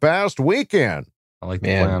after the past weekend? I like the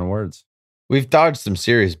play on words. We've dodged some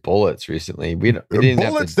serious bullets recently. We didn't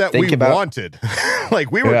bullets have to that we think about. wanted.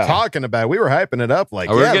 Like we were talking about, we were hyping it up. Like,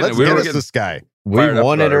 let's get us this guy. We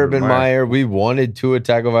wanted Urban Meyer. We wanted Tua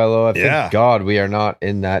Tagovailoa. Thank God we are not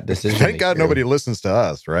in that decision. Thank God nobody listens to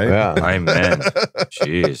us, right? Yeah. Amen.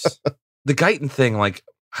 Jeez. The Guyton thing, like,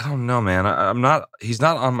 I don't know, man. He's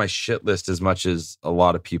not on my shit list as much as a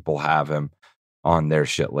lot of people have him on their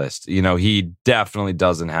shit list. You know, he definitely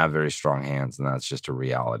doesn't have very strong hands, and that's just a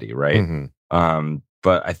reality, right? Mm-hmm.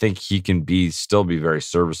 But I think he can still be very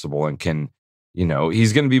serviceable and can, you know,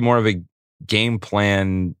 he's going to be more of a game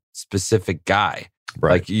plan specific guy.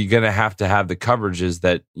 Right. Like you're going to have the coverages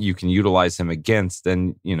that you can utilize him against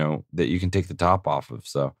and, you know, that you can take the top off of.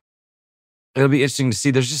 So it'll be interesting to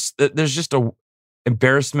see. There's just a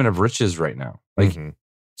embarrassment of riches right now. Like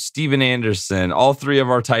Steven Anderson, all three of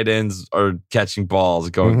our tight ends are catching balls,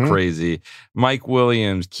 going crazy. Mike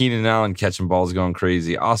Williams, Keenan Allen catching balls, going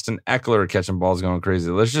crazy. Austin Eckler catching balls, going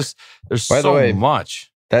crazy. There's By the way, much.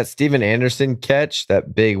 That Steven Anderson catch,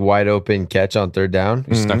 that big wide open catch on third down,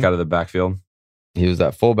 he snuck out of the backfield. He was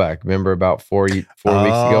that fullback. Remember about 4 weeks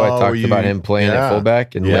ago, I talked about him playing at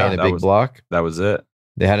fullback and laying a big block. That was it.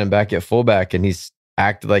 They had him back at fullback, and he's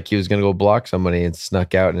acted like he was going to go block somebody and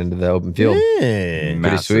snuck out into the open field.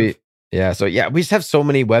 Pretty sweet. Yeah. So we just have so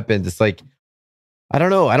many weapons. It's like, I don't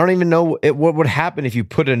know. I don't even know what would happen if you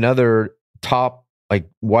put another top like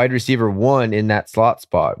wide receiver 1 in that slot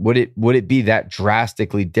spot. Would it be that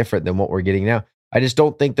drastically different than what we're getting now? I just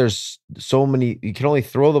don't think there's so many. You can only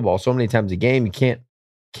throw the ball so many times a game. You can't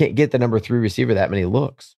get the number 3 receiver that many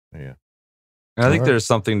looks. Yeah. And I think there's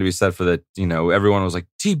something to be said for that. Everyone was like,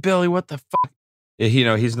 T. Billy, what the fuck?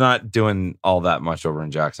 He's not doing all that much over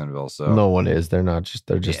in Jacksonville. So no one is. They're just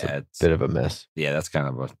a bit of a mess. Yeah, that's kind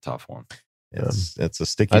of a tough one. It's a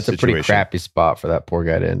sticky That's situation. a pretty crappy spot for that poor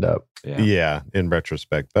guy to end up. Yeah, in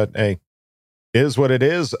retrospect. But hey, is what it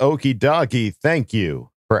is. Okie dokie. Thank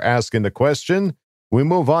you for asking the question. We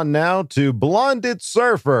move on now to Blonded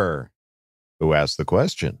Surfer, who asked the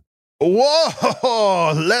question.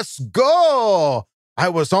 Whoa, let's go. I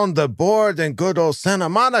was on the board in good old Santa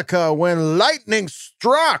Monica when lightning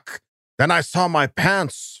struck. Then I saw my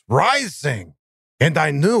pants rising, and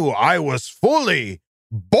I knew I was fully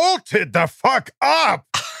bolted the fuck up.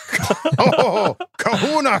 Oh,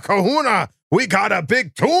 kahuna, we got a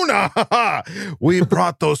big tuna. We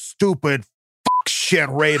brought those stupid shit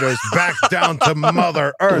Raiders back down to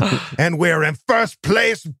Mother Earth, and we're in first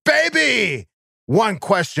place, baby. One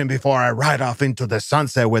question before I ride off into the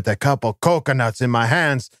sunset with a couple coconuts in my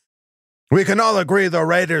hands. We can all agree the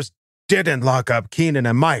Raiders didn't lock up Keenan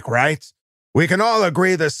and Mike, right? We can all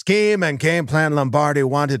agree the scheme and game plan Lombardi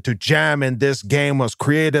wanted to jam in this game was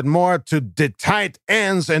created more to the tight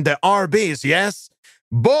ends and the RBs, yes?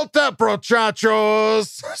 Bolt up,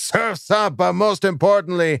 muchachos. Surf's up, but most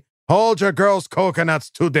importantly, hold your girls' coconuts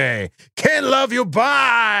today. Can't love you,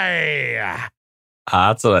 bye.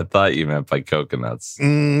 That's what I thought you meant by coconuts.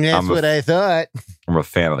 That's what I thought. I'm a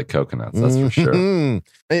fan of the coconuts, that's for sure.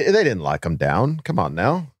 They didn't lock them down. Come on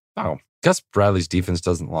now. Oh, Gus Bradley's defense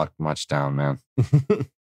doesn't lock much down, man.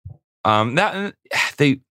 I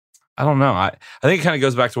don't know. I think it kind of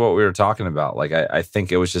goes back to what we were talking about. Like, I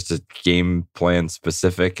think it was just a game plan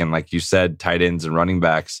specific. And like you said, tight ends and running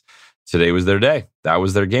backs, today was their day. That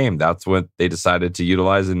was their game. That's what they decided to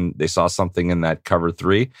utilize. And they saw something in that cover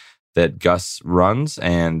 3 that Gus runs,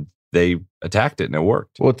 and they attacked it, and it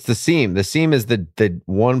worked. Well, it's the seam. The seam is the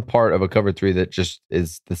one part of a cover 3 that just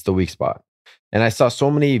that's the weak spot. And I saw so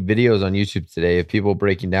many videos on YouTube today of people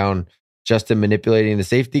breaking down Justin manipulating the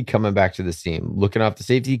safety, coming back to the seam, looking off the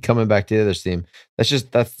safety, coming back to the other seam. That's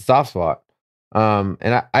the soft spot.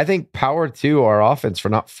 And I think power to our offense for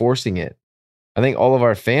not forcing it. I think all of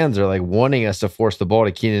our fans are like wanting us to force the ball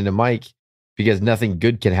to Keenan and Mike because nothing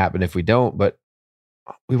good can happen if we don't. But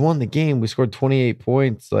we won the game. We scored 28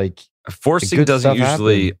 points. Like, forcing doesn't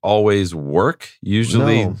usually always work.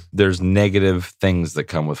 Usually there's negative things that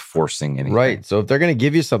come with forcing anything. Right. So if they're going to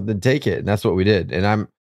give you something, take it. And that's what we did. And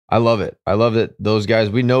I love it. I love that those guys,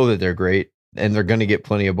 we know that they're great and they're going to get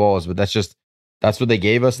plenty of balls, but that's what they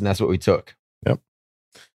gave us and that's what we took. Yep.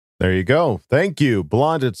 There you go. Thank you,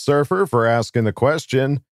 Blonded Surfer, for asking the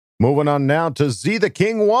question. Moving on now to Z the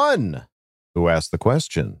King 1, who asked the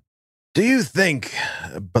question. Do you think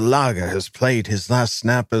Bulaga has played his last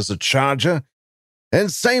snap as a Charger?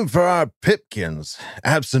 And same for our Pipkins.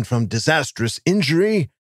 Absent from disastrous injury,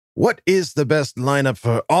 what is the best lineup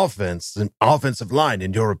for offense and offensive line,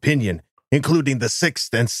 in your opinion, including the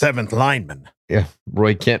 6th and 7th linemen? Yeah,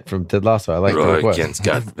 Roy Kent from Ted Lasso. I like Roy Kent's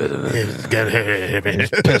got a bit of it. He's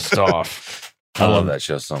pissed off. I love that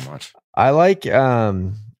show so much. I like, I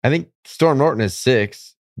think Storm Norton is 6.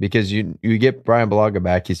 Because you get Brian Bulaga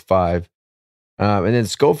back, he's 5. And then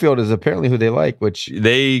Schofield is apparently who they like, which...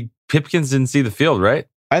 Pipkins didn't see the field, right?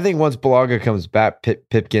 I think once Bulaga comes back,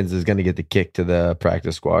 Pipkins is going to get the kick to the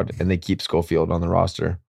practice squad, and they keep Schofield on the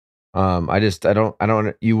roster.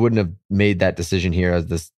 You wouldn't have made that decision here as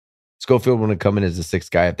this... Schofield wouldn't have come in as the 6th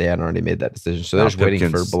guy if they hadn't already made that decision. So they're just waiting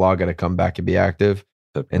for Bulaga to come back and be active,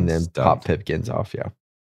 and then pop Pipkins off, yeah.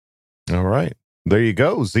 All right. There you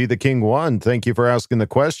go. Z the King 1. Thank you for asking the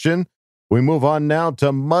question. We move on now to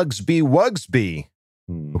Mugsby Wugsby,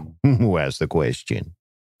 who asked the question.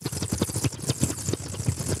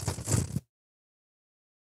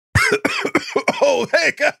 Oh,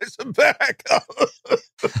 hey guys, I'm back.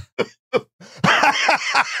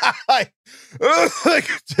 Like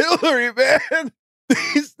artillery, man.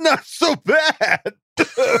 He's not so bad.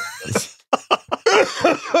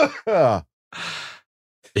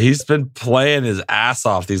 He's been playing his ass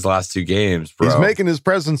off these last 2 games, bro. He's making his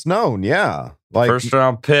presence known, yeah. Like, first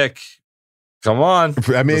round pick, Come on.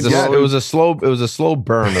 I mean, it was a slow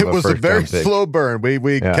burn. It was a very slow burn.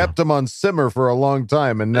 We kept him on simmer for a long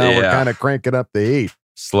time, and now we're kind of cranking up the heat.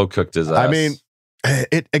 Slow cooked his ass. I mean,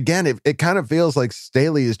 it kind of feels like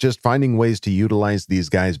Staley is just finding ways to utilize these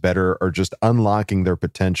guys better, or just unlocking their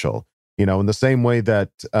potential. You know, in the same way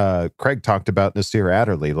that Craig talked about Nasir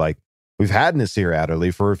Adderley. Like, we've had Nasir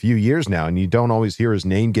Adderley for a few years now, and you don't always hear his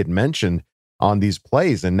name get mentioned on these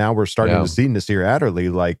plays, and now we're starting to see Nasir Adderley,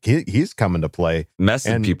 like he's coming to play,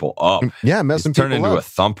 messing people up. Yeah, messing people up. Turned into a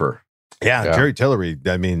thumper. Yeah, Jerry Tillery.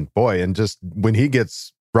 I mean, boy, and just when he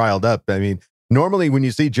gets riled up, I mean, normally when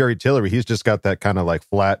you see Jerry Tillery, he's just got that kind of like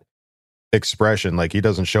flat expression, like he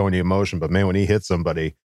doesn't show any emotion. But man, when he hits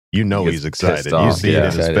somebody, you know he's excited. You see it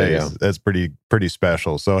in his face. Yeah. That's pretty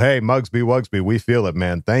special. So hey, Wugsby, we feel it,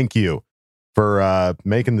 man. Thank you for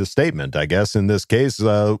making the statement, I guess, in this case.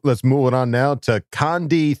 Let's move it on now to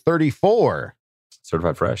Condi34.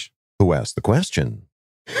 Certified Fresh. Who asked the question?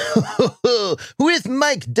 With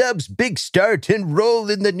Mike Dubb's big start and role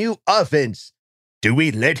in the new offense, do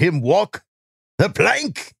we let him walk the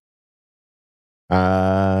plank?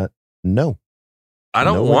 No. I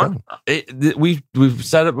don't want it. We've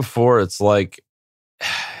said it before. It's like,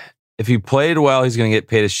 if he played well, he's going to get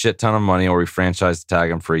paid a shit ton of money, or we franchise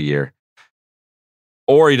tag him for a year.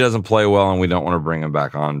 Or he doesn't play well, and we don't want to bring him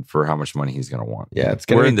back on for how much money he's going to want. Yeah, it's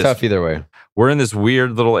going to be tough either way. We're in this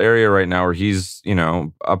weird little area right now where he's,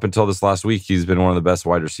 up until this last week, he's been one of the best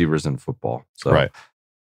wide receivers in football. So, right.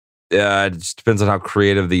 Yeah, it just depends on how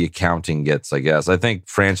creative the accounting gets, I guess. I think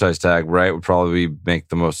franchise tag, right, would probably make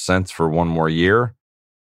the most sense for one more year.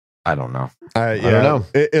 I don't know. I don't know.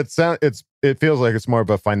 It feels like it's more of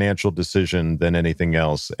a financial decision than anything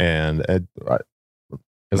else, and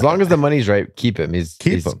as long as the money's right, keep him. He's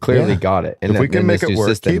clearly got it. And if we can make it work,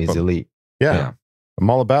 system, keep he's him. elite. Yeah, I'm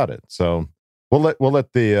all about it. So we'll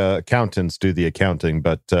let the accountants do the accounting.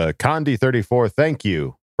 But Condi34, thank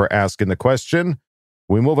you for asking the question.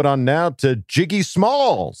 We move it on now to Jiggy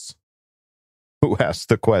Smalls, who asked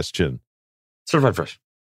the question. Certified Fresh.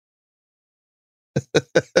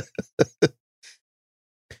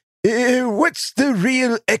 What's the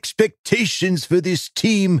real expectations for this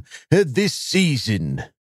team this season?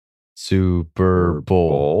 Super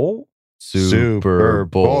Bowl. Super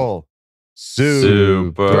Bowl.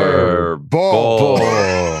 Super Bowl.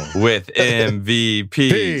 With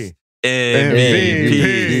MVPs.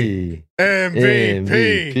 MVP.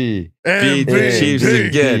 Beat the Chiefs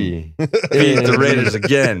again. Beat the Raiders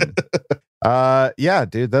again. Yeah,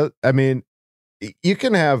 dude. I mean, you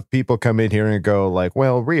can have people come in here and go like,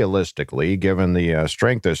 well, realistically, given the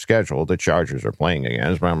strength of schedule the Chargers are playing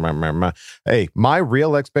against, hey, my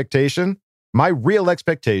real expectation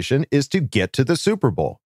is to get to the Super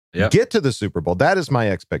Bowl. Yep. Get to the Super Bowl. That is my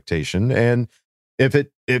expectation. And if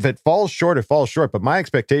it falls short, it falls short. But my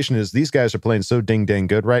expectation is these guys are playing so ding dang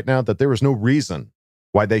good right now that there is no reason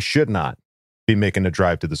why they should not be making a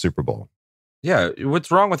drive to the Super Bowl. Yeah,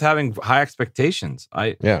 what's wrong with having high expectations?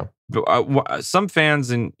 Some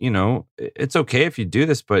fans, and it's okay if you do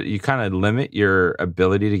this, but you kind of limit your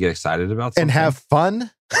ability to get excited about something and have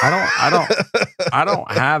fun. I don't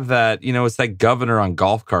have that. It's like governor on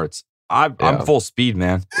golf carts. I'm full speed,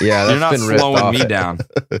 man. Yeah, you're not slowing me down.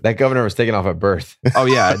 That governor was taken off at birth. Oh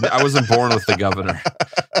yeah, I wasn't born with the governor.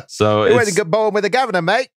 So you wasn't born with the governor,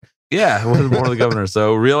 mate. Yeah, I wasn't born with the governor.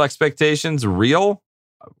 So real expectations, real.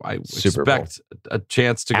 I expect a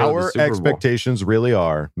chance to go to the Super Bowl. Our expectations really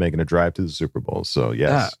are making a drive to the Super Bowl. So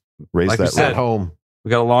yes, raise like that we said, home.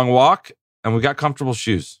 We got a long walk and we got comfortable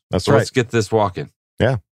shoes. That's so right. Let's get this walking.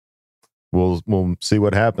 Yeah. We'll see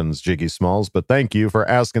what happens, Jiggy Smalls. But thank you for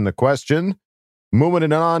asking the question. Moving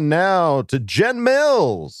it on now to Jen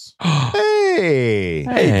Mills. Hey.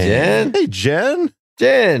 Hey, Jen. Hey, Jen.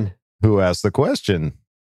 Jen. Who asked the question?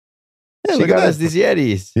 Yeah, she got us these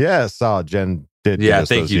Yetis. Yes, Jen did. Yeah,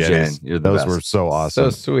 thank you, Jen. Those were so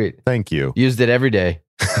awesome. So sweet. Thank you. Used it every day.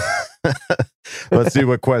 Let's see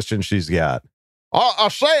what question she's got. I'll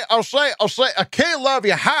say, I can't love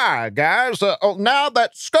you high, guys. Now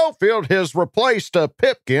that Schofield has replaced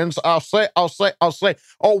Pipkins, I'll say,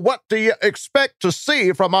 what do you expect to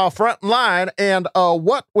see from our front line, and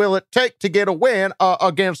what will it take to get a win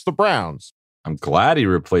against the Browns? I'm glad he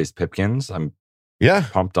replaced Pipkins. I'm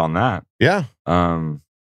pumped on that. Yeah.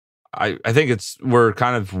 I think we're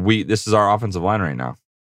kind of this is our offensive line right now.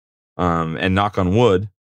 And knock on wood,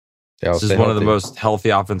 this is one of the most healthy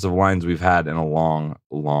offensive lines we've had in a long,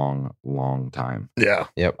 long, long time. Yeah.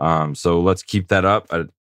 Yep. So let's keep that up.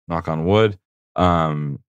 Knock on wood.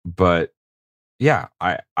 But yeah,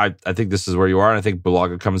 I think this is where you are. And I think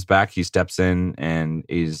Bulaga comes back. He steps in and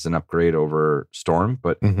he's an upgrade over Storm.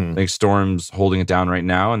 But I think Storm's holding it down right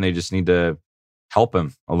now, and they just need to help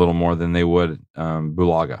him a little more than they would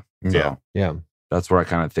Bulaga. So yeah. That's where I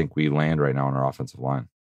kind of think we land right now on our offensive line.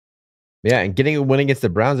 Yeah, and getting a win against the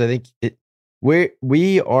Browns, I think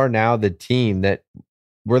we are now the team that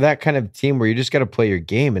we're that kind of team where you just got to play your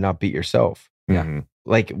game and not beat yourself. Yeah.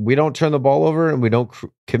 Like, we don't turn the ball over and we don't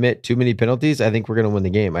commit too many penalties. I think we're going to win the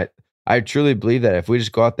game. I truly believe that if we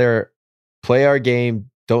just go out there, play our game,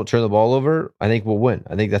 don't turn the ball over, I think we'll win.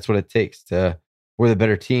 I think that's what it takes we're the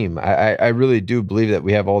better team. I really do believe that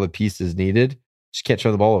we have all the pieces needed. Just can't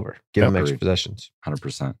turn the ball over. Give them extra possessions.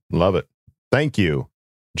 100%. Love it. Thank you,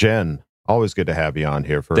 Jen. Always good to have you on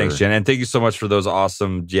here. Thanks, Jen. And thank you so much for those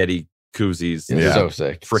awesome Yeti koozies. Yeah. So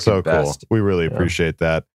sick. Freaking so best. Cool. We really appreciate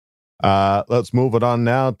that. Let's move it on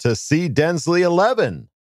now to C. Densley 11,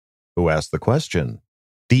 who asked the question.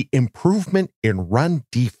 The improvement in run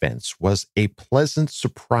defense was a pleasant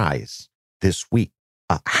surprise this week.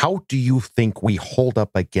 How do you think we hold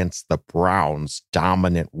up against the Browns'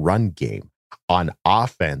 dominant run game? On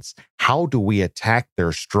offense, how do we attack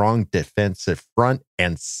their strong defensive front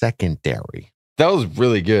and secondary? That was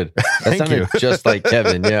really good. That sounded just like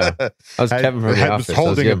Kevin. Yeah. That was Kevin from the office. I was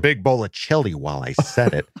holding a big bowl of chili while I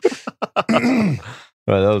said it. That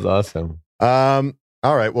was awesome.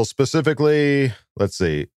 All right. Well, specifically, let's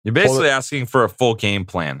see. You're basically asking for a full game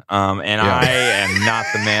plan. And I am not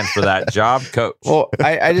the man for that job, coach. Well,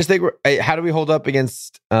 I just think how do we hold up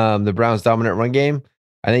against the Browns' dominant run game?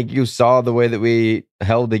 I think you saw the way that we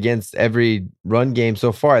held against every run game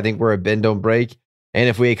so far. I think we're a bend, don't break. And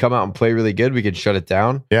if we come out and play really good, we could shut it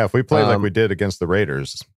down. Yeah, if we play like we did against the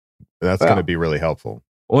Raiders, that's going to be really helpful.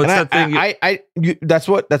 Well, it's that thing. That's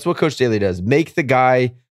what Coach Daly does. Make the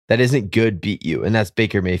guy that isn't good beat you, and that's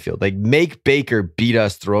Baker Mayfield. Like, make Baker beat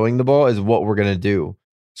us throwing the ball is what we're going to do.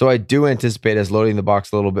 So I do anticipate us loading the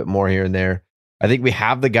box a little bit more here and there. I think we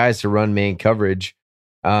have the guys to run man coverage.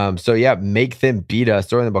 So yeah, make them beat us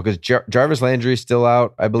throwing the ball, because Jarvis Landry is still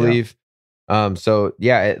out, I believe. So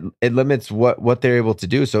yeah, it limits what they're able to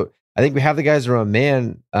do. So I think we have the guys to run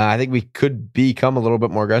man. I think we could become a little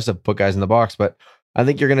bit more aggressive, put guys in the box, but I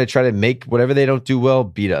think you're going to try to make whatever they don't do well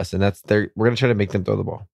beat us, and we're going to try to make them throw the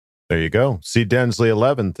ball. There you go. C. Densley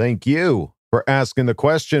 11. Thank you for asking the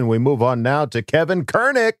question. We move on now to Kevin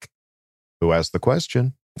Kernick, who asked the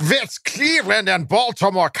question. With Cleveland and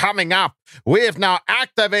Baltimore coming up, we've now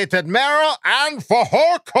activated Merrill and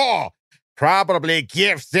Fehoko. Probably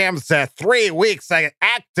give them the 3 weeks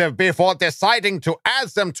active before deciding to add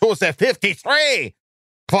them to the 53.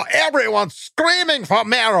 For everyone screaming for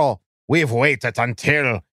Merrill, we've waited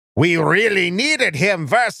until we really needed him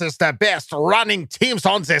versus the best running teams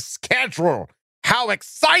on the schedule. How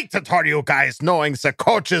excited are you guys knowing the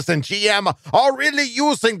coaches and GM are really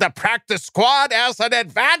using the practice squad as an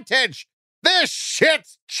advantage? This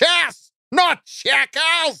shit's chess, not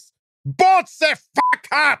checkers. Boot the fuck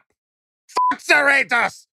up. Fuck the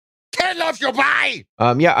Raiders. Can't love you, bye.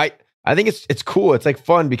 Yeah, I think it's cool. It's like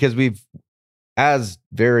fun because we've, as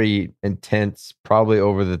very intense, probably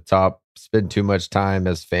over the top, spend too much time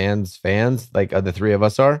as fans, like the three of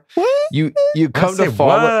us are. What? You come to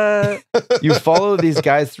follow you follow these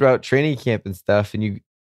guys throughout training camp and stuff, and you're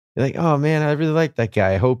like, oh man, I really like that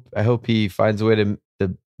guy. I hope he finds a way to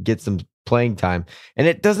get some playing time. And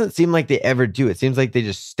it doesn't seem like they ever do. It seems like they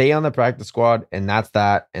just stay on the practice squad and that's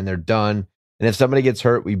that, and they're done. And if somebody gets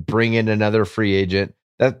hurt, we bring in another free agent.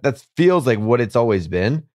 That feels like what it's always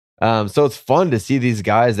been. So it's fun to see these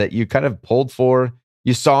guys that you kind of pulled for.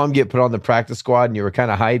 You saw them get put on the practice squad and you were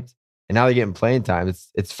kind of hyped, and now they're getting playing time.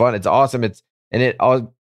 It's fun. It's awesome. It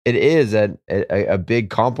is a big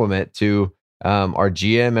compliment to our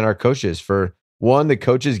GM and our coaches for, one, the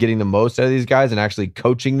coaches getting the most out of these guys and actually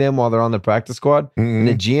coaching them while they're on the practice squad, and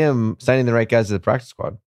the GM signing the right guys to the practice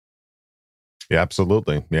squad. Yeah,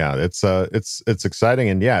 absolutely. Yeah, it's exciting,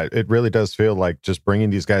 and yeah, it really does feel like just bringing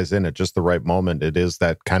these guys in at just the right moment. It is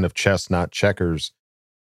that kind of chess, not checkers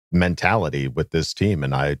mentality with this team,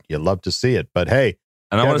 and you love to see it. But hey,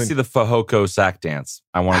 and I want to see the Fehoko sack dance.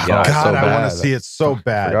 I want to get out. God, so bad. I want to see it so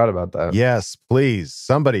bad. Forgot about that. Yes, please,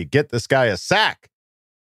 somebody get this guy a sack.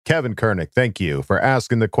 Kevin Kernick, thank you for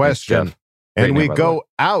asking the question. Thanks, and we go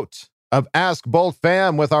out of Ask Bolt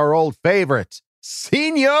Fam with our old favorite,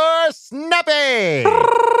 Senior Snappy,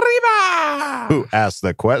 who asked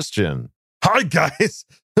the question. Hi, guys.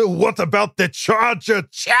 What about the Charger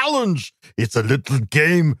Challenge? It's a little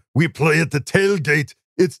game we play at the tailgate.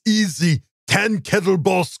 It's easy. 10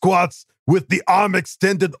 kettlebell squats with the arm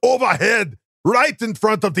extended overhead, right in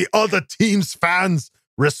front of the other team's fans.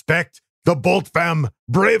 Respect The Bolt fam,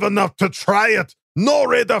 brave enough to try it. No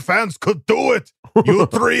Raider fans could do it. You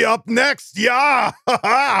three up next, yeah.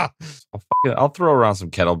 I'll throw around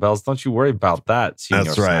some kettlebells. Don't you worry about that, Senior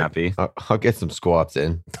That's right. Snappy. I'll get some squats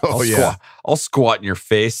in. I'll squat in your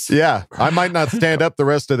face. Yeah, I might not stand up the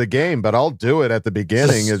rest of the game, but I'll do it at the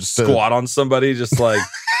beginning. Just squat on somebody, just like,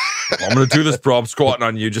 I'm going to do this, bro. I'm squatting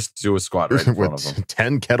on you. Just do a squat right in front of them.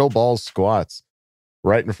 10 kettlebell squats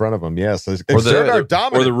right in front of them. Yes. Or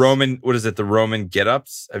the Roman, what is it? The Roman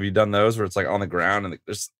get-ups. Have you done those where it's like on the ground and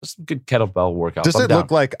there's some good kettlebell workouts? Does it look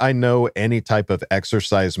like I know any type of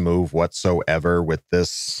exercise move whatsoever with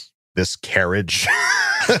this carriage?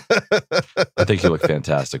 I think you look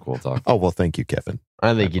fantastic, Will Talk. Oh, well, thank you, Kevin.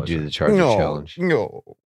 I think you do the Charger challenge. No.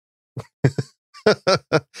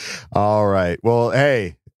 All right. Well,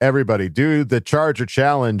 hey, everybody, do the Charger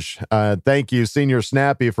challenge. Thank you, Senior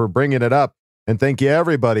Snappy, for bringing it up. And thank you,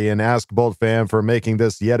 everybody, and Ask Bolt Fam for making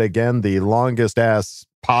this yet again the longest ass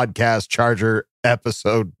podcast Charger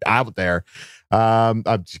episode out there.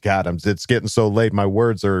 It's getting so late. My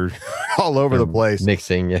words are all over the place.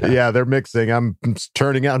 Mixing, yeah, they're mixing. I'm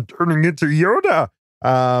turning into Yoda.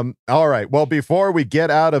 All right. Well, before we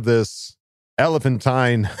get out of this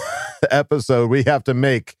elephantine episode, we have to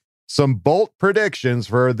make some Bolt predictions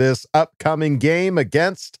for this upcoming game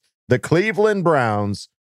against the Cleveland Browns.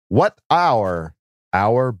 What are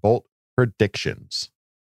our Bolt predictions?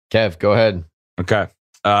 Kev, go ahead. Okay.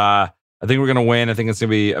 I think we're going to win. I think it's going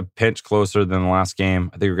to be a pinch closer than the last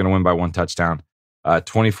game. I think we're going to win by 1 touchdown.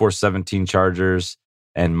 24-17 Chargers,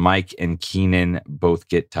 and Mike and Keenan both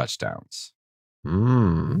get touchdowns.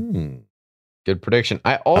 Good prediction.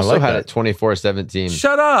 I also had it 24-17.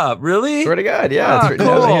 Shut up. Really? Swear to God. Yeah. It's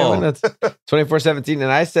cool. Down. That's 24-17.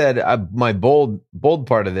 And I said my bold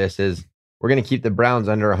part of this is we're going to keep the Browns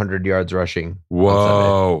under 100 yards rushing.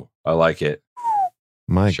 Whoa. I like it.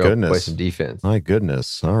 My goodness. Play some defense. My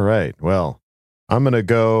goodness. All right. Well, I'm going to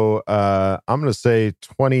go, I'm going to say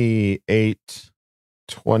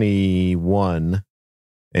 28-21.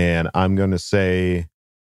 And I'm going to say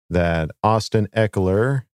that Austin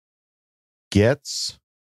Eckler gets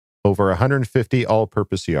over 150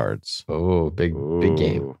 all-purpose yards. Oh, big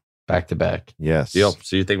game. Back to back. Yes. Yep.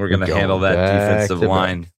 So you think we're going to handle that defensive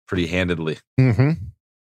line pretty handedly? Mm-hmm.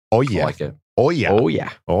 Oh, yeah. I like it. Oh, yeah. Oh, yeah.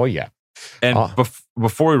 Oh, yeah. And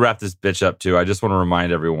before we wrap this bitch up, too, I just want to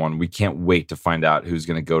remind everyone we can't wait to find out who's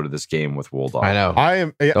going to go to this game with Wolldog. I know.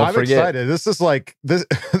 I'm excited. This is like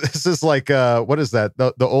what is that?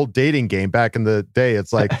 The old dating game back in the day.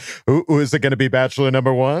 It's like who is it going to be? Bachelor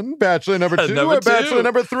number 1, Bachelor number 2, or Bachelor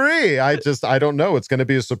number 3? I don't know. It's going to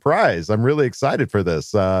be a surprise. I'm really excited for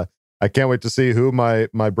this. I can't wait to see who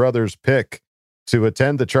my brothers pick to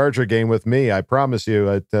attend the Charger game with me. I promise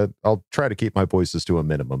you, I'll try to keep my voices to a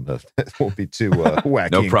minimum. It won't be too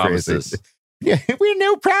wacky. No promises. Crazy. Yeah, we're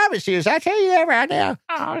no promises. I tell you that right now.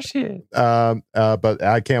 Oh shit. But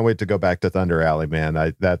I can't wait to go back to Thunder Alley,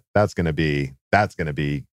 man. That's gonna be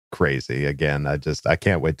crazy. Again, I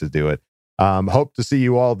can't wait to do it. Hope to see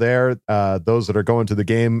you all there. Those that are going to the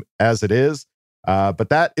game as it is. But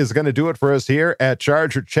that is going to do it for us here at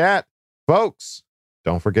Charger Chat, folks.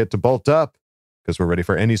 Don't forget to bolt up, because we're ready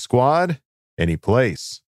for any squad, any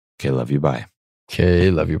place. Okay, love you, bye. Okay,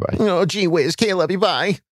 love you, bye. Oh, gee whiz, okay, love you,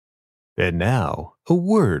 bye. And now, a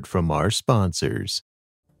word from our sponsors.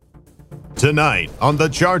 Tonight on the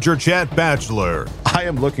Charger Chat Bachelor, I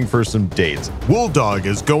am looking for some dates. Wolldog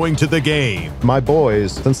is going to the game. My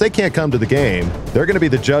boys, since they can't come to the game, they're going to be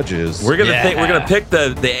the judges. We're gonna pick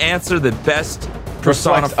the answer that best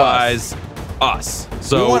personifies us.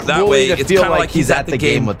 So that way, it's kind of like he's at the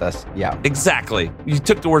game with us. Yeah, exactly. You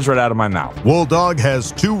took the words right out of my mouth. Wolldog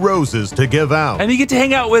has 2 roses to give out, and you get to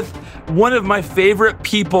hang out with one of my favorite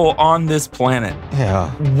people on this planet.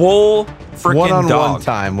 Yeah, Wool freaking one-on-one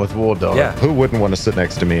time with Wolldog. Yeah, who wouldn't want to sit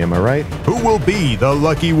next to me? Am I right? Who will be the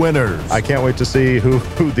lucky winners? I can't wait to see who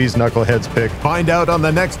these knuckleheads pick. Find out on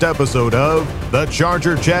the next episode of the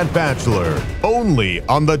Charger Chat Bachelor, only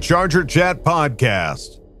on the Charger Chat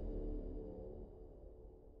Podcast.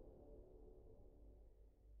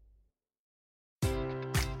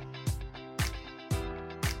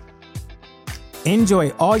 Enjoy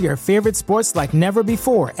all your favorite sports like never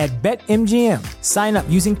before at BetMGM. Sign up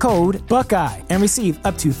using code Buckeye and receive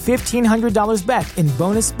up to $1,500 back in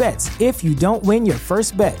bonus bets if you don't win your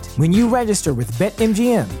first bet. When you register with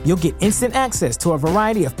BetMGM, you'll get instant access to a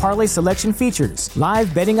variety of parlay selection features,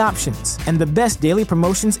 live betting options, and the best daily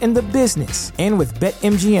promotions in the business. And with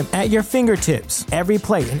BetMGM at your fingertips, every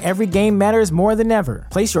play and every game matters more than ever.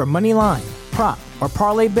 Place your money line, prop, or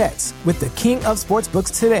parlay bets with the king of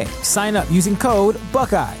sportsbooks today. Sign up using code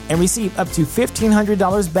Buckeye and receive up to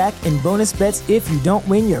 $1,500 back in bonus bets if you don't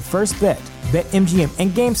win your first bet. BetMGM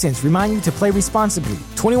and GameSense remind you to play responsibly.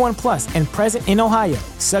 21 plus and present in Ohio,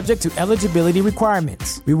 subject to eligibility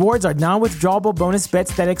requirements. Rewards are non-withdrawable bonus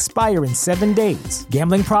bets that expire in 7 days.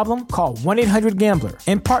 Gambling problem? Call 1-800-GAMBLER.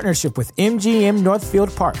 In partnership with MGM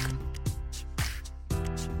Northfield Park.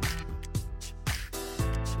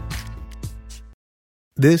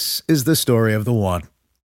 This is the story of the one.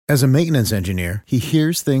 As a maintenance engineer, he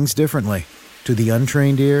hears things differently. To the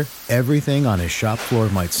untrained ear, everything on his shop floor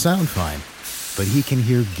might sound fine, but he can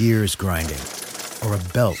hear gears grinding or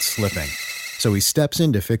a belt slipping. So he steps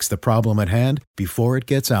in to fix the problem at hand before it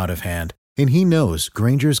gets out of hand. And he knows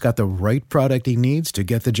Grainger's got the right product he needs to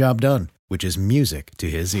get the job done, which is music to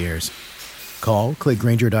his ears. Call, click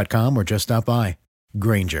Grainger.com, or just stop by.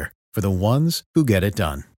 Grainger, for the ones who get it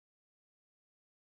done.